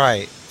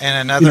 Right.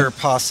 And another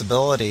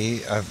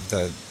possibility of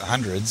the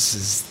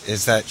hundreds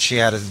is that she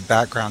had a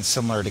background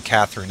similar to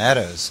Catherine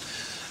Eddowes,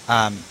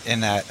 in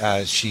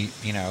that she,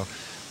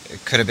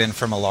 could have been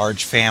from a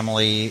large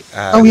family.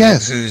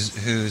 Yes.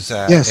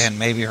 Yes. And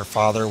maybe her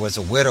father was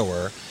a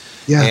widower.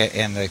 Yeah.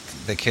 And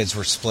the kids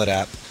were split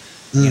up.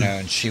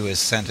 And she was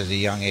sent at a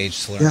young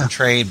age to learn the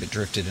trade, but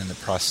drifted into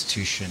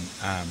prostitution.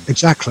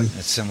 Exactly. In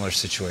a similar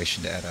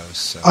situation to Eddowes.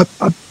 So.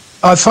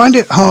 I find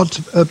it hard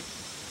to,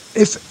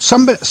 if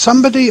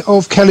somebody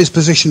of Kelly's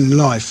position in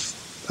life,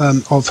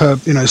 of her,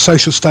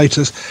 social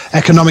status,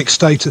 economic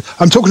status.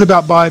 I'm talking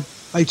about by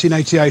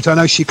 1888. I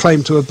know she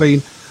claimed to have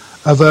been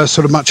of a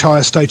sort of much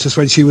higher status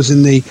when she was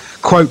in the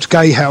quote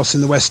gay house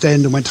in the West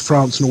End and went to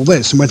France and all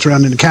this and went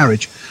around in a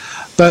carriage.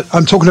 But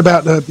I'm talking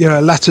about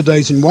the latter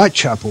days in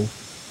Whitechapel.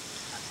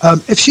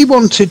 If she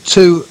wanted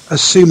to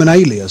assume an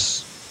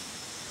alias,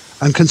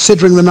 and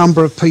considering the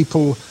number of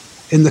people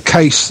in the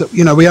case that,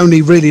 we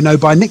only really know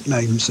by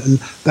nicknames, and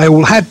they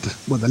all had,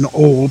 well, they're not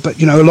all,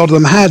 but, a lot of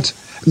them had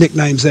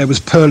nicknames. There was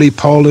Pearly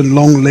Poll and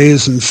Long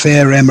Liz and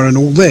Fair Emma and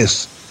all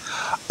this.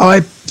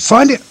 I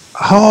find it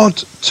hard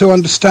to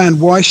understand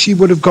why she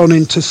would have gone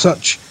into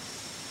such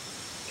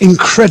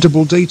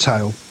incredible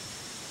detail.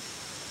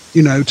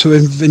 To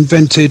have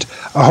invented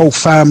a whole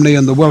family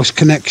and the Welsh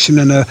connection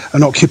and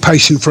an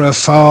occupation for her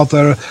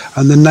father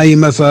and the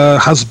name of her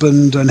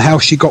husband and how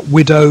she got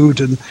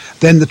widowed and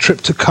then the trip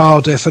to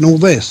Cardiff and all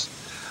this.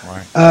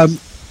 Right.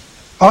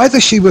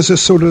 Either she was a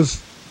sort of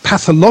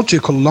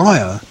pathological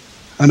liar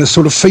and a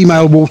sort of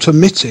female Walter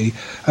Mitty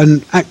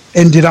and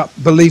ended up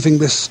believing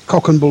this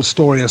cock and bull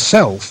story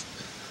herself,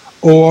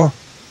 or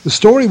the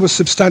story was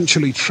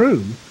substantially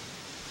true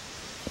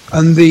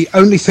and the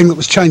only thing that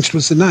was changed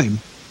was the name.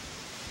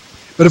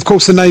 But of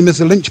course the name is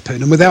a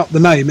linchpin, and without the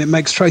name it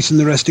makes tracing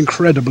the rest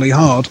incredibly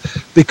hard,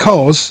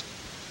 because,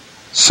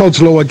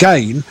 sod's law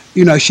again,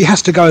 she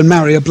has to go and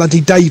marry a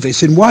bloody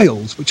Davis in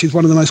Wales, which is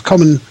one of the most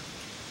common,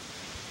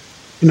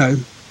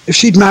 if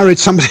she'd married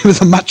somebody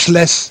with a much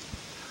less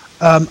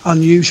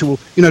unusual,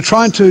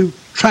 trying to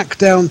track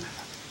down,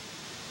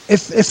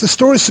 if the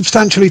story's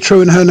substantially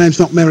true and her name's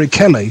not Mary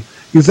Kelly,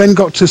 you've then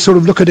got to sort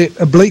of look at it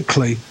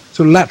obliquely,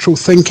 sort of lateral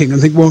thinking,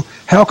 and think, well,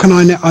 how can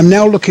I'm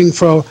now looking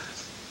for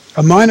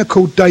a miner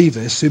called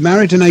Davis, who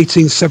married in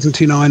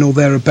 1879 or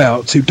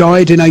thereabouts, who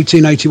died in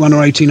 1881 or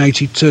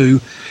 1882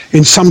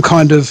 in some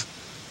kind of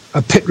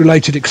a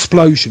pit-related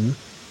explosion,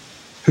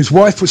 whose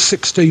wife was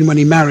 16 when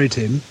he married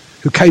him,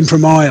 who came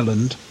from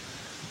Ireland,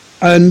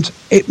 and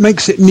it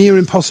makes it near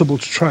impossible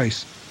to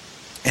trace.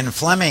 In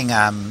Fleming,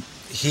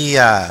 he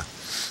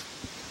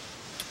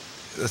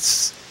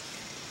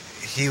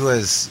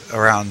was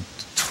around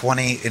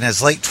 20, in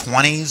his late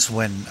 20s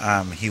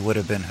when he would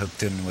have been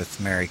hooked in with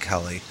Mary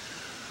Kelly.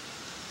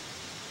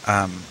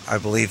 I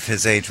believe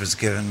his age was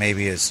given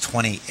maybe as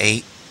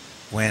 28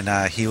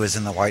 when he was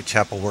in the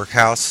Whitechapel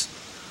workhouse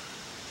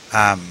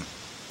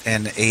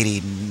in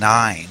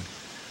 89.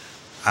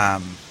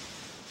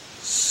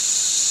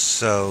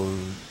 So,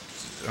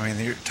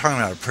 you're talking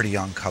about a pretty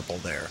young couple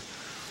there.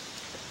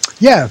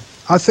 Yeah,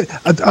 I think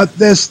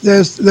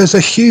there's a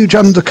huge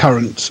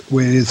undercurrent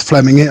with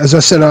Fleming. As I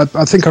said,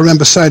 I think I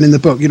remember saying in the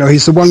book,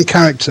 he's the one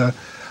character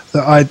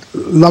that I'd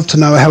love to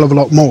know a hell of a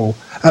lot more.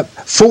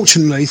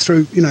 Fortunately,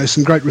 through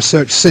some great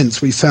research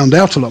since, we found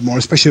out a lot more,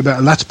 especially about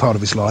the latter part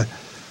of his life.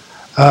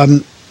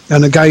 And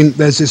again,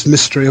 there's this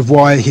mystery of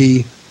why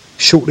he,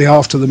 shortly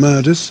after the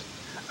murders,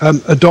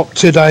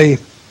 adopted an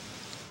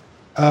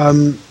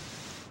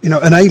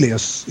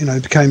alias.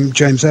 Became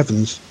James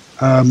Evans,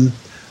 and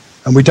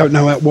we don't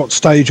know at what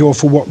stage or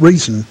for what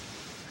reason.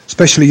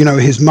 Especially,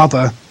 his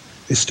mother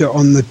is still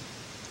on the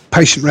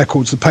patient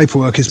records, the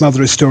paperwork. His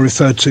mother is still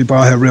referred to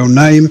by her real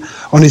name.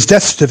 On his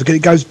death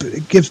certificate,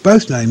 it gives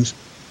both names.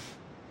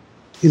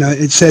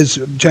 It says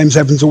James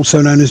Evans,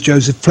 also known as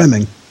Joseph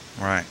Fleming.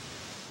 Right.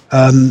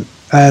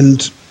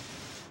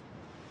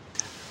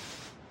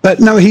 But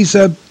no, he's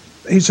an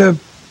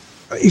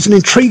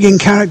intriguing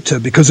character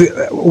because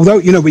although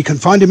we can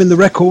find him in the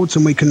records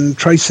and we can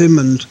trace him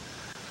and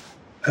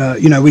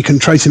we can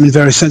trace him in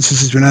various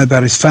senses. We know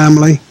about his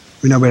family.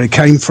 We know where he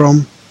came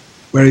from,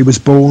 where he was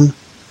born,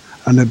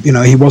 and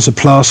he was a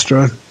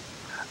plasterer.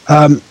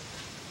 And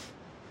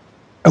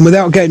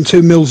without getting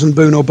too Mills and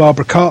Boon or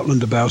Barbara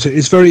Cartland about it,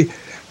 it's very,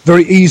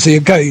 very easy,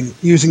 again,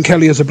 using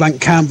Kelly as a blank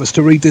canvas,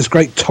 to read this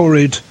great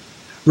torrid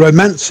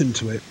romance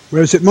into it.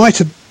 Whereas it might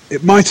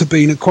have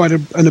been quite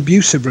an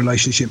abusive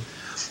relationship.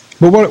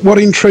 But what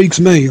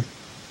intrigues me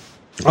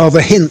are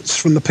the hints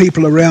from the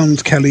people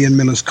around Kelly in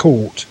Miller's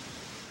Court,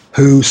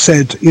 who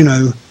said,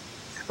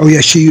 oh yeah,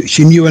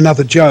 she knew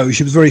another Joe.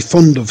 She was very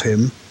fond of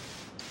him.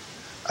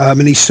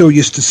 And he still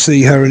used to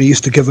see her and he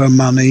used to give her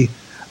money.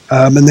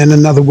 And then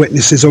another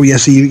witness says, oh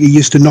yes, he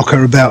used to knock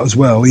her about as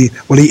well. He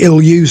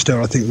ill-used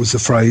her, I think was the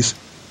phrase.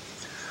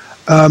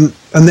 And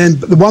then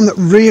the one that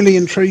really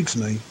intrigues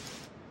me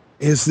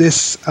is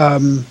this,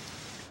 and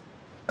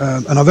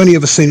I've only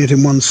ever seen it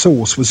in one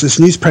source, was this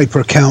newspaper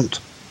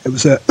account. It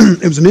was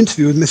an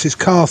interview with Mrs.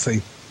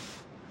 Carthy.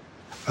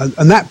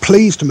 And that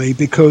pleased me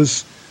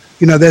because,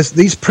 there's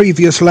these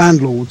previous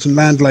landlords and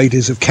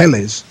landladies of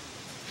Kelly's,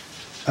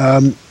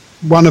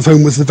 one of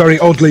whom was the very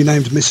oddly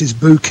named Mrs.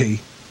 Bookie,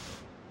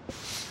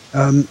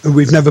 who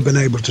we've never been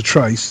able to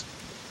trace.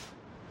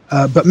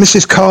 But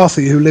Mrs.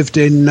 Carthy, who lived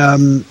in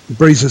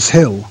Breezes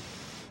Hill,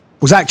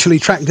 was actually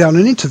tracked down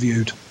and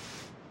interviewed.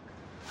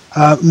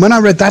 When I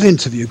read that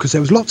interview, because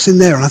there was lots in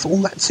there, and I thought,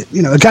 oh, that's it.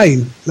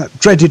 Again, that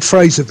dreaded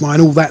phrase of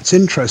mine, oh, that's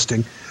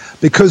interesting,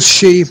 because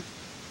she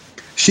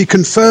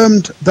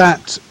confirmed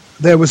that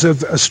there was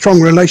a strong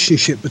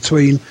relationship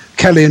between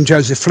Kelly and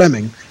Joseph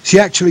Fleming. She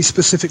actually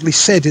specifically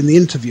said in the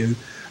interview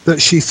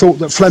that she thought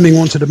that Fleming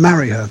wanted to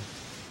marry her,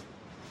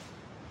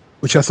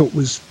 which I thought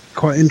was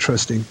quite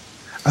interesting.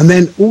 And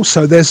then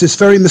also there's this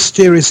very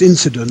mysterious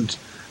incident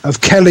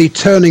of Kelly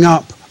turning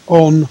up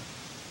on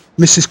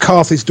Mrs.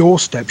 Carthy's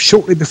doorstep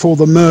shortly before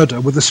the murder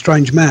with a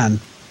strange man.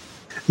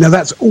 Now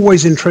that's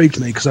always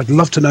intrigued me because I'd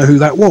love to know who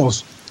that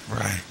was.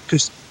 Right.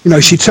 Because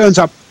she turns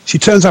up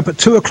at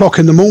 2 o'clock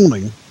in the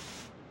morning,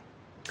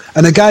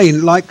 and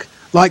again, like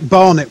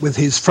Barnett with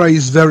his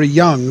phrase "very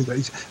young,"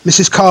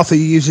 Mrs. Carthy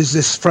uses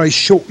this phrase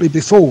 "shortly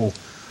before,"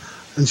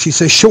 and she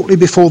says shortly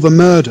before the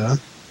murder,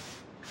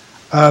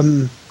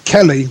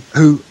 Kelly,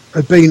 who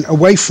had been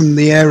away from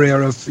the area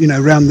of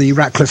around the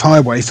Ratcliffe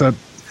Highway for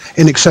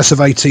in excess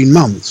of 18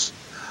 months,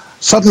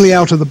 suddenly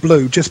out of the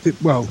blue,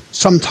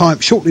 sometime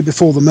shortly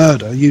before the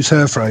murder, use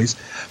her phrase,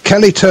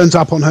 Kelly turns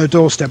up on her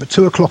doorstep at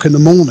 2 o'clock in the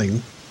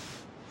morning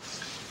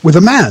with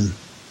a man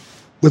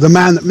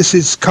that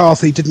Mrs.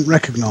 Carthy didn't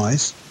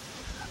recognise,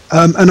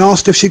 and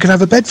asked if she could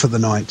have a bed for the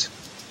night.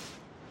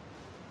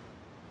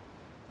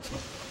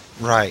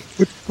 Right.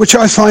 Which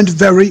I find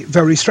very,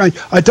 very strange.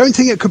 I don't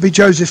think it could be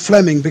Joseph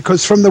Fleming,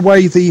 because from the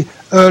way the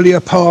earlier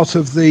part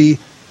of the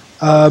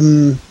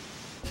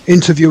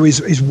interview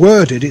is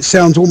worded, it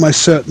sounds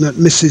almost certain that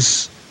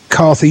Mrs.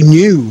 Carthy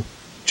knew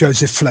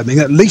Joseph Fleming,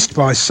 at least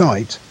by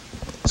sight.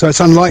 So it's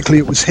unlikely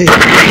it was him.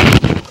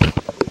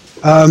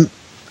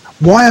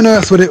 Why on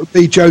earth would it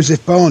be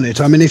Joseph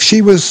Barnett? I mean, if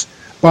she was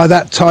by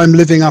that time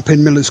living up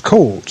in Miller's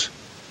Court,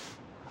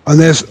 and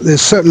there's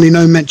certainly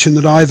no mention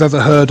that I've ever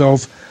heard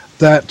of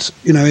that,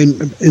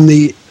 in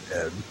the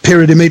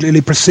period immediately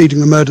preceding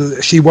the murder,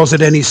 that she was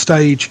at any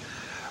stage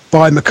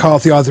by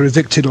McCarthy either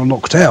evicted or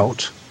locked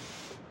out.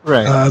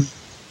 Right.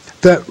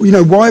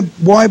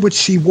 Why would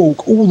she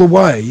walk all the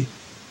way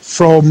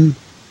from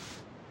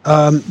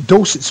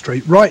Dorset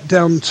Street right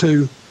down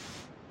to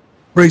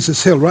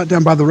Breezes Hill, right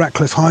down by the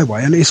Ratcliffe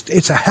Highway, and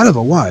it's a hell of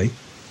a way,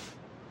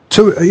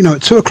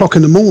 at 2 o'clock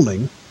in the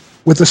morning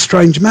with a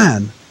strange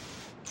man?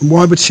 And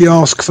why would she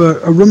ask for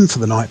a room for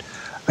the night?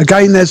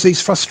 Again, there's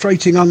these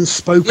frustrating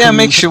unspoken... Yeah, it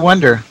makes you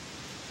wonder.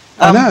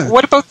 I know.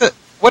 What about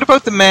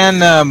the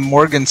man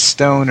Morgan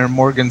Stone or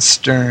Morgan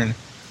Stern?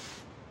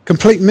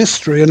 Complete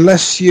mystery,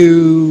 unless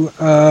you...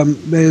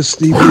 there's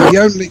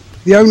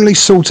the only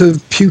sort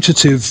of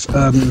putative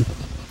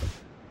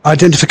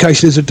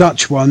identification is a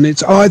Dutch one.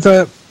 It's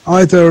either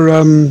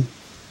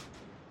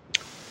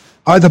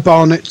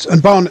Barnett,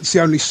 and Barnett's the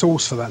only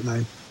source for that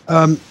name.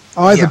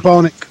 Either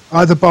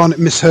Barnett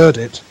misheard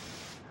it.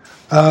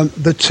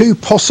 The two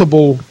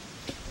possible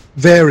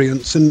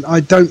variants, and I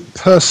don't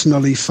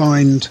personally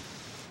find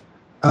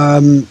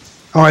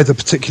either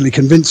particularly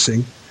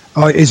convincing,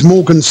 is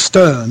Morgan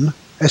Stern,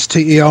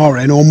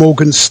 Stern, or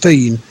Morgan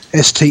Steen,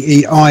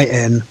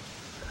 Stein.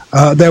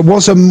 There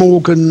was a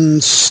Morgan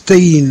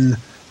Steen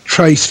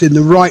traced in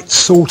the right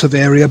sort of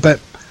area, but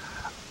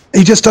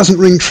he just doesn't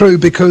ring true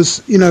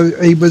because, you know,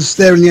 he was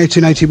there in the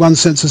 1881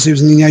 census, he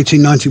was in the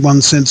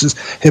 1891 census.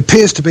 He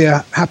appears to be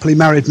a happily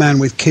married man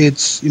with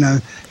kids. You know,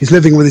 he's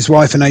living with his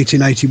wife in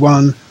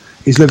 1881.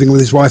 He's living with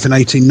his wife in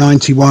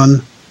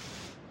 1891.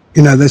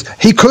 You know,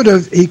 he could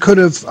have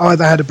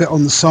either had a bit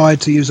on the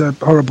side, to use a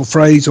horrible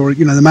phrase, or,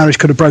 you know, the marriage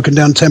could have broken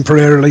down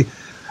temporarily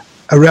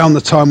around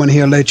the time when he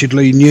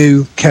allegedly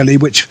knew Kelly,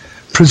 which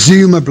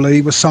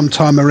presumably was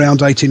sometime around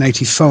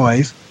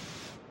 1885.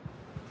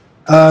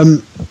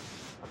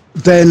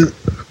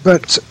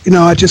 But you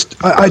know, I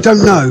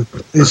don't know.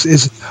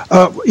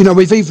 You know,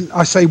 we've even,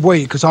 I say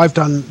we because I've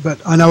done, but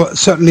I know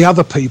certainly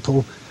other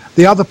people.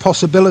 The other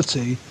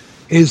possibility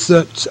is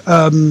that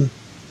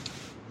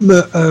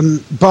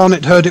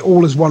Barnett heard it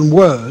all as one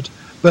word,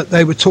 but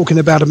they were talking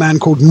about a man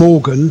called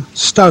Morgan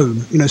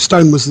Stone. You know,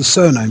 Stone was the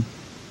surname.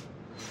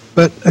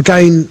 But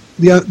again,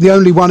 the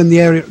only one in the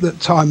area at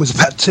that time was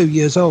about 2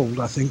 years old,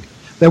 I think.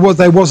 There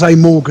was a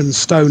Morgan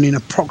Stone in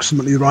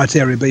approximately the right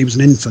area, but he was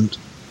an infant.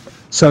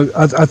 So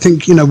I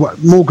think, you know, what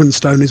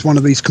Morganstone is one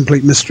of these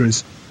complete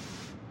mysteries.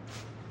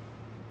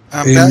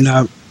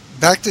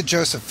 Back to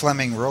Joseph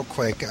Fleming real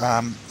quick,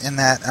 in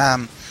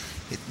that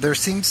there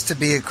seems to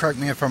be, correct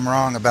me if I'm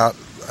wrong, about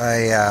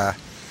a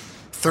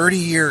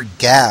 30-year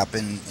gap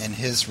in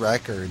his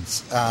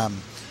records.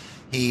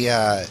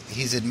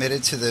 He's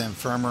admitted to the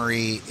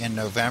infirmary in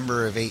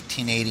November of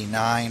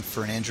 1889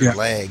 for an injured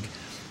leg,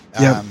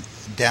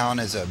 down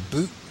as a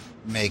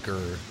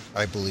bootmaker,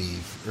 I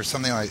believe, or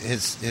something like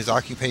his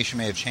occupation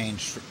may have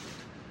changed,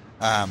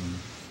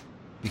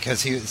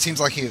 because it seems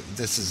like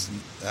this is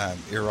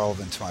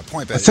irrelevant to my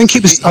point, but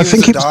he was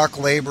a dock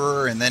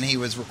laborer, and then he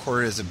was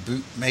recorded as a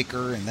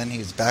bootmaker, and then he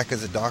was back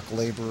as a dock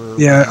laborer.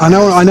 Yeah, I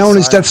know. On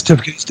his death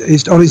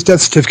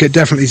certificate,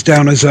 definitely he's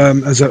down as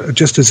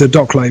a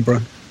dock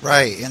laborer.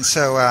 Right, and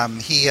so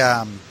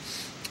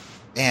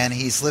and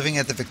he's living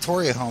at the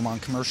Victoria Home on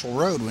Commercial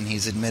Road when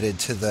he's admitted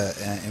to the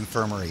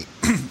infirmary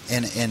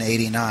in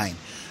 '89.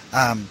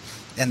 And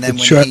then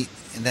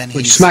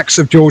which smacks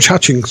of George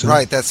Hutchinson.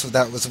 Right,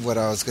 that was what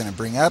I was going to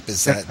bring up.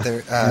 Is that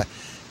there?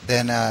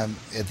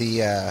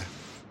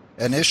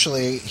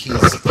 Initially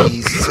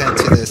he's sent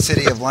to the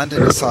City of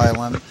London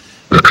Asylum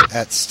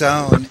at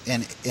Stone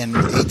in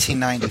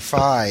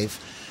 1895.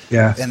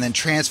 Yeah, and then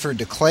transferred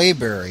to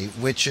Claybury,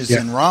 which is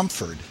in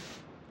Romford,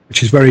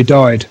 which is where he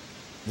died.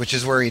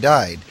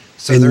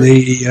 So in the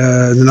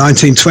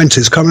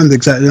 1920s. Can't remember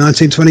exactly.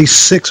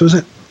 1926 was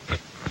it?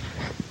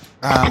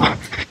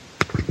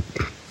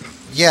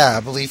 Yeah, I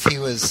believe he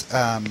was.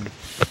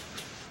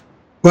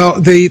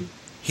 Well, he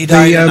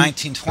died in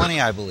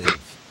 1920, I believe.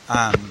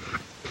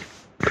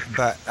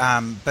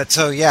 But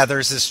so yeah,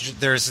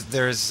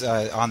 there's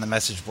on the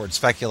message board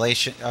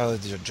speculation. Oh,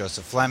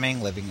 Joseph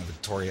Fleming living in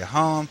Victoria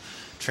Home,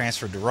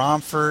 transferred to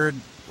Romford,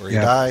 where he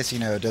dies. You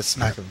know, it does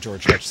smack of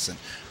George Hutchinson.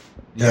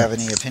 Do you have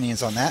any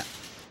opinions on that?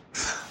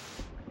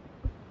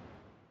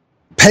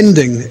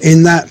 Pending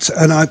in that,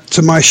 and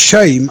to my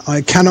shame,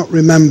 I cannot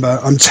remember.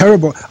 I'm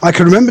terrible. I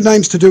can remember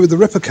names to do with the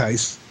Ripper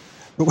case,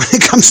 but when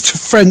it comes to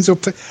friends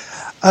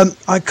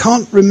I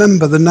can't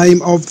remember the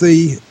name of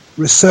the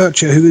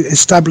researcher who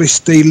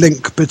established the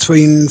link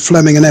between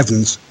Fleming and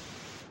Evans.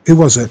 Who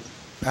was it?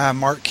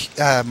 Mark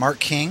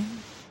King.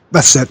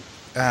 That's it.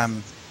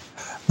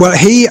 Well,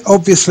 he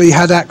obviously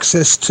had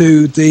access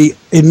to the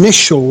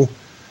initial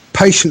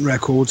patient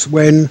records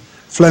when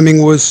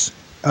Fleming was,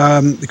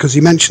 because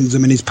he mentions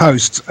them in his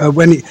posts,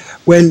 when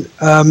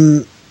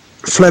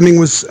Fleming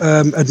was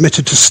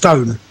admitted to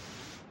Stone,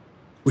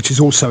 which is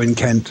also in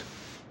Kent.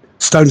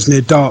 Stone's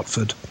near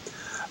Dartford.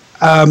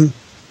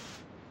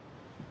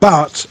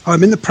 But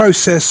I'm in the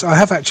process, I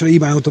have actually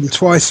emailed them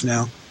twice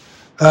now,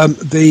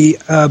 the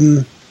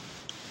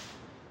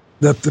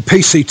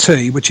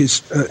PCT, which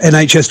is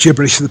NHS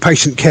gibberish for the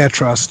Patient Care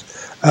Trust,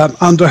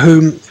 under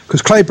whom,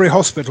 because Claybury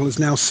Hospital has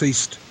now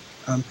ceased.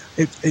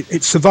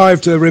 It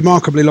survived a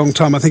remarkably long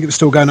time. I think it was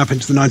still going up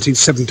into the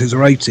 1970s or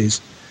 80s.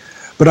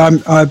 But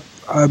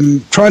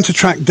I'm trying to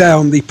track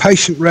down the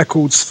patient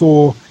records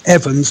for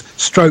Evans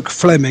 /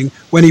 Fleming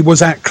when he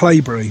was at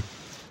Claybury.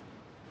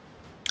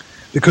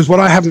 Because what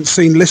I haven't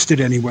seen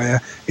listed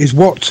anywhere is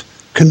what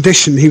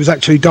condition he was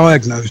actually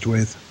diagnosed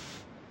with.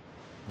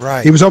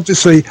 Right. He was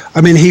obviously,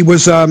 I mean, he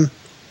was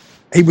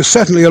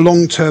certainly a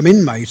long-term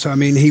inmate. I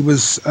mean, he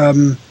was,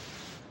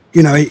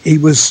 he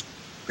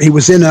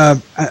was in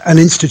an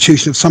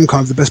institution of some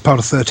kind for the best part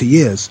of 30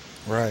 years.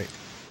 Right.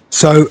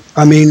 So,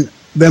 I mean,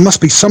 there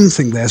must be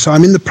something there. So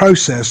I'm in the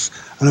process,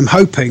 and I'm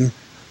hoping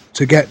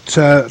to get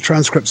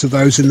transcripts of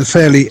those in the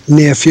fairly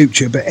near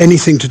future. But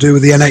anything to do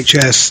with the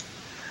NHS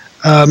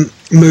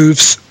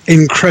moves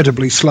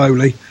incredibly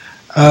slowly.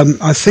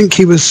 I think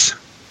he was...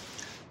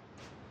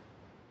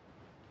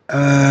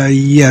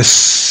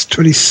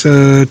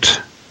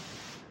 23rd.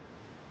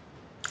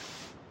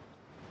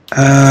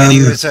 And he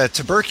was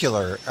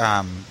tubercular.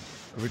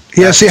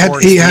 Yes, he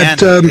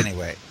had.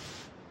 Anyway,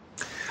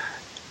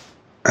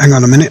 hang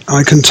on a minute,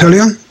 I can tell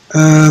you.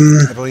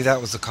 I believe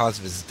that was the cause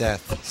of his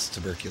death,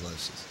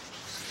 tuberculosis.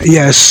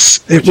 Yes,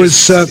 it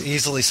was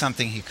easily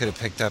something he could have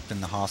picked up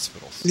in the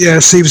hospitals.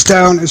 Yes, he was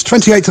down. It was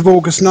 28th of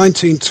August,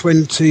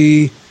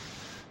 1920.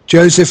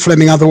 Joseph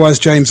Fleming, otherwise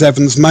James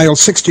Evans, male,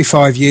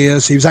 65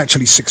 years. He was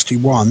actually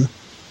 61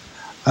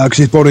 because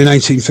he was born in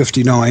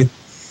 1859.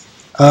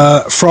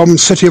 From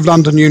City of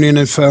London Union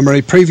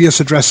Infirmary, previous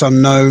address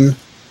unknown,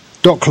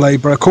 dock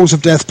labourer, cause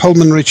of death,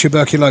 pulmonary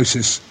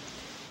tuberculosis,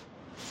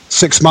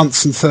 6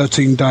 months and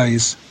 13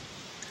 days.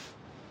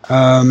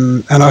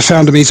 And I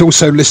found him, he's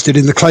also listed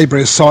in the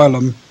Claybury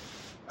Asylum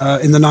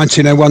in the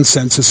 1901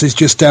 census. He's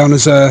just down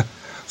as a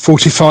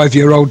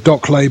 45-year-old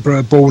dock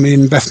labourer born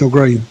in Bethnal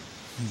Green.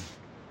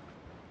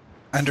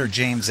 Under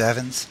James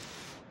Evans?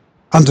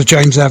 Under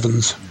James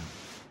Evans.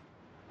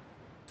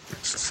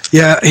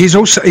 Yeah,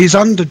 he's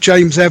under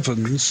James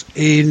Evans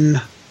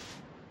in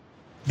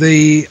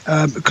the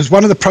because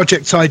one of the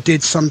projects I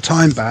did some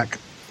time back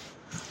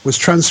was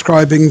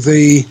transcribing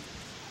the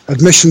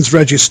admissions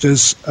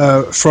registers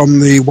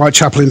from the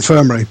Whitechapel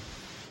Infirmary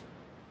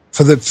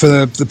for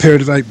the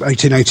period of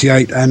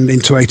 1888 and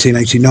into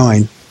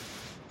 1889.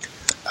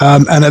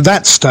 And at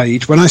that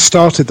stage, when I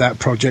started that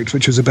project,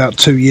 which was about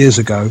 2 years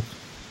ago,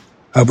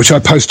 which I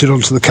posted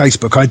onto the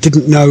casebook, I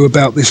didn't know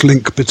about this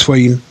link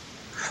between,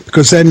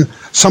 because then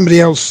somebody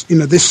else,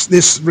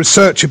 this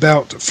research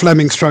about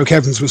Fleming /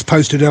 Evans was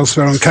posted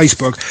elsewhere on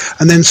casebook,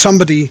 and then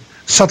somebody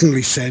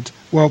suddenly said,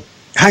 well,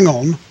 hang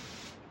on,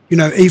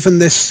 even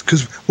this,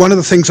 because one of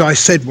the things I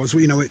said was,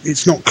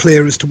 it's not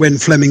clear as to when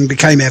Fleming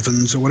became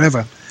Evans or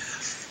whatever.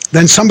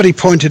 Then somebody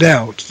pointed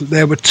out that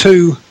there were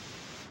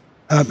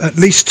at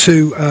least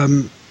two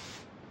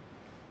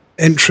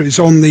entries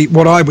on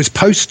what I was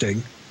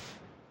posting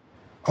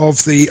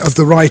of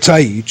the right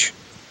age.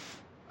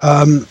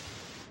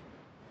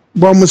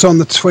 One was on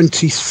the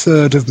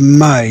 23rd of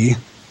May,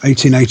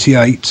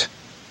 1888.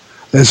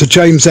 There's a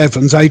James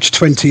Evans, age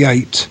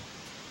 28.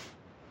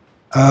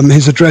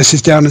 His address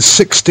is down as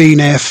 16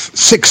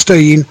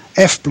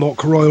 F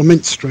Block, Royal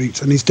Mint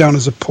Street, and he's down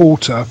as a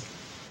porter.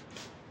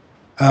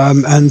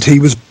 And he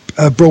was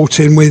brought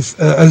in with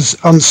as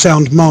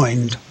unsound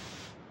mind.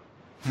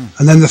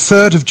 And then the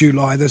 3rd of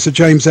July, there's a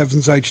James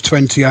Evans, age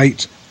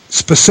 28,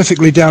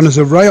 specifically down as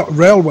a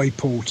railway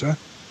porter,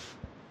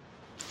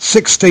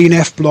 16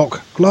 F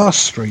Block, Glass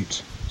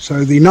Street.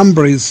 So the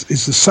number is the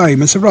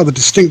same. It's a rather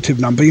distinctive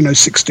number,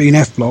 16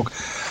 F Block,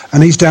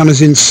 and he's down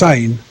as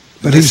insane.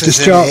 But he was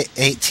discharged.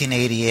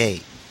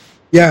 1888.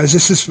 Yeah,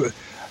 this is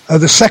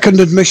the second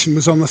admission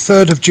was on the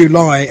 3rd of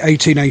July,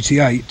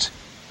 1888,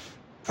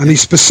 and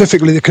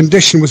the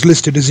condition was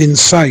listed as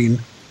insane.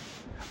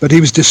 But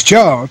he was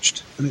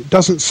discharged, and it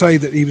doesn't say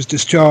that he was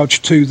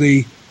discharged to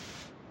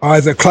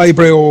either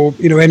Claybury or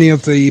any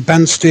of the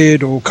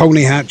Banstead or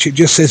Colney Hatch. It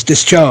just says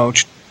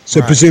discharged, so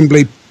right.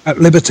 Presumably at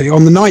liberty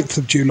on the 9th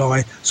of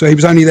July. So he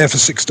was only there for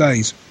 6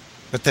 days.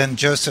 But then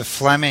Joseph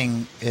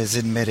Fleming is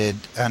admitted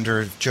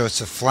under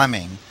Joseph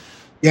Fleming.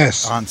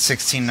 Yes. On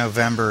 16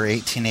 November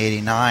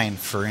 1889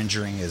 for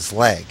injuring his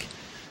leg.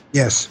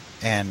 Yes.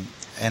 And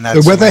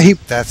that's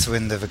that's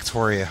when the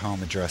Victoria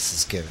home address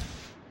is given.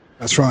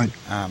 That's right.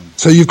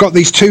 So you've got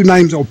these two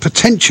names, or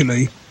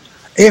potentially,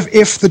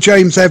 if the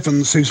James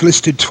Evans, who's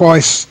listed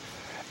twice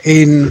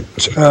in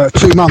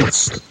 2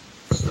 months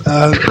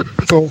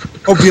for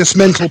obvious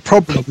mental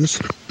problems,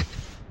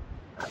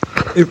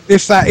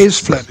 if that is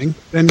Fleming,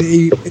 then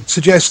it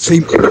suggests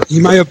he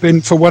may have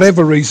been, for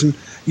whatever reason,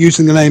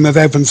 using the name of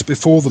Evans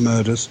before the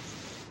murders,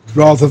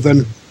 rather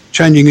than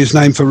changing his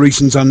name for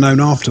reasons unknown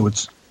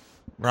afterwards.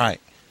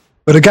 Right.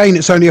 But again,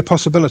 it's only a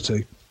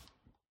possibility,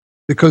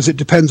 because it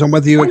depends on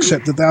whether you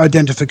accept that the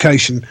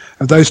identification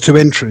of those two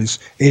entries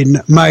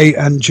in May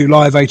and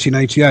July of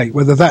 1888,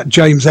 whether that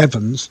James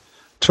Evans,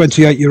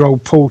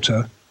 28-year-old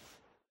porter,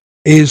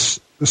 is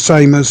the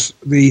same as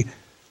the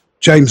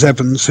James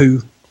Evans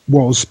who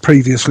was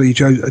previously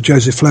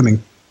Joseph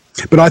Fleming.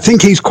 But I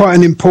think he's quite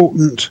an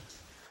important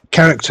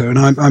character, and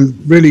I'm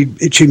really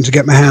itching to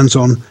get my hands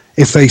on,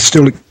 if they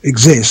still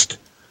exist,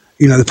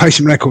 the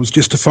patient records,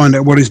 just to find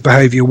out what his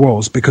behaviour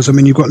was, because,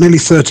 you've got nearly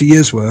 30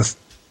 years' worth,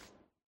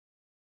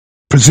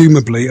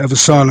 presumably, of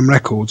asylum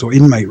records or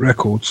inmate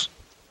records,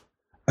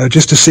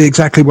 just to see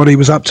exactly what he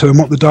was up to and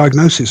what the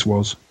diagnosis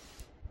was.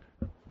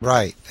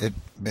 Right. It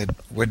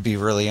would be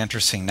really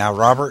interesting. Now,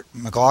 Robert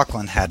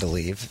McLaughlin had to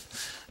leave,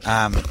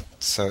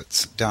 so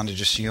it's down to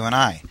just you and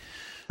I.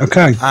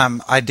 Okay.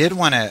 I did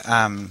want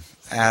to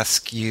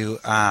ask you,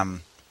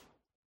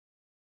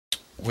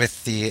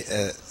 with the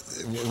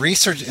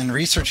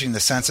researching the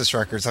census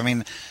records, I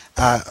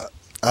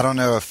don't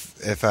know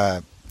if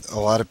a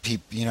lot of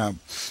people,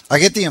 I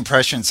get the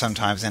impression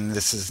sometimes, and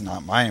this is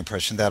not my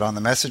impression, that on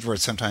the message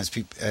board sometimes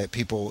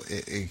people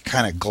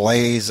kind of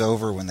glaze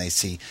over when they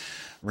see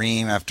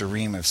ream after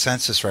ream of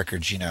census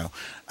records.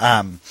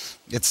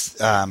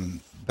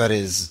 But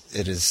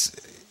it is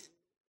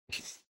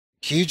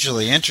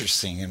hugely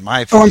interesting in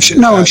my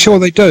opinion. I'm sure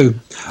they do.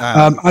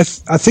 I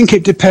think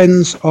it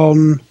depends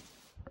on.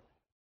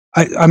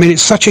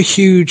 It's such a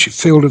huge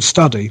field of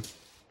study.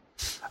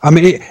 I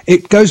mean,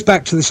 it goes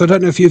back to this. I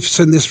don't know if you've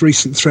seen this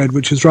recent thread,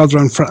 which is rather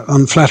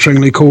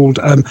unflatteringly called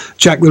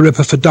Jack the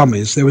Ripper for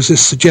Dummies. There was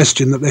this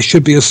suggestion that there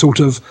should be a sort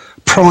of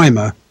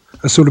primer,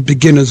 a sort of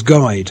beginner's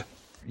guide.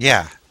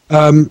 Yeah.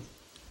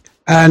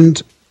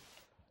 And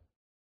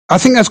I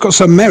think that's got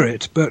some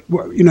merit, but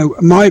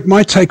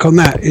my take on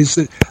that is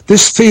that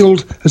this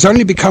field has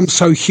only become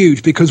so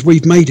huge because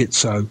we've made it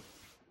so.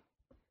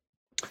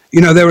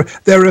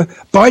 There are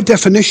by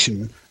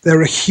definition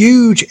there are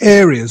huge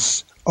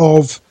areas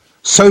of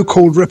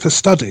so-called Ripper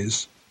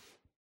studies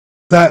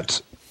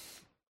that,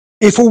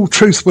 if all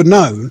truth were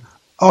known,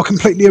 are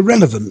completely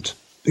irrelevant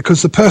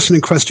because the person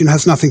in question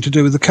has nothing to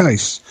do with the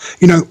case.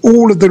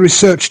 All of the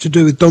research to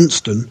do with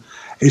Donston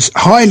is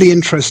highly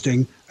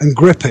interesting and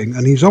gripping,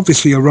 and he's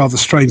obviously a rather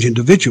strange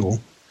individual.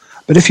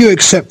 But if you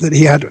accept that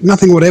he had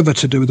nothing whatever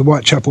to do with the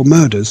Whitechapel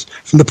murders,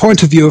 from the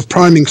point of view of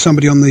priming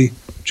somebody on the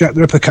Jack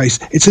the Ripper case,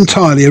 it's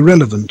entirely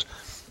irrelevant.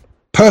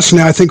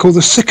 Personally, I think all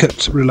the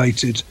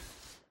Sickert-related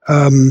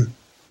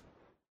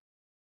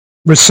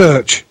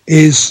research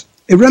is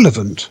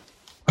irrelevant.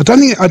 I don't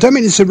mean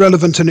it's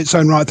irrelevant in its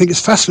own right. I think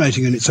it's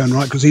fascinating in its own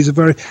right because he's a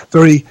very,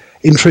 very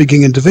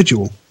intriguing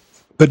individual.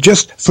 But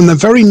just from the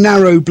very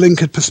narrow,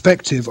 blinkered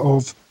perspective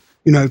of,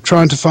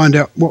 trying to find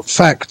out what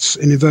facts,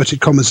 in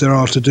inverted commas, there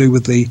are to do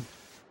with the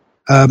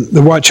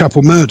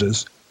Whitechapel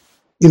murders,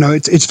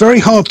 it's very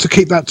hard to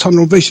keep that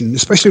tunnel vision,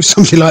 especially if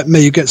somebody like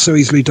me who gets so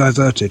easily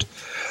diverted.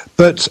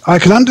 But I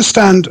can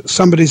understand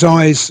somebody's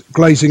eyes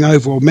glazing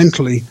over or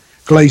mentally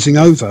glazing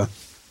over.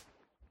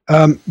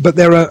 But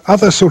there are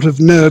other sort of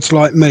nerds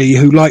like me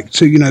who like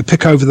to,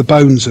 pick over the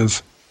bones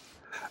of,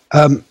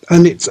 and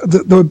it's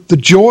the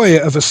joy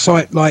of a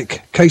site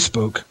like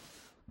Casebook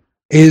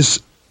is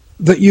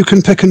that you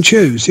can pick and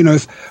choose.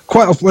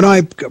 Quite often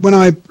when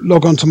I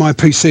log onto my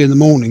PC in the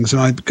mornings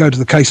and I go to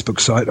the Casebook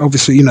site,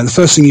 obviously, the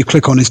first thing you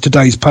click on is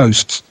today's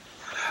posts,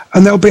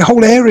 and there'll be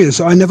whole areas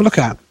that I never look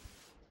at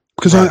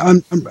because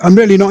right. I'm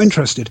really not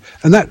interested.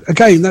 And that,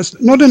 again, that's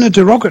not in a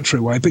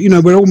derogatory way, but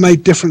we're all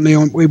made differently.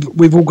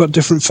 We've all got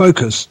different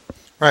focus.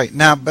 Right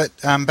now, but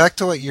back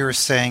to what you were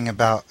saying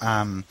about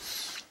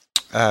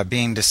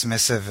being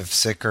dismissive of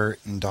Sickert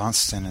and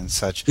Donston and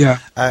such. Yeah.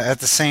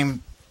 At the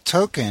same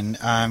token,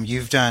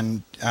 you've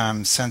done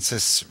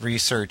census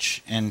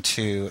research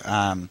into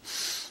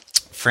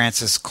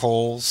Francis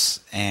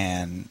Coles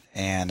and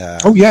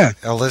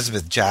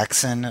Elizabeth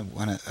Jackson,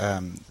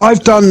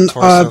 I've done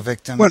torso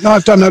victim. Well, no,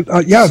 I've done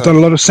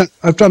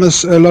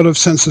a lot of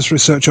census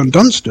research on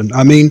Donston.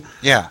 I mean,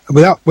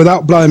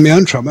 without blowing my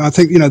own trumpet, I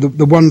think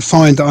the one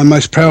find that I'm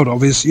most proud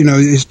of is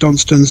is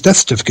Donston's death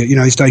certificate.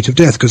 His date of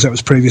death, because that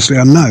was previously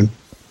unknown.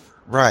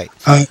 Right.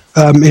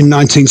 In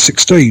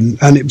 1916,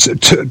 and it was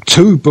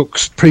two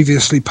books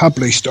previously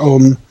published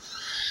on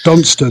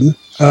Donston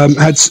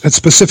had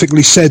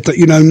specifically said that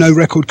no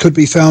record could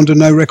be found and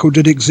no record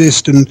did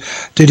exist, and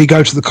did he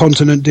go to the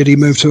continent, did he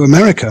move to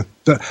America?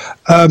 But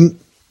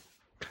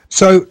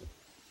so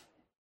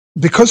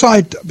because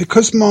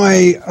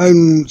my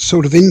own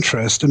sort of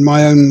interest and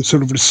my own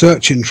sort of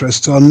research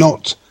interests are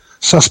not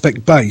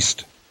suspect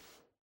based,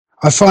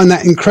 I find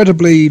that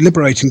incredibly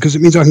liberating because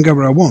it means I can go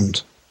where I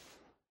want.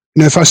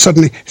 If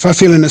I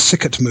feel in a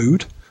Sickert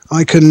mood,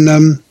 I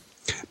can.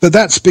 But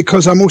that's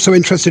because I'm also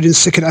interested in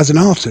Sickert as an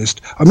artist.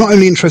 I'm not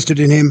only interested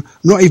in him,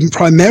 I'm not even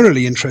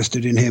primarily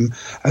interested in him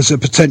as a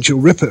potential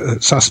Ripper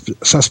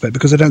suspect,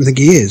 because I don't think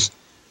he is.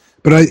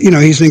 But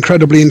he's an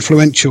incredibly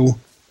influential,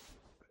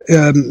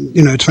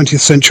 20th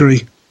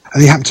century,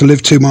 and he happened to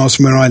live 2 miles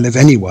from where I live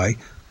anyway.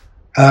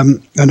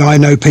 And I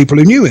know people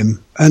who knew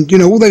him, and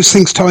all those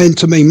things tie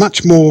into me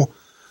much more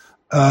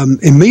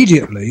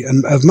immediately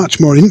and of much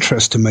more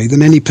interest to me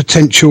than any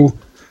potential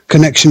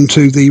connection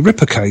to the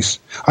Ripper case.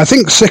 I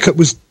think Sickert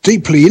was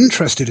deeply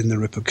interested in the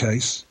Ripper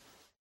case,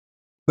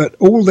 but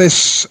all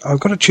this,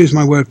 I've got to choose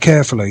my word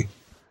carefully.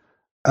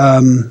 I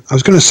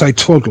was going to say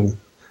twaddle,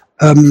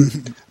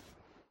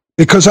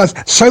 because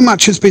so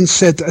much has been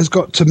said that has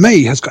got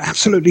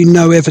absolutely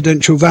no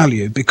evidential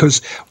value,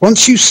 because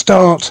once you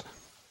start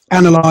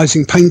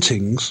analysing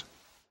paintings,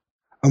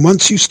 and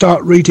once you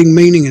start reading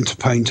meaning into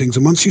paintings,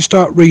 and once you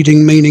start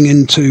reading meaning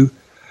into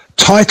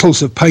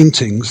titles of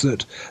paintings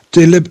that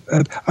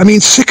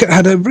Sickert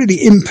had a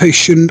really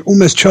impish and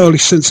almost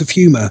childish sense of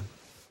humour,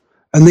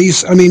 and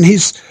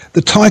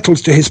the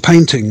titles to his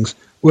paintings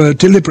were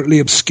deliberately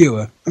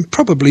obscure and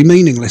probably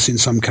meaningless in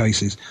some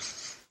cases.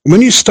 And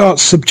when you start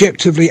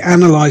subjectively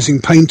analysing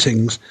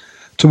paintings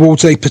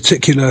towards a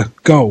particular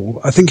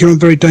goal, I think you're in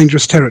very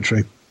dangerous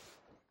territory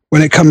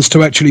when it comes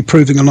to actually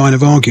proving a line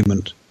of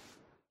argument.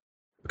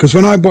 Because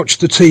when I watch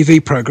the TV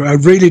programme, I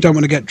really don't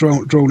want to get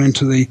drawn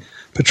into the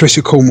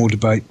Patricia Cornwall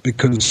debate,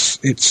 because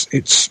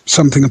it's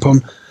something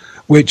upon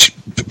which,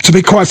 to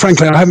be quite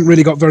frankly, I haven't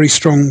really got very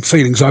strong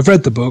feelings. I've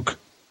read the book.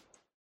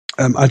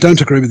 I don't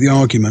agree with the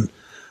argument.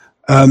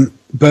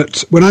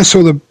 But when I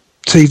saw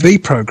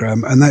TV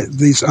program, and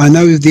I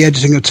know the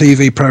editing of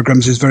TV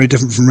programs is very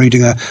different from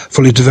reading a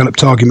fully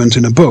developed argument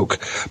in a book,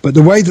 but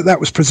the way that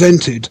was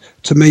presented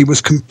to me was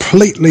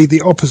completely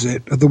the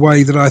opposite of the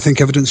way that I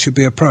think evidence should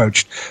be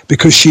approached,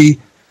 because she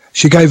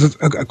gave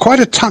quite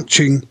a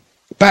touching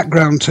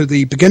background to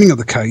the beginning of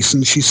the case,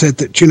 and she said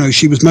that,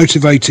 she was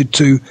motivated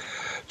to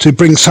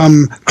bring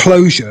some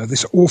closure,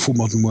 this awful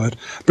modern word,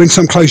 bring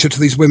some closure to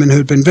these women who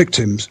had been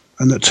victims,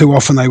 and that too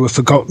often they were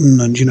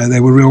forgotten, and, they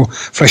were real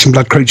flesh and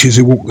blood creatures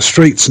who walked the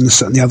streets and this,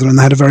 that and the other, and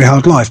they had a very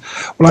hard life.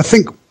 Well, I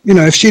think,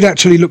 if she'd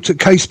actually looked at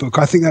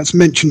Casebook, I think that's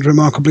mentioned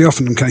remarkably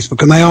often in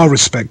Casebook, and they are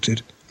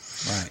respected.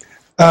 Right.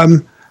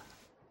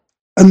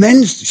 And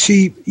then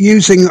she,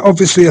 using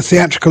obviously a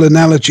theatrical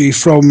analogy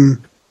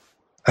from,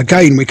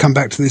 again, we come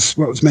back to this,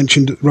 what was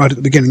mentioned right at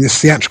the beginning,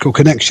 this theatrical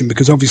connection,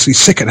 because obviously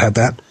Sickert had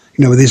that,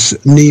 with his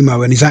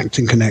Nemo and his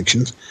acting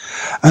connections.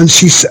 And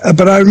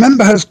but I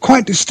remember her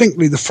quite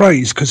distinctly, the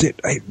phrase, because it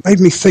made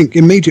me think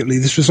immediately,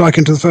 this was like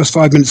into the first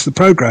 5 minutes of the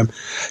programme.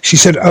 She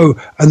said, "Oh,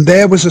 and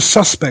there was a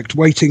suspect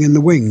waiting in the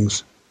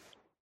wings."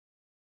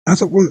 I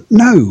thought, well,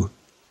 no,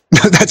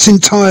 that's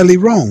entirely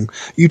wrong.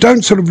 You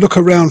don't sort of look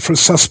around for a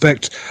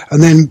suspect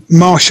and then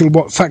marshal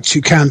what facts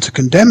you can to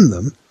condemn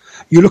them.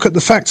 You look at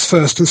the facts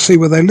first and see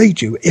where they lead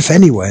you, if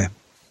anywhere.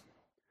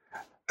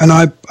 And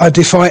I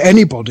defy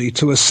anybody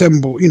to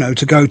assemble,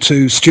 to go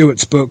to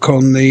Stewart's book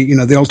on the,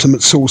 the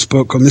ultimate source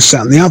book on this,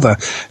 that and the other,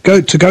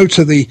 go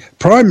to the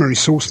primary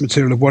source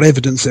material of what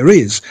evidence there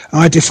is.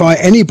 I defy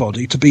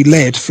anybody to be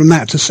led from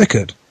that to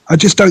Sickert. I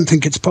just don't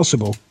think it's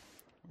possible.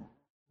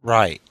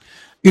 Right.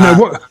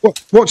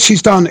 What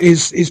she's done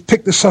is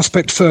pick the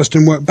suspect first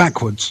and work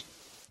backwards.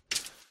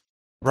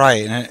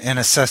 Right. And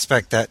a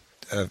suspect that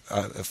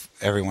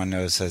everyone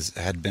knows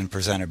had been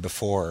presented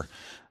before,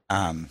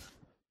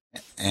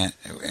 and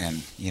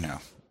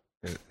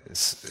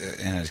it's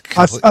in a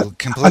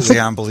completely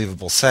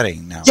unbelievable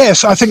setting now.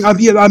 Yes, I think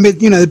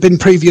there'd been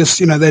previous,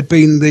 there'd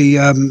been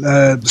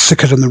the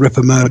Sickert and the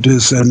Ripper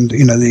murders, and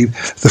the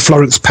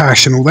Florence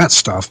Pash and all that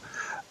stuff,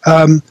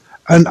 and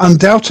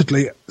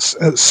undoubtedly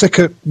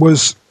Sickert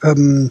was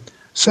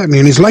certainly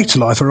in his later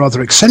life a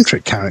rather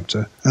eccentric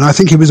character, and I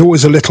think he was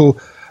always a little,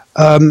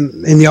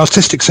 in the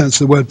artistic sense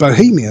of the word,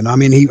 bohemian. I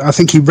mean, I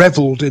think he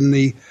revelled in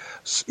the,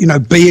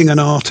 being an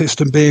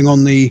artist and being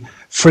on the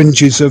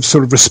fringes of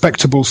sort of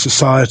respectable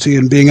society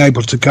and being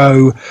able to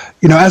go,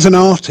 as an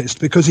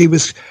artist, because he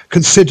was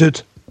considered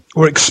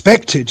or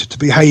expected to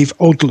behave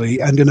oddly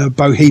and in a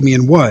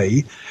bohemian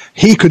way.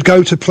 He could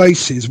go to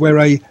places where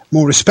a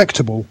more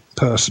respectable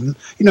person,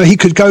 he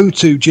could go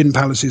to gin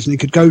palaces and he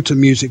could go to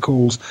music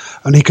halls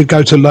and he could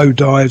go to low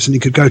dives and he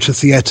could go to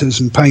theatres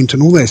and paint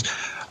and all this.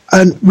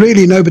 And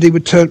really nobody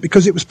would turn,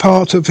 because it was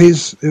part of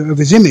his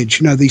image,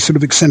 the sort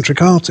of eccentric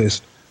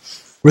artist.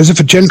 Whereas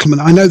if a gentleman,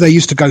 I know they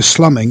used to go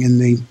slumming in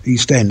the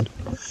East End,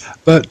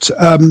 but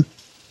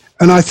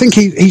and I think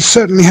he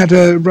certainly had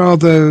a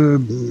rather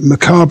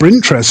macabre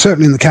interest,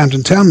 certainly in the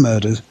Camden Town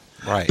murders.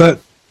 Right.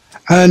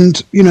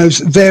 And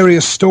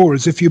various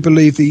stories, if you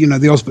believe the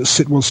Osbert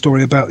Sitwell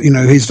story about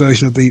his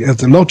version of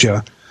the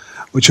Lodger,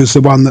 which was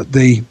the one that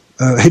the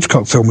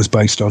Hitchcock film was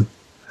based on,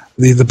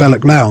 the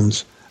Belloc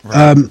Lowndes,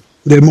 right.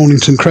 The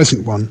Mornington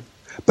Crescent one.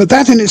 But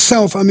that in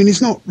itself,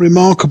 is not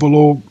remarkable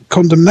or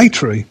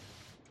condemnatory.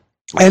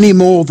 Any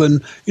more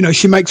than,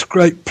 she makes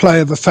great play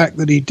of the fact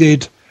that he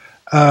did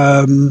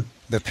the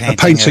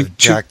painting of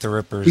Jack the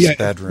Ripper's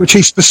bedroom, which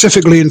he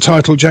specifically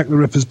entitled Jack the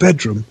Ripper's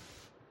Bedroom.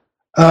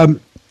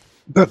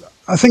 But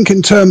I think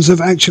in terms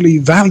of actually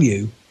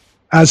value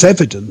as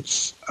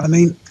evidence,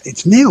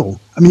 it's nil.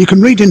 You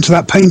can read into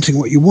that painting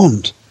what you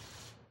want.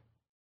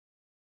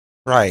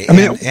 Right,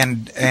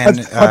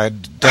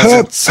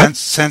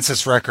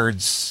 census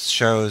records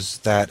shows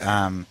that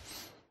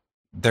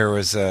there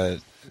was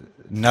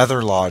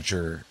another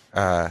lodger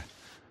at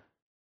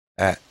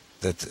that.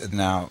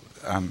 Now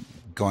I'm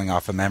going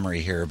off of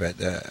memory here, but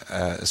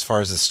as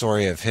far as the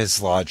story of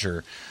his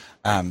lodger,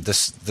 the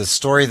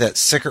story that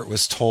Sickert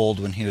was told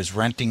when he was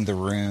renting the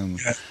room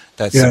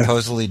that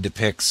supposedly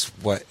depicts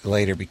what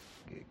later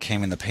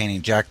became in the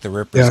painting Jack the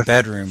Ripper's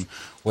bedroom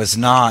was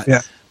not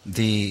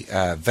the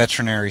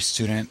veterinary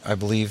student, I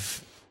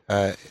believe,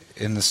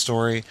 in the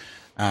story.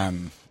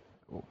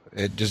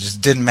 It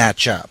just didn't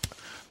match up.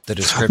 The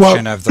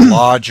description of the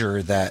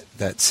lodger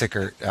that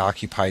Sickert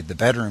occupied the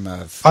bedroom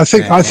of. I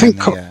think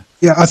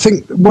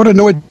what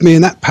annoyed me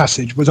in that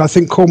passage was I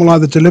think Cornwell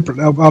either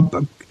deliberately,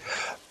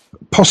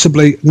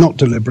 possibly not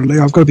deliberately.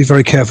 I've got to be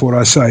very careful what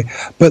I say.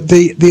 But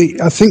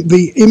I think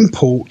the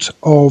import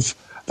of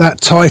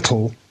that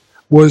title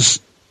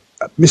was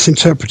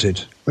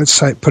misinterpreted.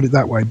 Put it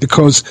that way,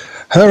 because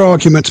her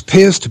argument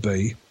appears to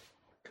be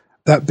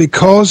that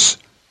because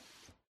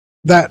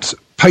that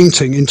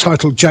painting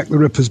entitled Jack the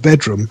Ripper's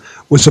Bedroom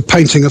was a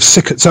painting of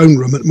Sickert's own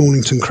room at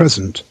Mornington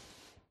Crescent,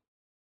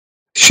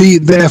 she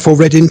therefore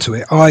read into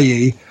it,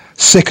 i.e.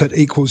 Sickert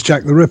equals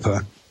Jack the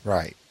Ripper.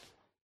 Right.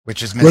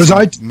 Which is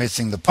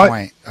missing the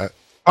point.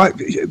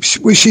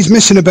 She's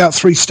missing about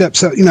 3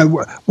 steps.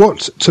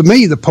 What to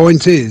me the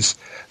point is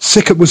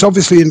Sickert was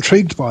obviously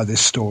intrigued by this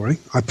story,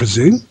 I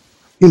presume,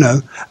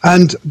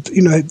 and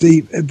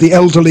the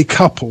elderly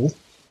couple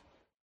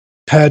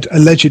had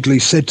allegedly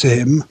said to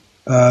him,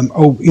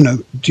 do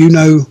you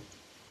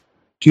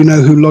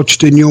know who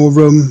lodged in your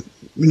room,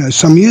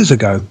 some years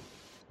ago?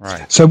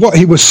 Right. So what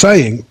he was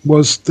saying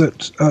was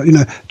that,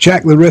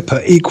 Jack the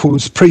Ripper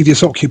equals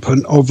previous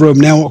occupant of room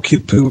now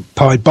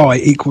occupied by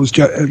equals,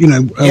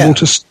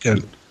 Walter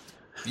Sickert.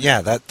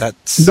 Yeah,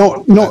 that's...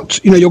 Not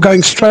you're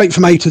going straight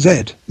from A to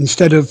Z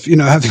instead of,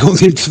 having all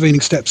the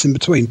intervening steps in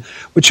between,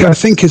 which I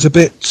think is a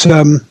bit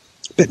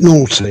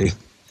naughty.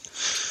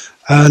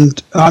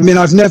 And,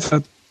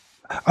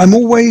 I'm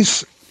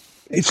always...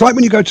 It's like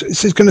when you go to...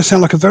 This is going to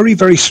sound like a very,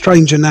 very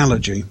strange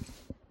analogy.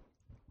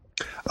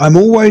 I'm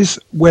always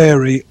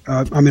wary.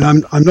 I'm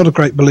not a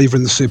great believer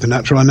in the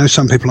supernatural. I know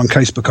some people on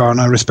Facebook are, and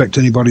I respect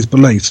anybody's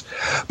beliefs.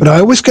 But I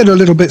always get a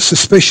little bit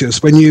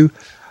suspicious when you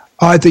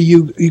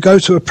go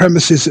to a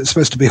premises that's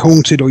supposed to be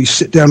haunted, or you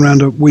sit down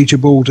around a Ouija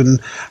board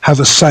and have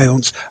a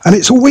séance, and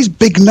it's always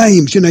big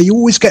names. You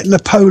always get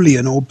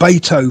Napoleon or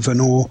Beethoven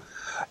or,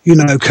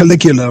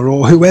 Caligula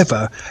or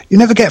whoever. You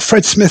never get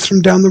Fred Smith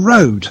from down the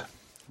road.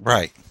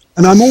 Right.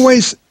 And I'm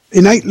always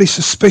innately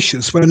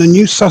suspicious when a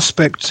new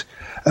suspect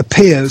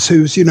appears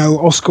who's,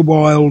 Oscar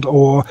Wilde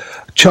or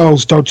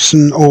Charles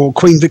Dodgson or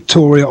Queen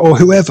Victoria or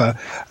whoever,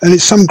 and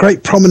it's some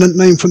great prominent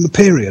name from the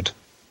period.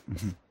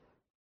 Mm-hmm.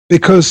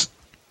 Because,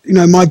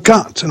 my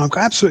gut, and I've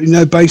got absolutely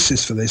no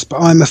basis for this, but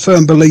I'm a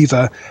firm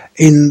believer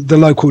in the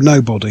local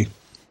nobody.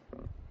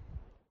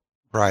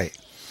 Right.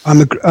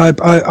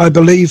 I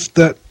believe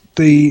that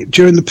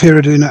during the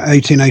period in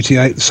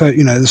 1888,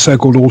 the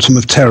so-called Autumn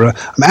of Terror,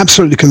 I'm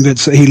absolutely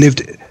convinced that he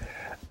lived,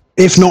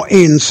 if not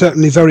in,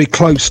 certainly very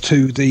close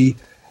to the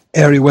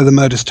area where the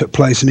murders took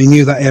place, and he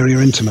knew that area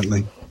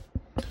intimately.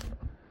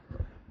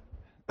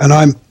 And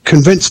I'm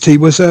convinced he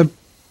was the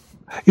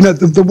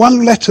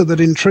one letter that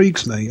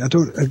intrigues me,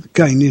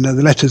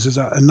 the letters is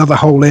another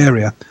whole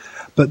area,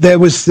 but there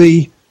was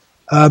and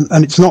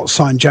it's not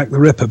signed Jack the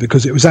Ripper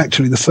because it was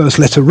actually the first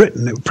letter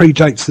written. It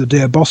predates the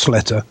Dear Boss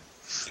letter.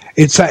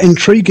 It's that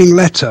intriguing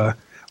letter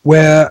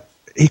where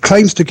he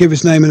claims to give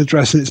his name and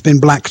address, and it's been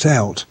blacked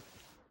out.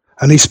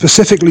 And he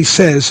specifically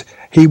says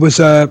he was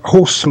a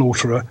horse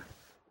slaughterer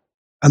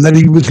and that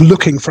he was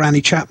looking for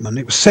Annie Chapman.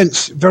 It was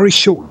sent very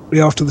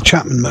shortly after the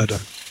Chapman murder.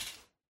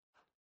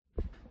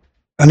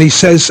 And he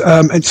says,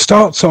 it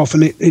starts off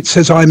and it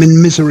says, I'm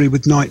in misery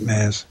with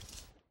nightmares.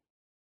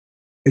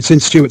 It's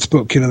in Stewart's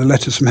book, The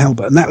Letters from Hell.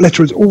 And that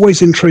letter has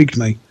always intrigued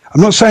me.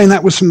 I'm not saying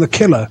that was from the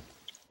killer,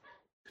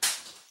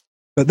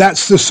 but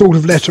that's the sort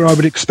of letter I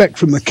would expect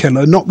from the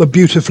killer, not the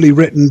beautifully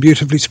written,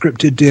 beautifully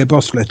scripted Dear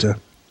Boss letter.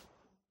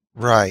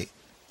 Right.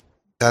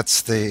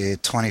 That's the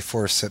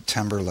 24th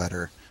September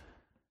letter.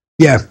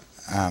 Yeah.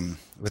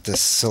 With the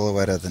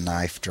silhouette of the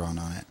knife drawn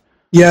on it.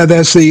 Yeah,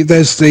 there's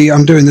the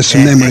I'm doing this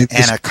from memory.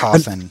 And a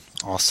coffin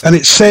also. And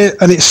it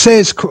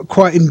says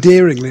quite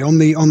endearingly on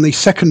the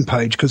second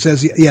page, because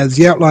there's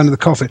the outline of the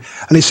coffin,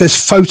 and it says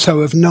photo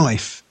of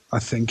knife, I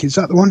think. Is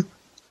that the one?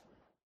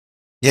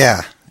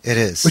 Yeah, it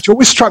is. Which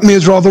always struck me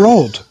as rather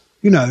odd,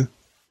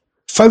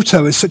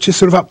 Photo is such a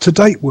sort of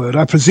up-to-date word.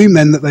 I presume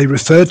then that they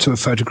referred to a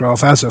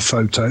photograph as a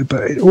photo,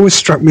 but it always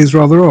struck me as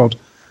rather odd.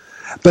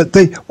 But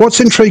what's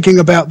intriguing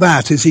about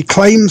that is he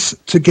claims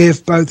to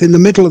give both, in the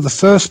middle of the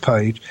first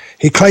page,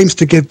 he claims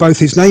to give both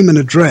his name and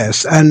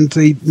address and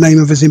the name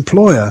of his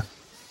employer.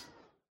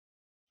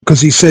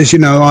 Because he says,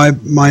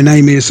 my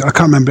name is, I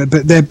can't remember,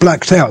 but they're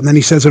blacked out. And then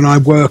he says, and I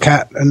work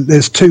at, and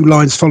there's two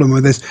lines following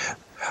with this.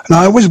 And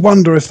I always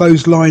wonder if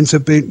those lines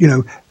have been,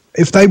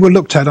 if they were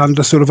looked at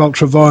under sort of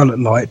ultraviolet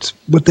light,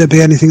 would there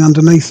be anything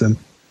underneath them?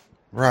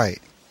 Right.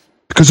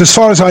 Because as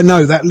far as I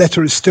know, that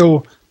letter is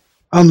still,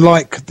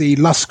 unlike the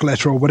Lusk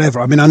letter or whatever.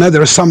 I know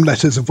there are some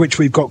letters of which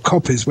we've got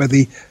copies where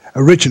the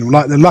original,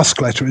 like the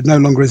Lusk letter, it no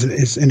longer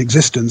is in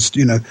existence,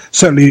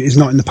 certainly is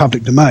not in the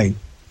public domain.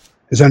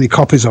 There's only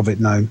copies of it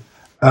known.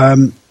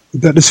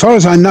 But as far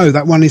as I know,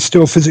 that one is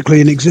still physically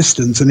in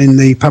existence and in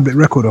the public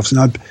record office.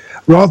 And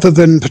rather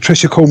than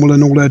Patricia Cornwell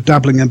and all her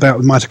dabbling about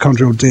with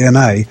mitochondrial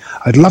DNA,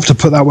 I'd love to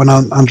put that one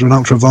under an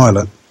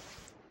ultraviolet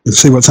and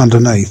see what's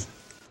underneath.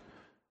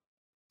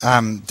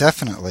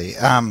 Definitely.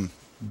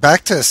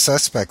 Back to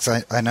suspects.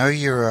 I know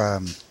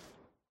you're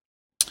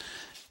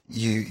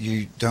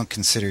you don't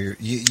consider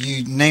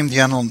you named the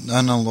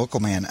unknown local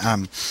man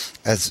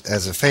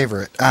as a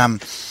favorite.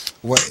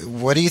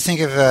 What do you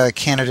think of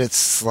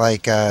candidates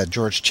like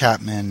George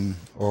Chapman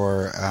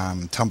or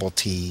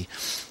Tumblety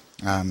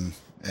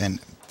and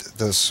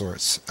those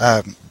sorts?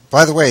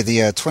 By the way, the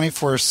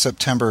 24th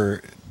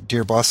September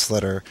Dear Boss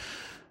letter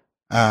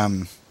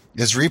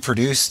is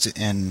reproduced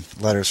in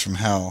Letters from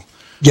Hell.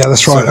 Yeah,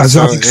 that's right.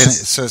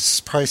 So it's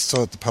probably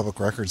still at the Public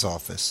Records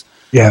Office.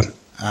 Yeah.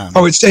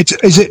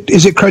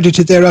 Is it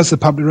credited there as the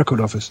Public Record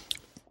Office?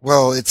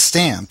 Well, it's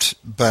stamped,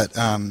 but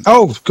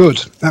oh, good.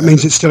 That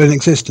means it's still in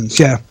existence.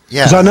 Yeah.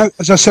 Yeah.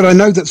 As I said, I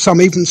know that some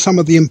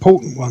of the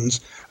important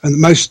ones, and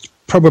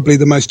probably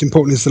the most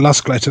important is the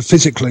Lusk letter.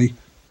 Physically,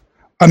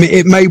 I mean,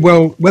 it may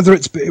well, whether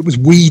it was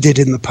weeded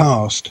in the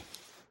past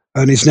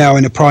and is now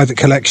in a private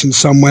collection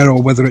somewhere,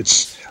 or whether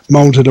it's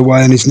mouldered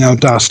away and is now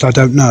dust, I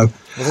don't know.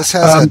 Well, this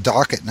has a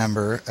docket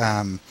number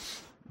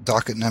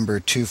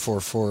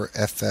 244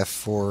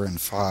 FF4 and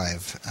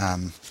 5.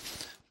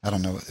 I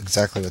don't know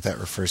exactly what that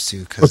refers to,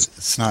 because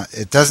it's not.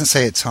 It doesn't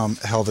say it's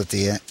held at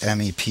the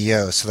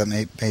MEPO, so that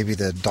may be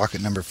the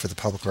docket number for the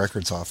Public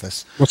Records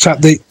Office. What's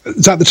that?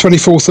 Is that the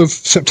 24th of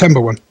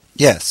September one?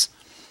 Yes.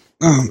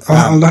 Oh,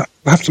 I'll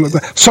have to look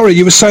there. Sorry,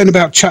 you were saying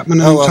about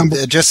Chapman and Tumble.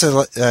 Just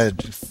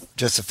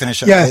to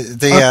finish up,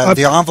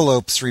 the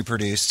envelope's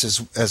reproduced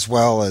as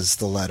well as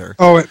the letter.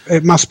 Oh,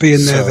 it must be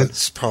in there then.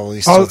 It's probably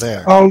still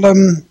there.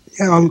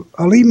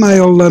 I'll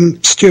email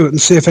Stuart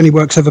and see if any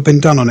work's ever been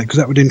done on it, because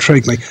that would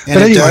intrigue me.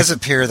 And it does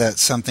appear that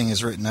something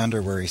is written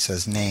under where he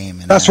says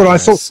name. And that's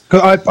address.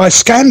 What I thought. Cause I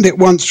scanned it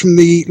once from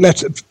the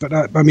letter, but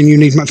I mean, you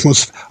need much more.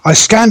 I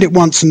scanned it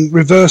once and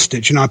reversed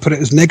it. I put it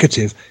as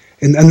negative,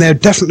 and there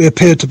definitely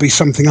appeared to be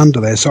something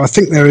under there. So I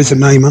think there is a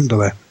name under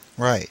there.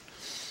 Right.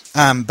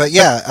 But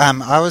yeah,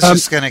 I was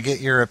just going to get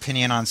your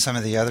opinion on some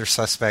of the other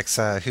suspects.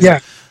 I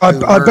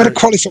better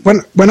qualify.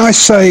 When I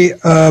say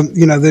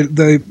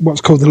the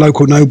what's called the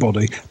local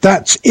nobody,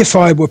 that's if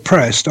I were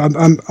pressed. I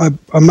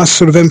must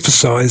sort of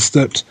emphasise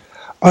that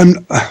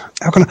I'm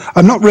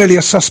not really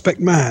a suspect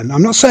man.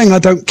 I'm not saying I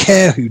don't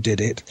care who did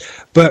it,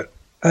 but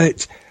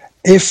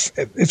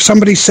if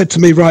somebody said to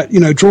me, right,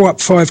 draw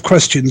up 5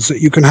 questions that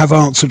you can have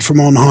answered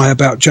from on high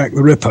about Jack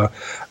the Ripper.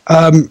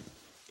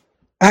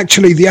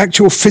 Actually, the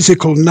actual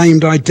physical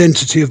named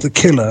identity of the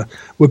killer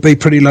would be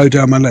pretty low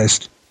down my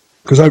list,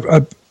 because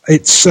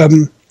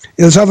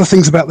there's other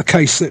things about the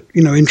case that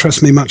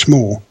interest me much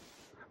more,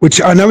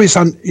 which I know is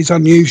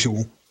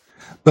unusual,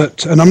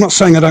 and I'm not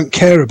saying I don't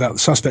care about the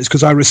suspects,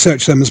 because I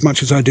research them as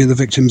much as I do the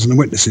victims and the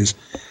witnesses,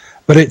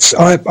 but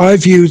I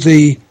view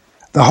the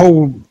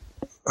whole.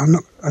 I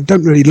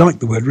don't really like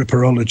the word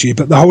ripperology,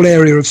 but the whole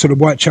area of sort of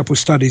Whitechapel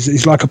studies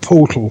is like a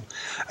portal,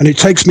 and it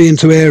takes me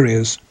into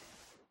areas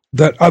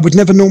that I would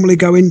never normally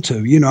go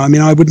into.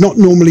 I would not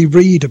normally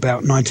read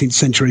about 19th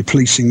century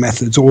policing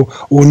methods, or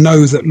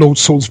know that Lord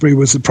Salisbury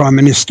was the Prime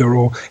Minister,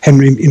 or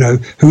Henry,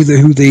 who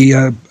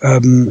the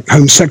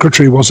Home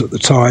Secretary was at the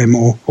time,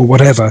 or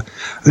whatever.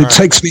 And It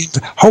takes me into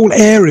whole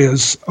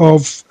areas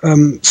of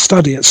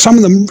study, some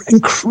of them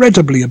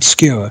incredibly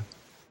obscure.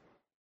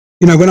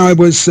 When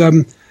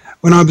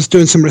I was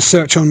doing some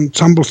research on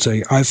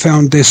Tumblety, I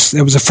found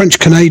there was a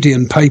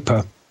French-Canadian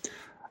paper.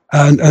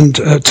 And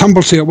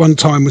Tumblety at one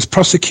time was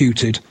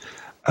prosecuted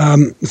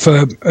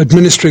for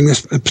administering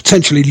this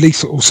potentially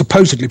lethal, or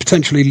supposedly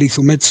potentially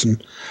lethal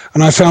medicine.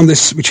 And I found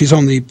this, which is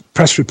on the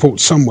press report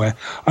somewhere,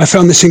 I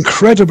found this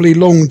incredibly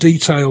long,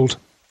 detailed.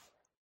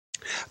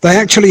 They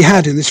actually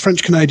had in this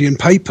French-Canadian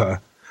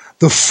paper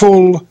the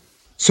full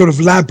sort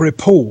of lab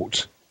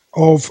report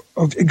of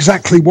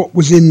exactly what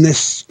was in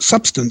this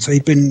substance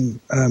he'd been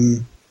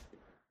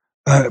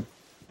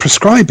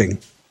prescribing.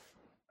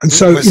 And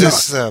so, was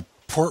this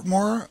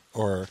Portmore,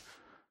 or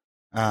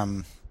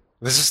was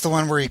this the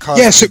one where he caused?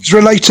 Yes, it was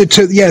related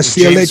to the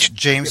alleged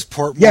James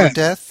Portmore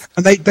death.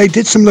 And they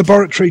did some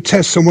laboratory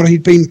tests on what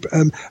he'd been,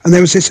 and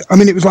there was this. I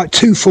mean, it was like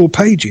 2 full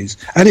pages,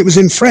 and it was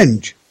in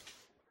French.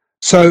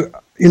 So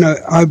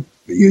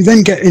you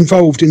then get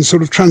involved in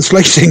sort of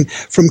translating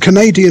from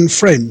Canadian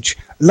French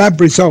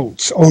lab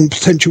results on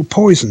potential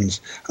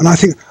poisons, and I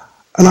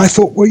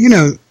thought, well,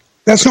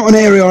 that's not an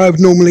area I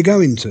would normally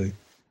go into,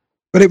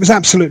 but it was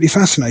absolutely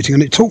fascinating,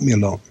 and it taught me a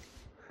lot.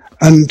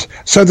 And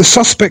so the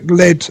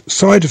suspect-led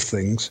side of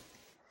things,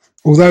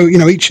 although,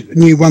 each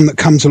new one that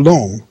comes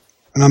along,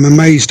 and I'm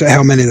amazed at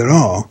how many there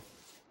are,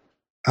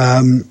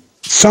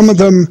 some of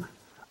them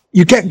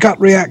you get gut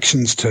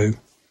reactions to,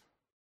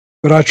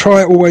 but I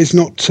try always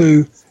not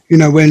to,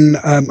 when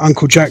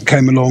Uncle Jack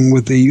came along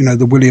with the,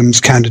 the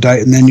Williams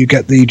candidate, and then you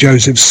get the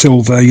Joseph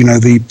Silver,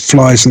 the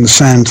flies in the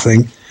sand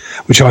thing,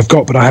 which I've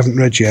got but I haven't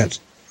read yet.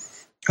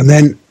 And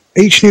then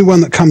each new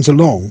one that comes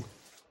along,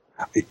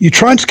 you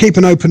try to keep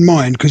an open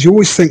mind, because you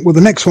always think, well,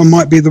 the next one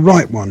might be the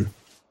right one.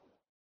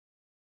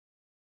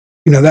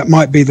 That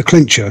might be the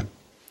clincher.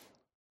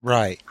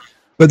 Right.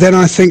 But then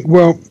I think,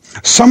 well,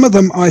 some of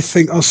them I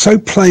think are so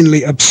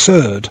plainly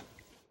absurd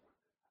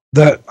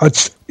that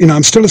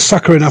I'm still a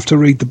sucker enough to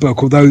read the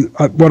book, although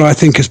what I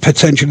think is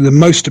potentially the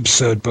most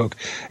absurd book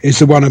is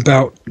the one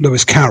about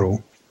Lewis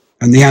Carroll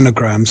and the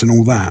anagrams and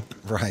all that.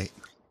 Right.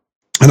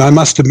 And I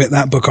must admit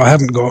that book I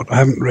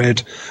haven't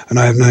read, and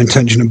I have no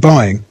intention of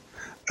buying.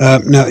 Now,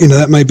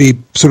 that may be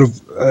sort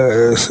of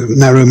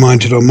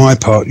narrow-minded on my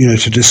part,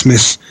 to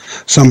dismiss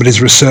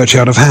somebody's research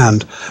out of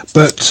hand.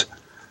 But,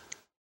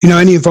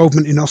 any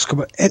involvement in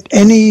Oscar,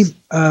 any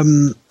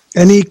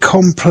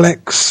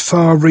complex,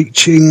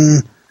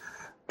 far-reaching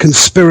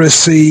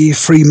conspiracy,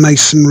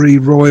 Freemasonry,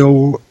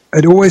 royal,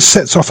 it always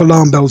sets off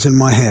alarm bells in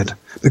my head,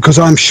 because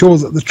I'm sure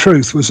that the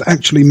truth was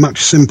actually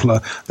much simpler.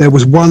 There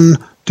was one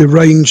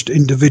deranged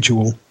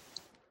individual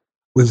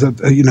with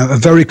a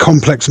very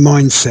complex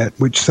mindset,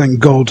 which, thank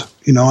God,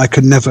 I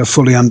could never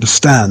fully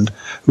understand,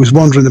 who was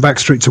wandering the back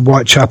streets of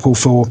Whitechapel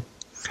for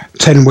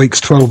 10 weeks,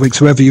 12 weeks,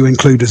 whoever you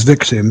include as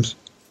victims.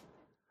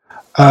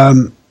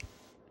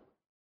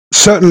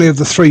 Certainly of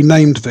the 3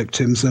 named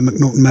victims, the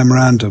McNaughton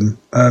Memorandum,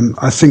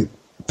 I think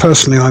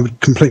personally I would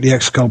completely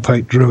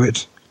exculpate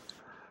Druitt.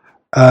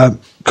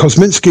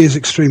 Kosminski is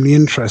extremely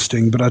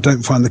interesting, but I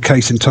don't find the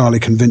case entirely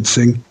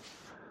convincing.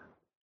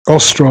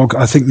 Ostrog,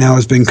 I think now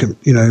has been,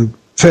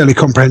 fairly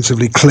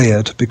comprehensively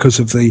cleared because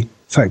of the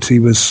fact he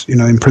was,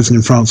 in prison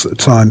in France at the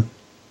time.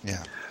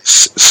 Yeah.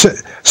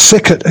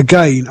 Sickert,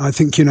 again, I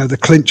think, the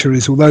clincher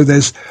is, although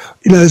there's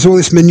all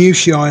this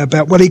minutiae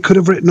about, well, he could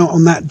have written it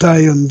on that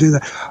day and do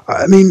that.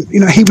 I mean,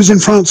 he was in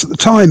France at the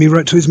time. He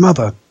wrote to his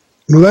mother.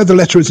 And although the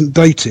letter isn't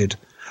dated,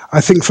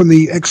 I think from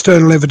the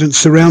external evidence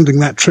surrounding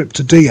that trip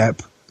to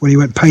Dieppe, when he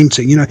went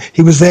painting,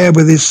 he was there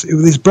with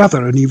his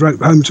brother and he wrote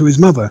home to his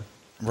mother.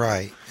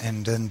 Right.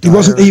 And then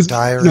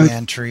diary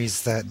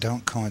entries that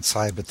don't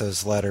coincide with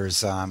those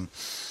letters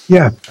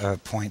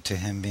point to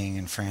him being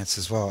in France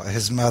as well.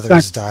 His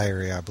mother's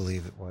diary, I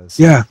believe it was.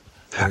 Yeah.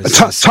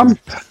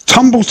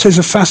 Tumblety is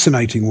a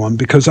fascinating one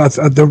because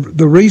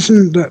the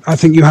reason that I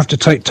think you have to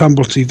take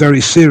Tumblety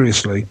very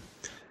seriously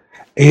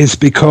is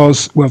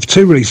because, well, for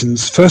 2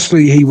 reasons.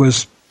 Firstly, he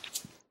was,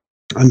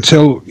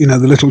 until, the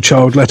little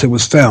child letter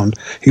was found,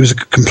 he was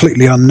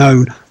completely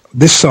unknown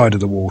this side of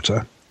the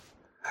water.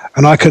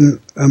 And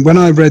when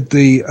I read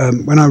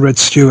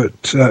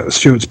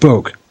Stuart's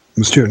book,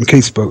 Stuart and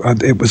Keith's book,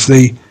 it was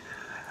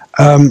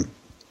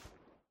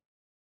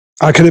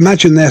I can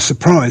imagine their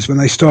surprise when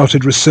they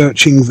started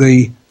researching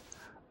the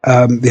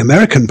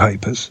American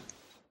papers,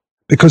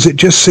 because it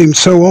just seemed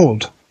so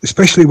odd,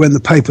 especially when the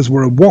papers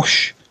were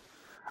awash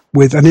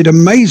with, and it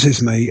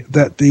amazes me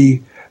that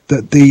the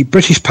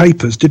British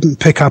papers didn't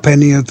pick up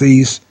any of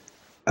these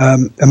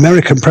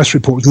American press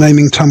reports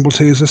naming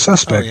Tumblety as a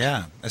suspect. Oh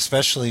yeah,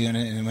 especially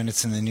when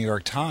it's in the New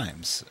York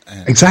Times.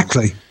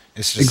 Exactly.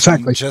 It's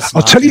just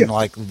I'll tell you,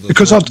 like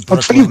because I'll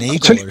tell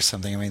you or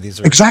something. I mean, these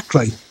are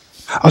exactly.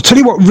 I'll tell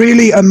you what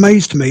really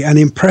amazed me and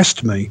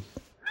impressed me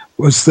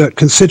was that,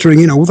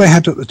 considering all they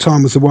had at the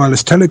time was the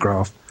wireless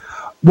telegraph,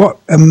 what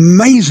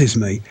amazes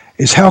me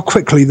is how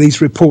quickly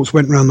these reports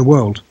went around the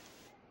world.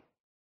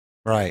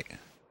 Right.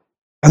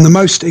 And the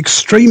most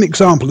extreme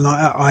example, and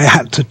I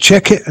had to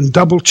check it and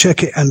double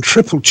check it and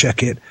triple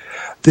check it,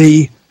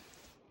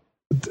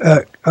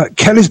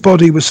 Kelly's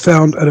body was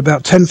found at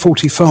about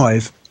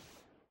 10:45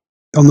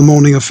 on the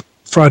morning of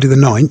Friday the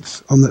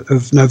 9th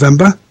of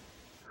November.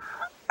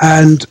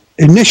 And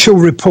initial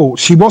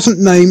reports, she wasn't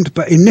named,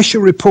 but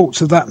initial reports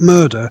of that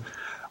murder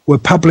were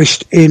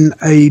published in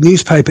a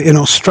newspaper in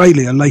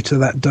Australia later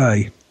that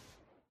day.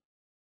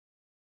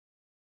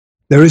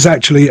 There is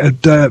actually a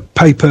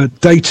paper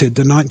dated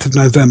the 9th of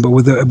November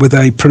with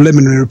a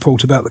preliminary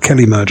report about the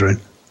Kelly murdering.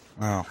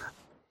 Wow.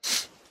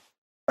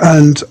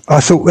 And I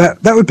thought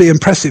that would be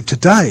impressive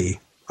today.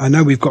 I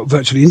know we've got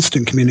virtually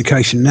instant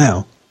communication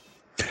now.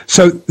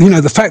 So,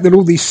 the fact that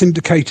all these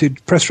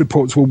syndicated press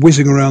reports were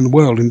whizzing around the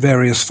world in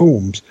various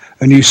forms,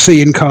 and you see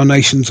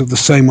incarnations of the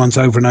same ones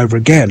over and over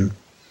again.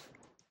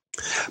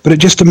 But it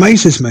just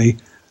amazes me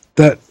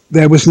that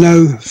there was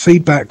no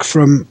feedback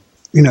from,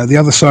 the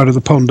other side of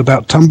the pond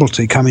about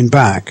Tumblety coming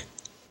back,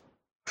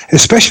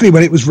 especially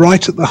when it was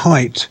right at the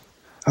height.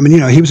 I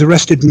mean, he was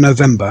arrested in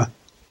November.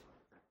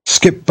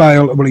 Skip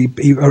Bail, well,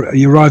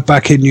 he arrived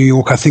back in New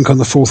York, I think, on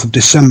the 4th of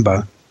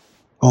December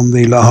on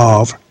the Le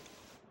Havre.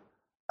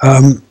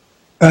 And,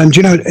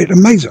 it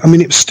amazed. I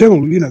mean, it was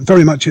still,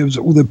 very much, it was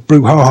all the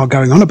brouhaha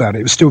going on about it.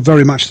 It was still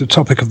very much the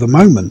topic of the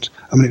moment.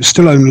 I mean, it was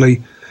still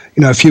only,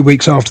 a few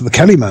weeks after the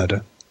Kelly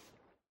murder.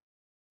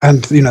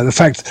 And, the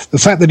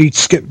fact that he'd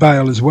skipped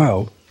bail as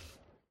well.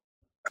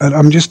 And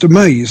I'm just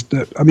amazed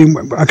that, I mean,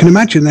 I can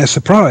imagine their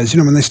surprise,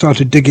 when they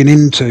started digging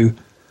into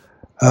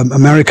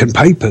American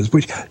papers,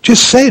 which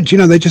just said,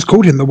 they just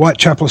called him the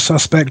Whitechapel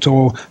suspect,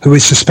 or who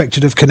is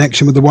suspected of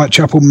connection with the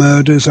Whitechapel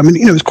murders. I mean,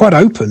 it was quite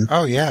open.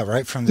 Oh, yeah,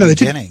 right from the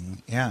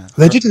beginning.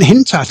 They didn't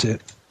hint at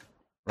it.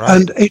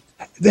 Right. And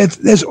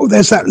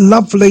there's that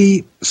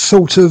lovely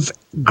sort of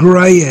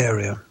grey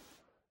area,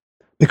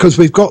 because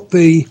we've got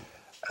the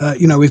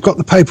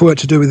paperwork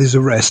to do with his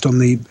arrest on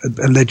the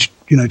alleged,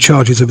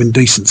 charges of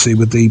indecency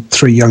with the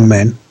 3 young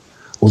men.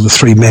 Or the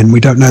 3 men, we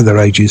don't know their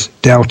ages,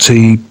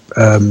 Doughty,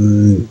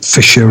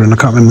 Fisher, and I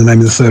can't remember the name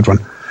of the third one,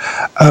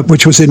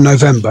 which was in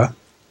November.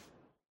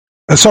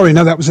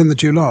 That was in the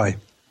July.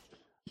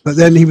 But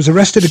then he was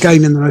arrested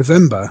again in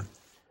November,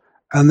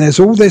 and there's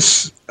all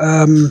this,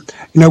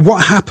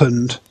 what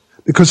happened,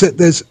 because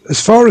there's, as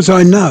far as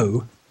I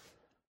know,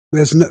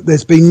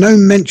 there's been no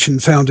mention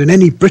found in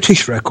any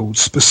British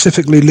records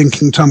specifically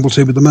linking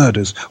Tumblety with the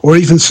murders, or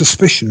even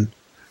suspicion.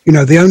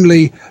 The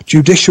only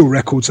judicial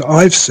records that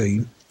I've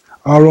seen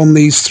are on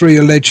these 3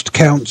 alleged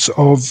counts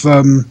of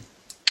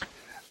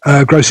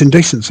gross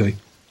indecency.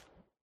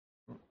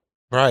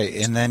 Right,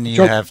 and then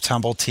you have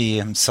Tumblety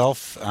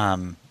himself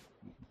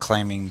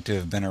claiming to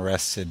have been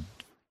arrested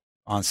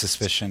on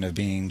suspicion of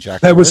being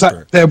Jack the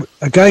Ripper.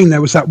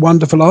 There was that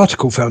wonderful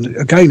article found.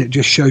 Again, it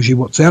just shows you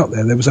what's out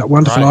there. There was that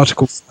wonderful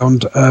article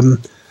found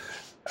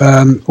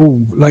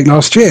late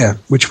last year,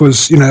 which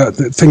was,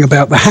 the thing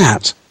about the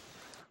hat.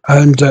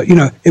 And,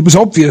 it was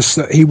obvious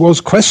that he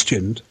was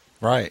questioned.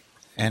 Right.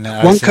 And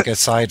I think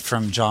aside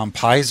from John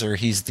Pizer,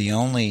 he's the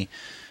only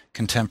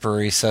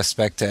contemporary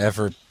suspect to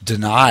ever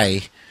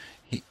deny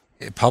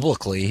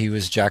publicly he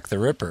was Jack the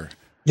Ripper.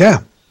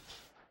 Yeah.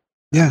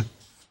 Yeah.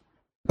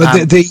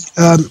 But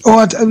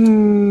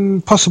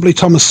possibly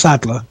Thomas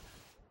Sadler,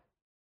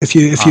 if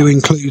you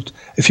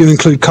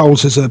include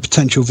Coles as a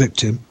potential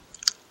victim.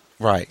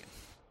 Right.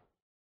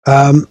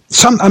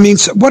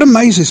 What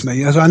amazes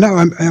me, as I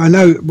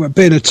know,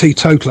 being a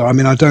teetotaler.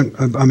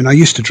 I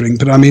used to drink,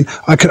 but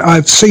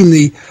I've seen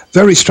the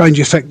very strange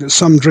effect that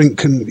some drink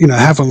can,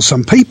 have on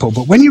some people.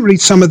 But when you read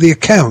some of the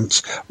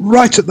accounts,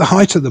 right at the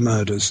height of the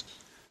murders,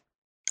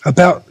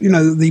 about,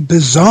 the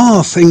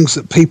bizarre things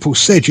that people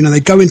said, they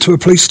go into a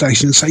police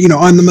station and say,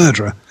 I'm the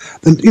murderer.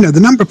 Then, the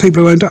number of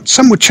people who owned up,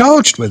 some were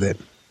charged with it.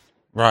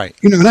 Right.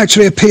 And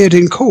actually appeared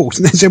in court.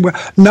 And they said, well,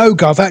 no,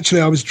 Gov, actually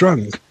I was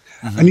drunk.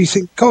 Mm-hmm. And you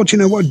think, God,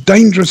 what a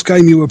dangerous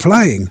game you were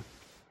playing.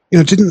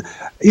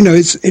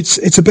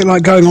 It's a bit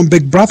like going on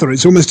Big Brother.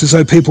 It's almost as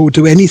though people would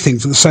do anything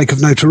for the sake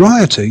of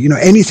notoriety,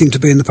 anything to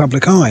be in the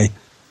public eye.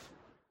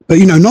 But,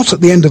 not at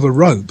the end of a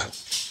rope.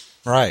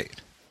 Right.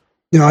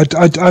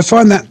 I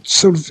find that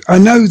sort of, I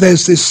know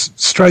there's this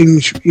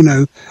strange,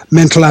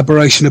 mental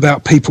aberration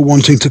about people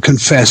wanting to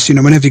confess.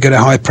 Whenever you get a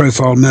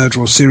high-profile murder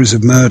or series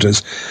of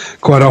murders,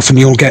 quite often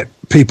you'll get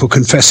people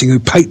confessing who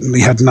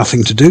patently had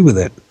nothing to do with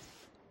it.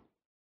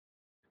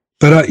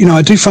 But,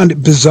 I do find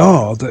it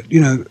bizarre that,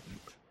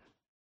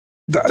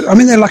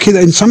 they're lucky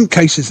that in some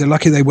cases they're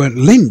lucky they weren't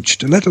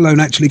lynched, let alone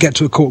actually get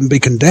to a court and be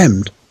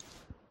condemned.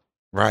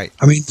 Right.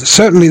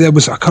 Certainly there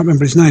was, I can't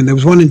remember his name, there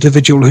was one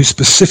individual who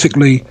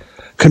specifically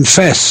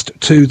confessed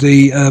to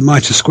the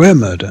Mitre Square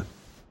murder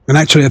and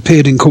actually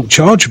appeared in court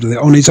charged with it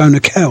on his own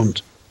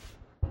account.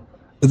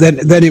 But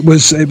then it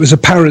was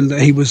apparent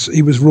that he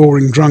was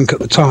roaring drunk at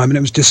the time and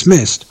it was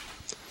dismissed.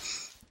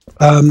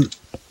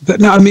 But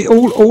no,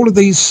 all of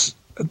these,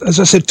 as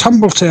I said,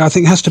 Tumblety, I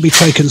think, has to be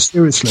taken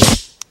seriously.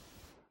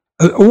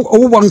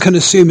 All one can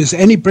assume is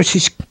any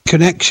British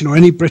connection or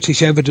any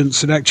British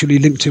evidence that actually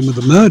linked him with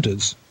the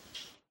murders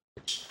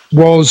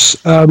was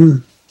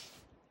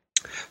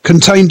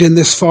contained in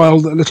this file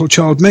that Little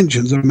Child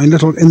mentions. In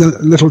the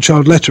Little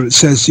Child letter, it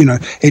says,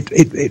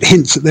 it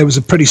hints that there was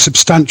a pretty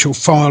substantial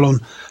file on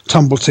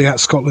Tumblety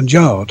at Scotland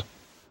Yard,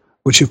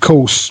 which, of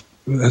course,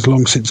 has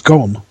long since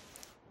gone.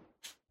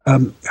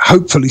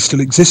 Hopefully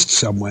still exists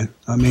somewhere.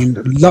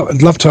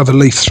 I'd love to have a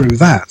leaf through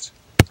that.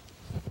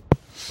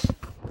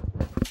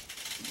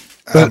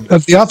 But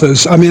of the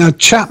others,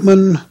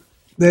 Chapman,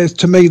 there's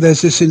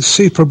this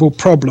insuperable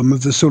problem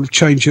of the sort of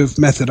change of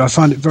method. I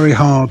find it very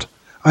hard.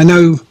 I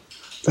know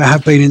there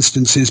have been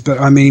instances, but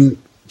to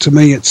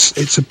me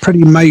it's a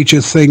pretty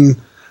major thing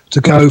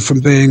to go from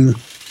being,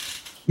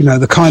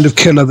 the kind of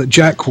killer that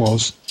Jack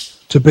was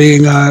to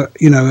being a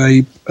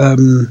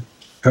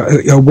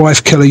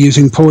wife killer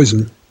using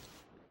poison.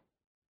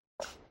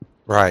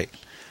 Right.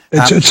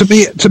 To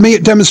me,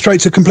 it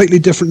demonstrates a completely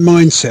different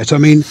mindset.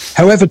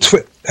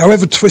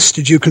 However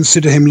twisted you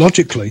consider him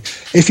logically,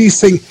 if you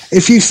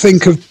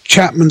think of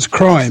Chapman's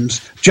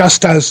crimes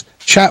just as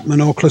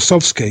Chapman or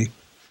Klosowski,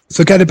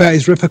 forget about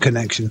his Ripper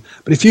connection.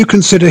 But if you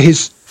consider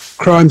his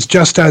crimes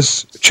just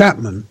as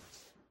Chapman,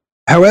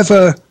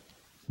 however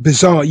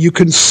bizarre, you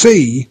can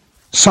see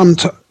some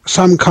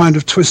kind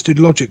of twisted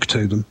logic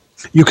to them.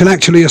 You can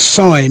actually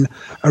assign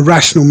a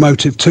rational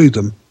motive to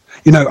them.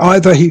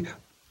 Either he,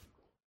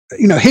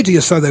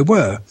 hideous though they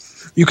were,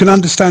 you can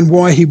understand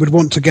why he would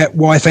want to get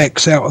wife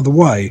X out of the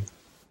way.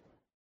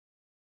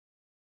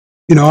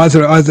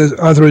 Either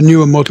a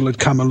newer model had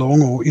come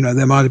along, or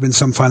there might have been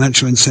some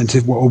financial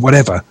incentive or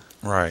whatever.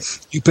 Right.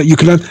 But you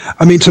can.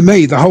 To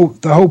me, the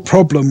whole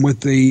problem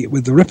with the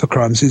Ripper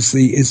crimes is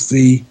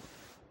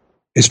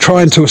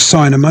trying to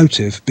assign a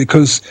motive,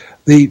 because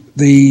the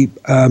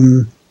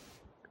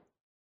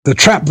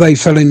trap they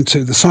fell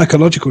into, the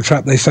psychological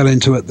trap they fell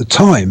into at the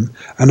time,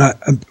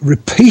 and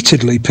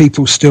repeatedly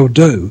people still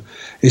do,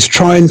 is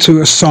trying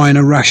to assign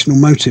a rational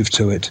motive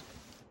to it.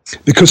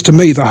 Because to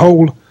me, the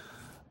whole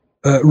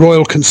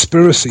royal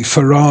conspiracy,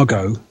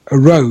 Farrago,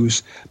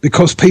 arose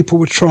because people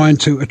were trying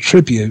to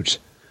attribute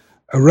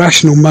a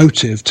rational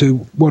motive to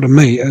what to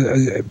me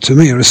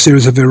are a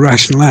series of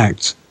irrational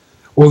acts.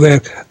 Or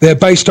they're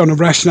based on a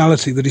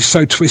rationality that is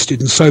so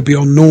twisted and so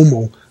beyond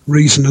normal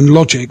reason and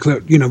logic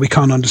that we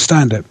can't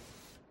understand it.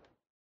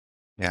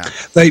 Yeah.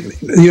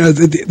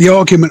 The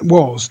argument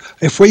was,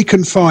 if we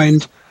can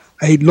find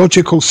a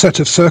logical set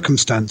of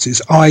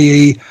circumstances,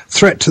 i.e.,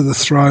 threat to the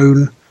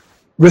throne,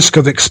 risk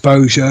of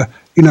exposure,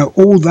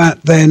 all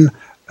that, then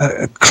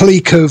a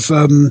clique of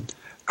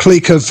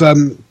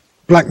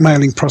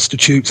blackmailing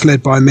prostitutes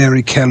led by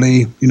Mary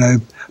Kelly,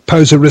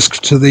 pose a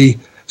risk to the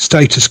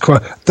status quo.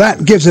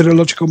 That gives it a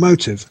logical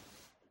motive.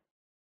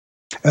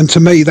 And to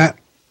me,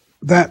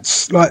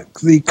 that's like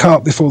the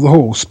cart before the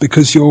horse,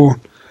 because you're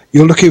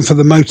looking for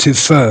the motive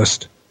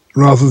first.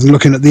 rather than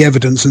looking at the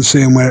evidence and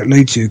seeing where it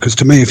leads you. Because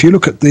to me, if you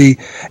look at the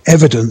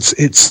evidence,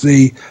 it's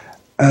the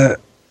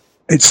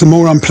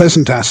more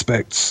unpleasant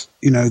aspects,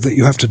 that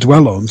you have to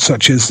dwell on,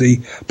 such as the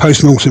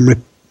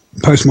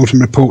post-mortem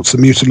reports, the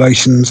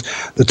mutilations,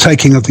 the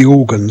taking of the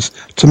organs.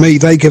 To me,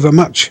 they give a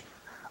much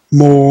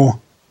more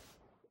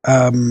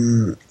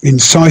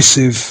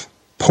incisive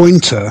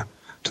pointer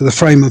to the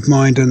frame of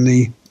mind and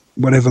the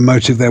whatever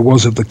motive there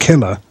was of the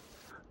killer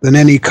than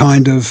any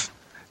kind of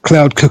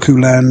cloud cuckoo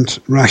land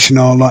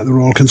rationale like the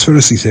Royal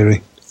Conspiracy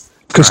Theory.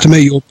 Because to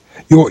me,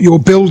 you're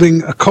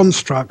building a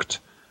construct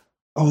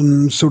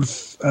on sort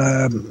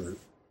of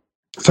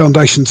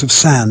foundations of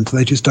sand.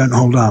 They just don't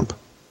hold up.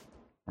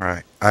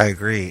 Right, I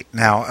agree.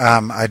 Now,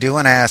 I do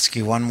want to ask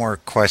you one more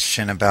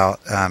question about,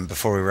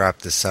 before we wrap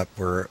this up.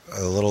 We're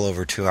a little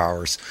over 2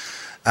 hours.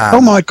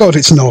 Oh my God,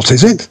 it's not,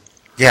 is it?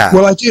 Yeah.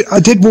 Well, I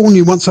did warn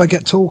you once I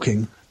get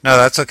talking. No,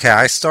 that's okay.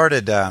 I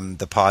started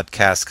the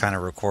podcast kind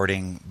of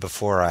recording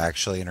before I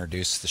actually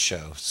introduced the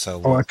show.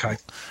 So. Okay.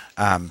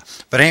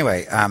 But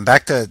anyway,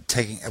 back to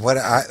taking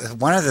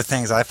one of the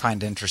things I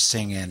find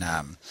interesting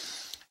in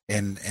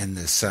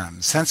this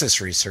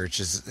census research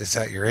is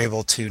that you're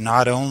able to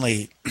not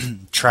only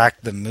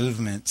track the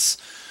movements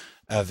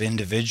of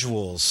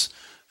individuals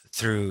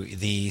through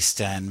the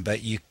East End,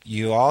 but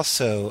you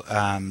also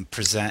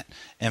present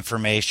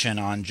information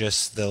on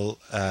just the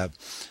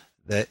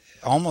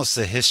almost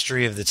the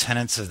history of the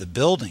tenants of the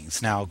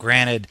buildings. Now,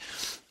 granted,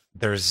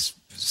 there's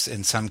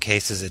in some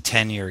cases a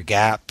 10-year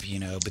gap,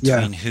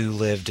 between who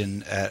lived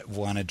at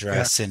one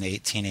address in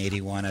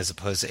 1881 as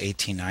opposed to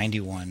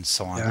 1891,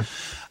 so on.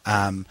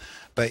 Yeah.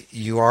 But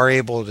you are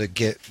able to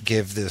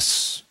give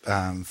this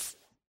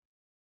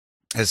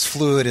as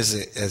fluid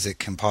as it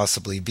can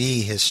possibly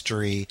be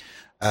history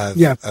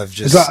of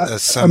just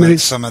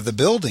some of the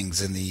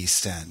buildings in the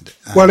East End.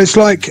 Well, it's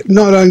like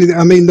not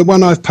only the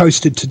one I've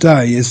posted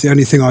today is the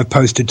only thing I've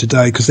posted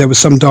today because there was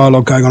some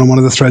dialogue going on one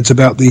of the threads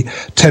about the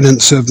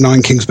tenants of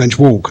 9 King's Bench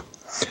Walk,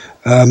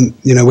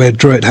 where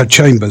Druitt had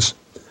chambers.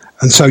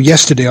 And so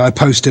yesterday I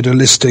posted a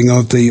listing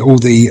of all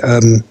the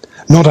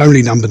not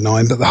only number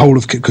 9 but the whole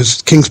of,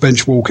 because King's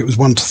Bench Walk it was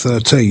 1 to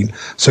 13.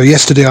 So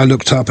yesterday I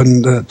looked up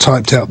and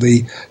typed out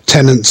the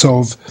tenants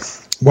of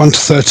 1 to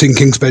 13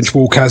 King's Bench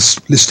Walk as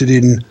listed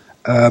in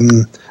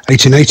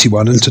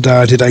 1881, and today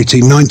I did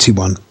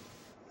 1891.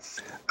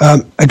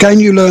 Again,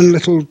 you learn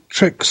little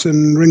tricks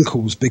and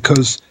wrinkles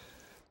because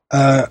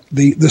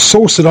the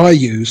source that I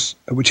use,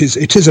 which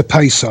is a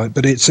pay site,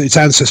 but it's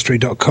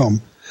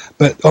Ancestry.com.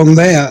 But on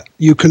there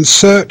you can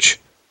search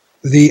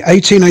the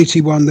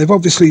 1881. They've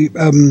obviously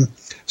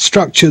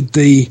structured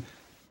the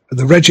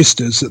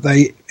registers that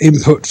they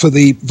input for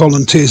the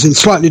volunteers in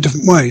slightly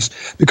different ways,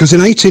 because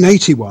in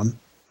 1881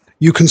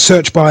 you can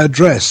search by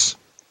address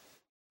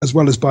as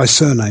well as by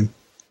surname.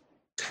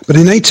 But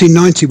in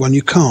 1891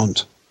 you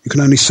can't. You can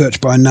only search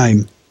by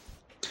name.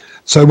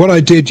 So what I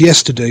did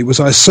yesterday was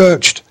I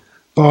searched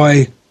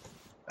by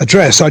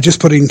address. I just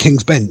put in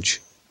King's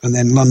Bench and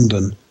then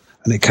London,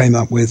 and it came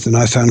up with, and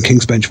I found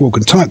King's Bench Walk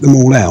and typed them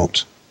all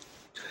out.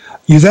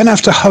 You then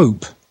have to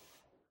hope,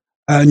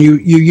 and you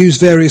use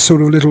various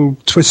sort of little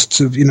twists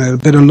of, a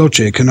bit of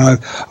logic. And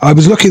I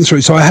was looking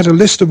through, so I had a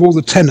list of all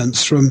the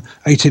tenants from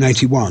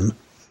 1881.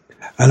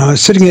 And I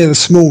was sitting here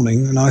this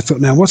morning and I thought,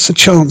 now, what's the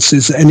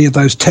chances that any of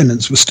those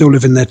tenants were still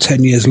living there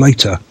 10 years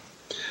later?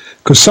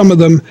 Because some of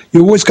them,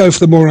 you always go for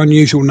the more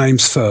unusual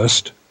names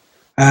first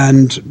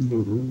and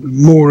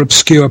more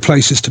obscure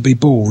places to be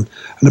born.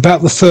 And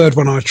about the third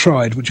one I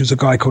tried, which was a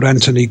guy called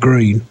Anthony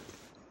Green,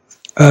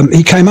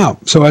 he came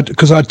up. So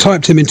because I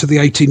typed him into the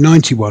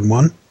 1891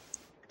 one,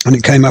 and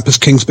it came up as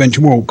King's Bench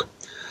Walk.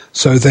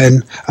 So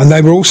then, and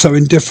they were also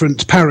in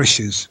different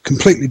parishes,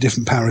 completely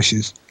different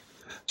parishes.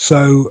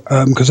 So,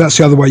 because that's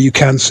the other way you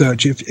can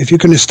search. If you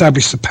can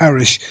establish the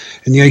parish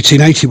in the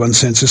 1881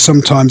 census,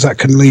 sometimes that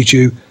can lead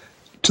you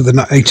to the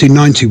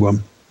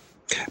 1891.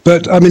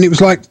 But, it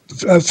was like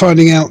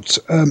finding out,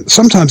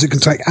 sometimes it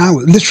can take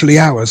hours, literally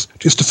hours,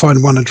 just to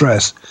find one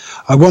address.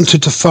 I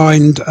wanted to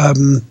find,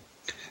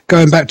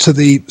 going back to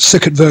the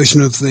Sickert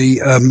version of the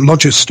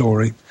Lodger's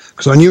story,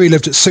 because I knew he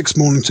lived at 6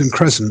 Mornington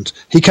Crescent.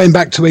 He came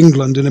back to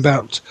England in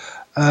about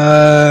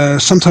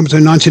sometime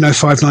between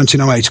 1905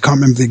 1908. I can't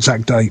remember the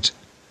exact date.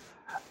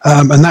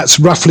 And that's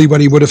roughly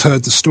when he would have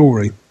heard the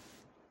story.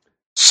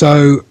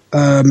 So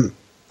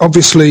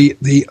obviously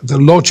the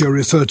lodger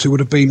referred to would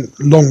have been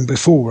long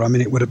before.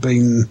 It would have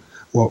been,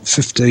 12,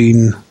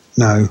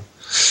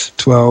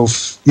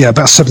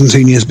 about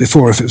 17 years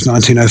before if it was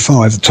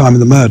 1905, the time of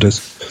the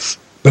murders.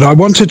 But I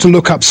wanted to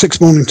look up 6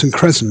 Mornington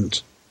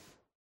Crescent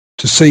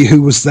to see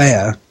who was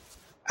there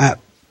at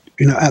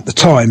the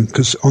time,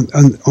 because on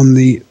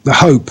the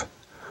hope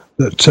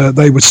that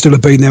they would still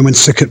have been there when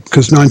Sickert,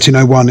 because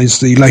 1901 is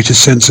the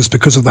latest census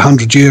because of the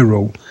 100-year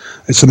rule.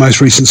 It's the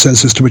most recent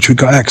census to which we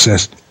got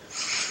access.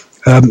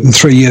 In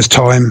 3 years'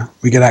 time,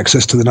 we get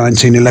access to the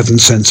 1911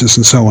 census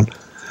and so on.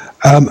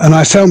 And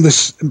I found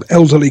this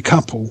elderly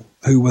couple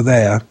who were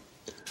there,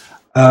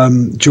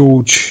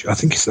 George, I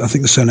think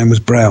the surname was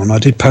Brown. I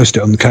did post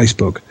it on the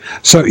casebook.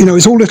 So,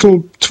 it's all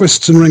little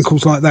twists and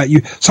wrinkles like that.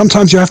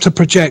 Sometimes you have to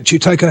project. You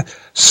take a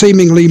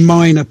seemingly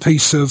minor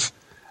piece of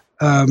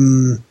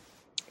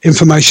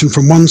information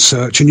from one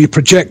search and you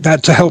project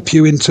that to help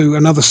you into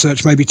another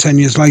search maybe 10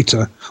 years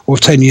later or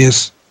 10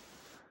 years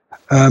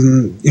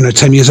 10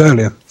 years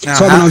earlier. Now,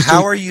 so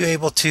how are you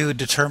able to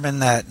determine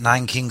that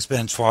 9 Kings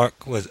Bench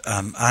Walk was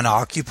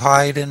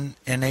unoccupied in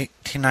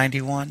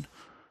 1891?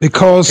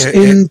 Because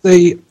there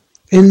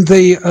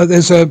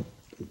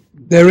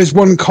is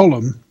one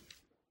column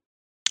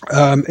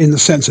in the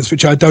census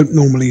which I don't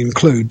normally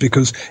include,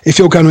 because if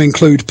you're going to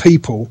include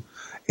people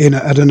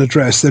at an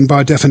address, then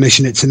by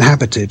definition it's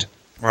inhabited.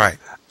 Right.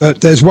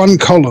 But there's one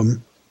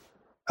column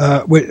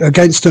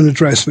against an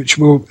address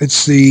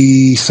it's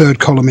the third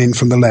column in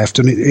from the left,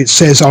 and it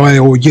says I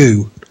or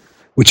you,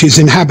 which is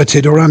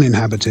inhabited or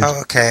uninhabited.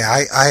 Oh, okay.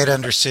 I had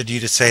understood you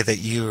to say that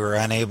you were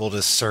unable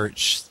to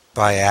search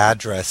by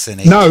address in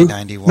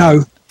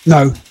 1891.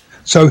 No.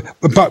 So,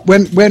 but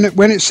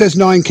when it says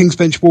 9 Kings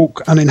Bench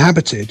Walk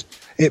uninhabited,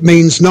 it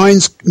means 9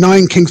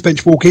 Kings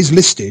Bench Walk is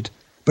listed,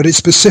 but it's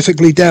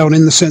specifically down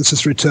in the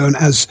census return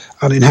as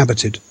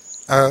uninhabited.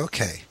 Oh,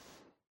 okay.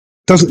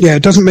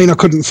 It doesn't mean I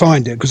couldn't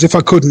find it, because if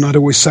I couldn't, I'd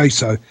always say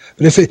so.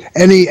 But if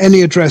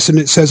any address and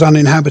it says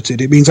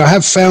uninhabited, it means I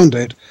have found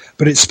it,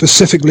 but it's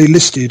specifically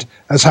listed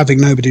as having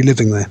nobody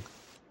living there.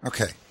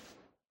 Okay.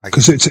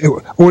 Because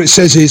all it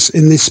says is,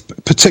 in this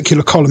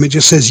particular column, it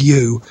just says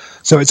you.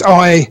 So it's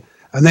I,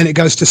 and then it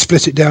goes to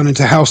split it down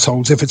into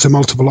households if it's a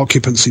multiple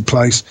occupancy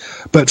place.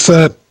 But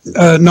for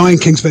 9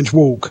 Kings Bench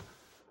Walk,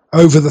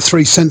 over the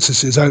 3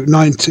 censuses, I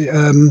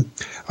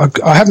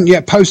haven't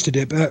yet posted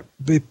it, but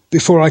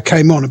before I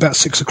came on, about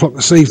 6 o'clock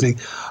this evening,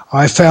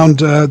 I found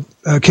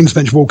Kings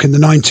Bench Walk in the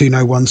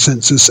 1901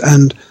 census,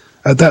 and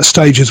at that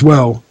stage as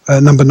well,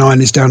 number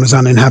 9 is down as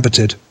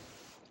uninhabited.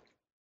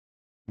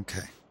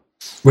 Okay.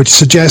 Which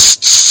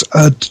suggests,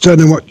 I don't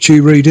know what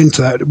you read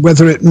into that,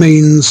 whether it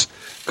means,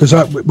 because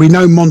we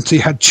know Monty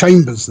had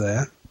chambers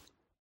there,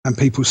 and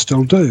people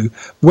still do,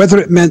 whether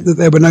it meant that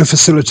there were no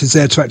facilities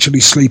there to actually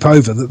sleep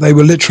over, that they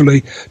were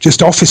literally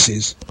just office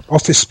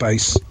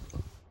space.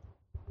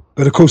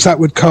 But of course that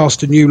would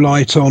cast a new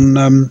light on,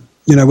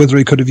 whether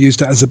he could have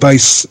used it as a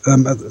base,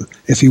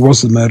 if he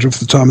was the murderer, for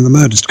the time of the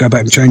murders, to go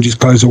back and change his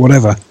clothes or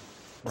whatever.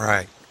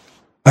 Right.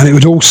 And it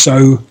would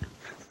also...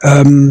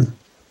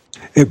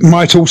 it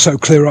might also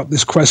clear up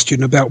this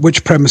question about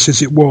which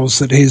premises it was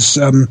that his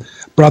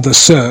brother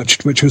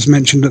searched, which was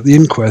mentioned at the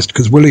inquest,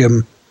 because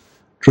William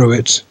drew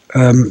it.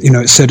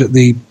 It said at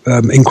the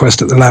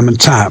inquest at the Lamb and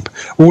Tap,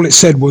 all it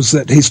said was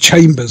that his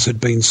chambers had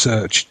been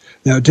searched.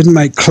 Now, it didn't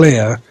make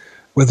clear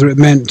whether it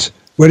meant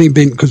when he'd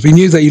been, because we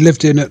knew that he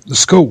lived in at the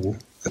school,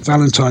 at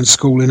Valentine's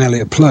School in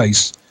Elliot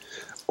Place,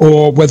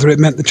 or whether it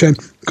meant the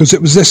chamber, because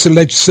it was this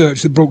alleged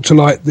search that brought to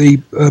light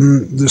the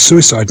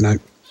suicide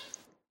note.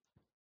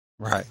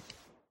 Right.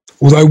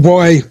 Although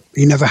why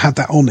he never had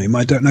that on him,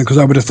 I don't know, because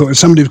I would have thought if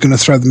somebody was going to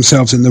throw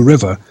themselves in the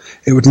river,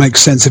 it would make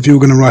sense if you were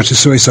going to write a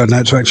suicide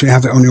note to actually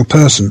have it on your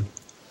person.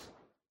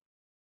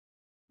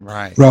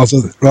 Right. Rather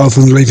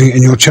than leaving it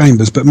in your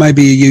chambers. But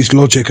maybe he used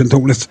logic and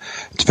thought, well, if,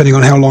 depending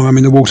on how long I'm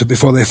in the water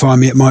before they find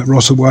me, it might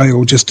rot away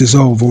or just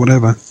dissolve or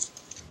whatever.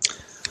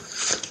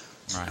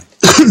 Right.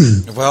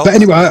 Well, but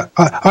anyway,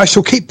 I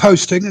shall keep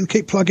posting and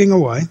keep plugging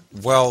away.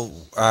 Well,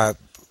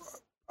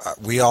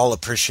 we all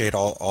appreciate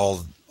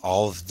all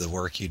of the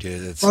work you do.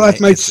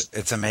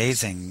 It's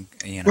amazing.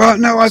 Well,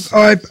 no,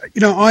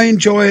 I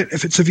enjoy it.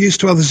 If it's of use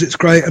to others, it's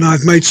great. And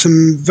I've made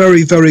some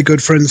very, very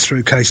good friends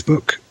through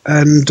Casebook.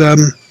 And,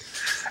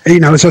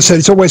 as I said,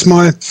 it's always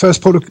my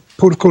first port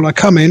of call. I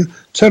come in,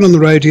 turn on the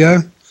radio,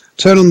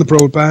 turn on the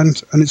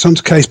broadband, and it's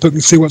onto Casebook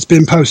and see what's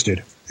being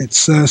posted. It's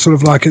sort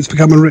of like it's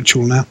become a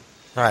ritual now.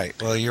 Right.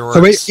 Well, your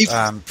work's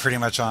pretty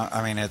much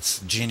it's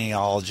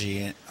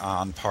genealogy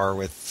on par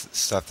with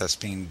stuff that's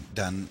being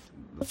done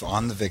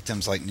on the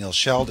victims like Neil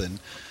Sheldon.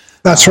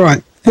 That's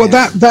right. Well,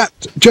 that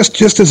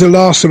just as a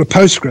last sort of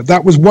postscript,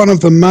 that was one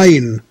of the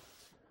main,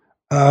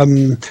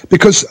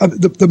 because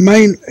the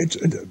main,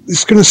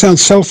 it's going to sound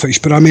selfish,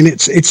 but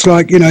it's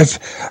like, if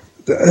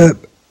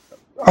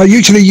I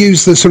usually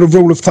use the sort of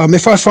rule of thumb,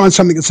 if I find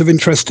something that's of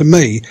interest to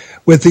me,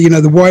 with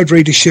the wide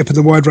readership and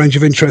the wide range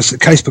of interests that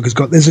Casebook has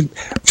got, there's a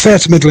fair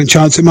to middling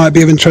chance it might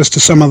be of interest to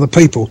some other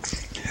people.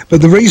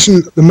 But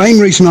the main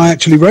reason I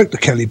actually wrote the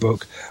Kelly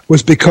book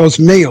was because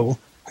Neil,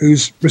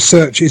 whose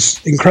research is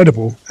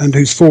incredible and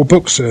whose 4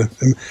 books are,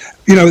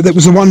 there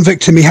was the one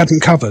victim he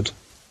hadn't covered.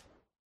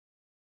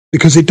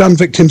 Because he'd done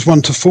victims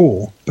 1 to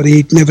 4, but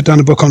he'd never done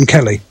a book on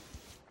Kelly.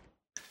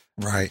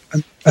 Right.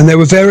 And there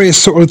were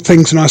various sort of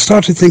things, and I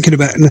started thinking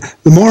about it, and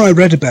the more I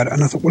read about it,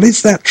 and I thought, well,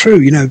 is that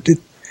true?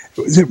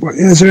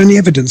 Is there any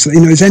evidence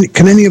that,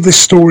 can any of this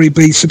story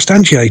be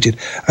substantiated?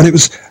 And it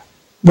was,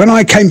 when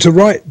I came to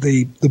write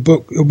the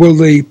book,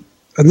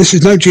 and this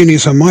is no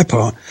genius on my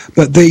part,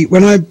 but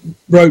when I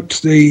wrote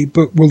the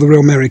book, Will the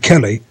Real Mary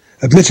Kelly,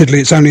 admittedly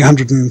it's only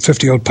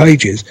 150 odd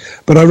pages,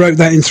 but I wrote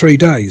that in 3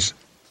 days.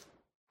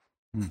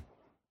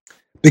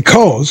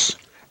 because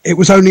it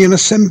was only an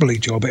assembly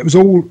job. It was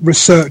all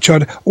research.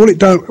 It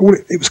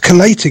was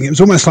collating. It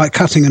was almost like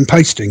cutting and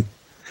pasting,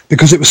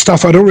 because it was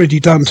stuff I'd already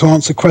done to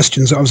answer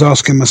questions that I was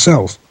asking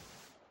myself.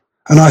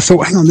 And I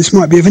thought, hang on, this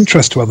might be of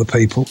interest to other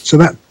people. So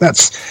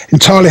that's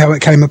entirely how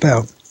it came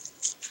about.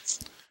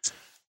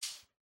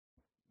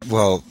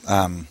 Well,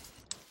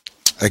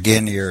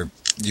 again, your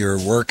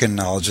work and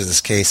knowledge of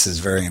this case is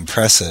very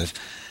impressive,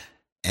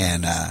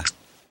 and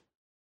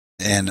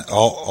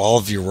all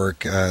of your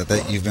work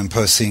that you've been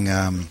posting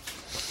on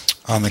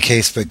the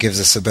case, but gives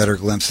us a better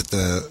glimpse at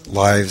the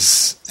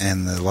lives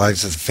and the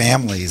lives of the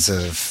families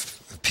of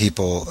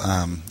people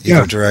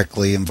either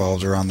directly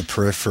involved or on the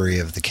periphery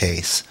of the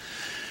case.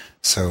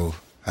 So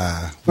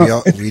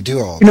we do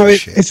all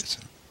appreciate it.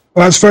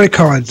 Well, that's very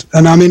kind.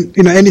 And I mean,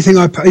 anything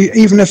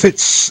even if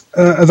it's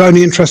of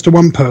only interest to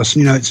one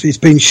person, it's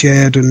been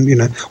shared,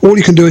 and all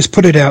you can do is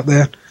put it out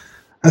there.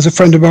 As a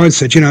friend of mine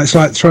said, it's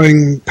like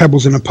throwing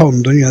pebbles in a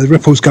pond, and the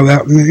ripples go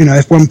out, and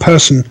if one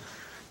person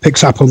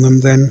picks up on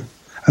them, then.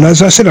 And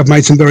as I said, I've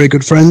made some very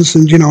good friends,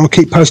 and I'll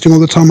keep posting all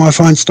the time I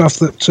find stuff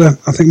that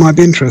I think might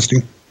be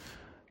interesting.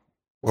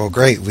 Well,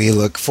 great. We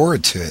look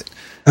forward to it.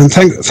 And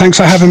thanks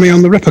for having me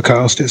on the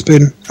Rippercast. It's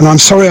been, and I'm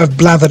sorry I've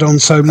blathered on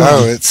so long.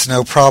 Oh, it's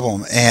no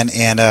problem. And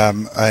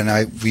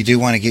we do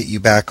want to get you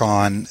back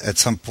on at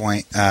some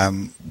point.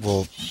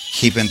 We'll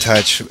keep in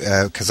touch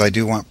because I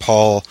do want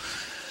Paul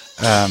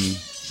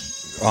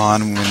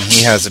on when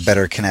he has a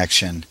better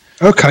connection.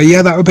 Okay,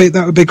 yeah, that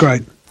would be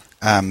great.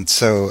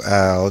 So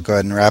I'll go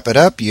ahead and wrap it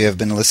up. You have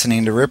been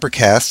listening to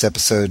Rippercast,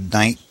 episode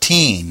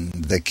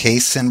 19, The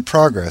Case in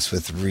Progress,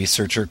 with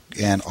researcher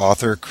and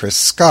author Chris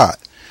Scott.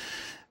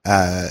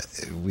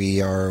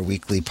 We are a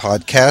weekly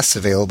podcast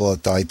available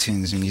at the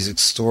iTunes Music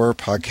Store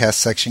podcast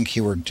section,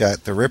 keyword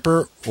Jack the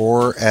Ripper,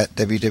 or at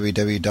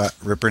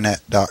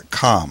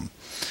www.rippernet.com.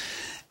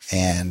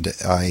 And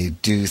I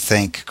do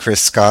thank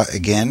Chris Scott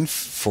again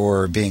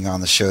for being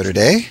on the show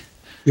today.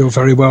 You're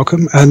very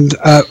welcome. And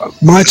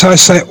might I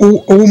say,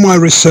 all my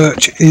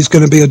research is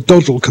going to be a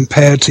doddle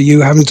compared to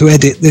you having to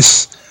edit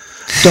this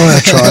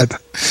diatribe.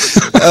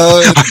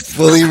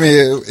 Believe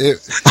me,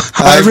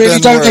 I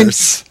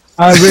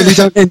really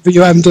don't envy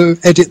you having to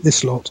edit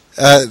this lot.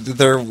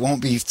 There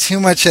won't be too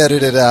much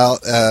edited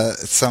out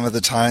some of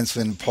the times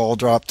when Paul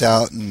dropped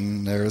out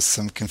and there was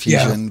some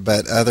confusion,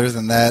 but other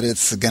than that,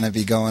 it's going to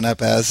be going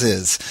up as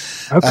is.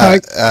 Okay.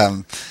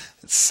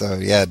 So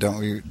yeah,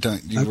 don't you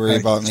worry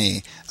about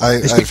me.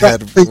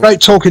 It's been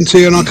great talking to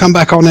you, and I'll come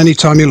back on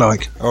anytime you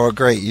like. Oh,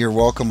 great! You're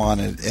welcome on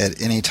it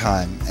at any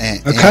time.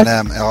 And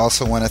I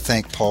also want to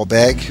thank Paul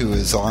Begg, who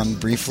is on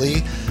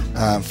briefly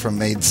from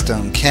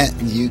Maidstone,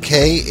 Kent, in the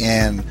UK,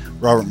 and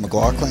Robert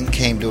McLaughlin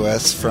came to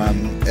us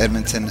from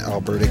Edmonton,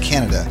 Alberta,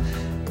 Canada.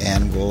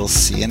 And we'll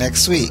see you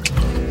next week.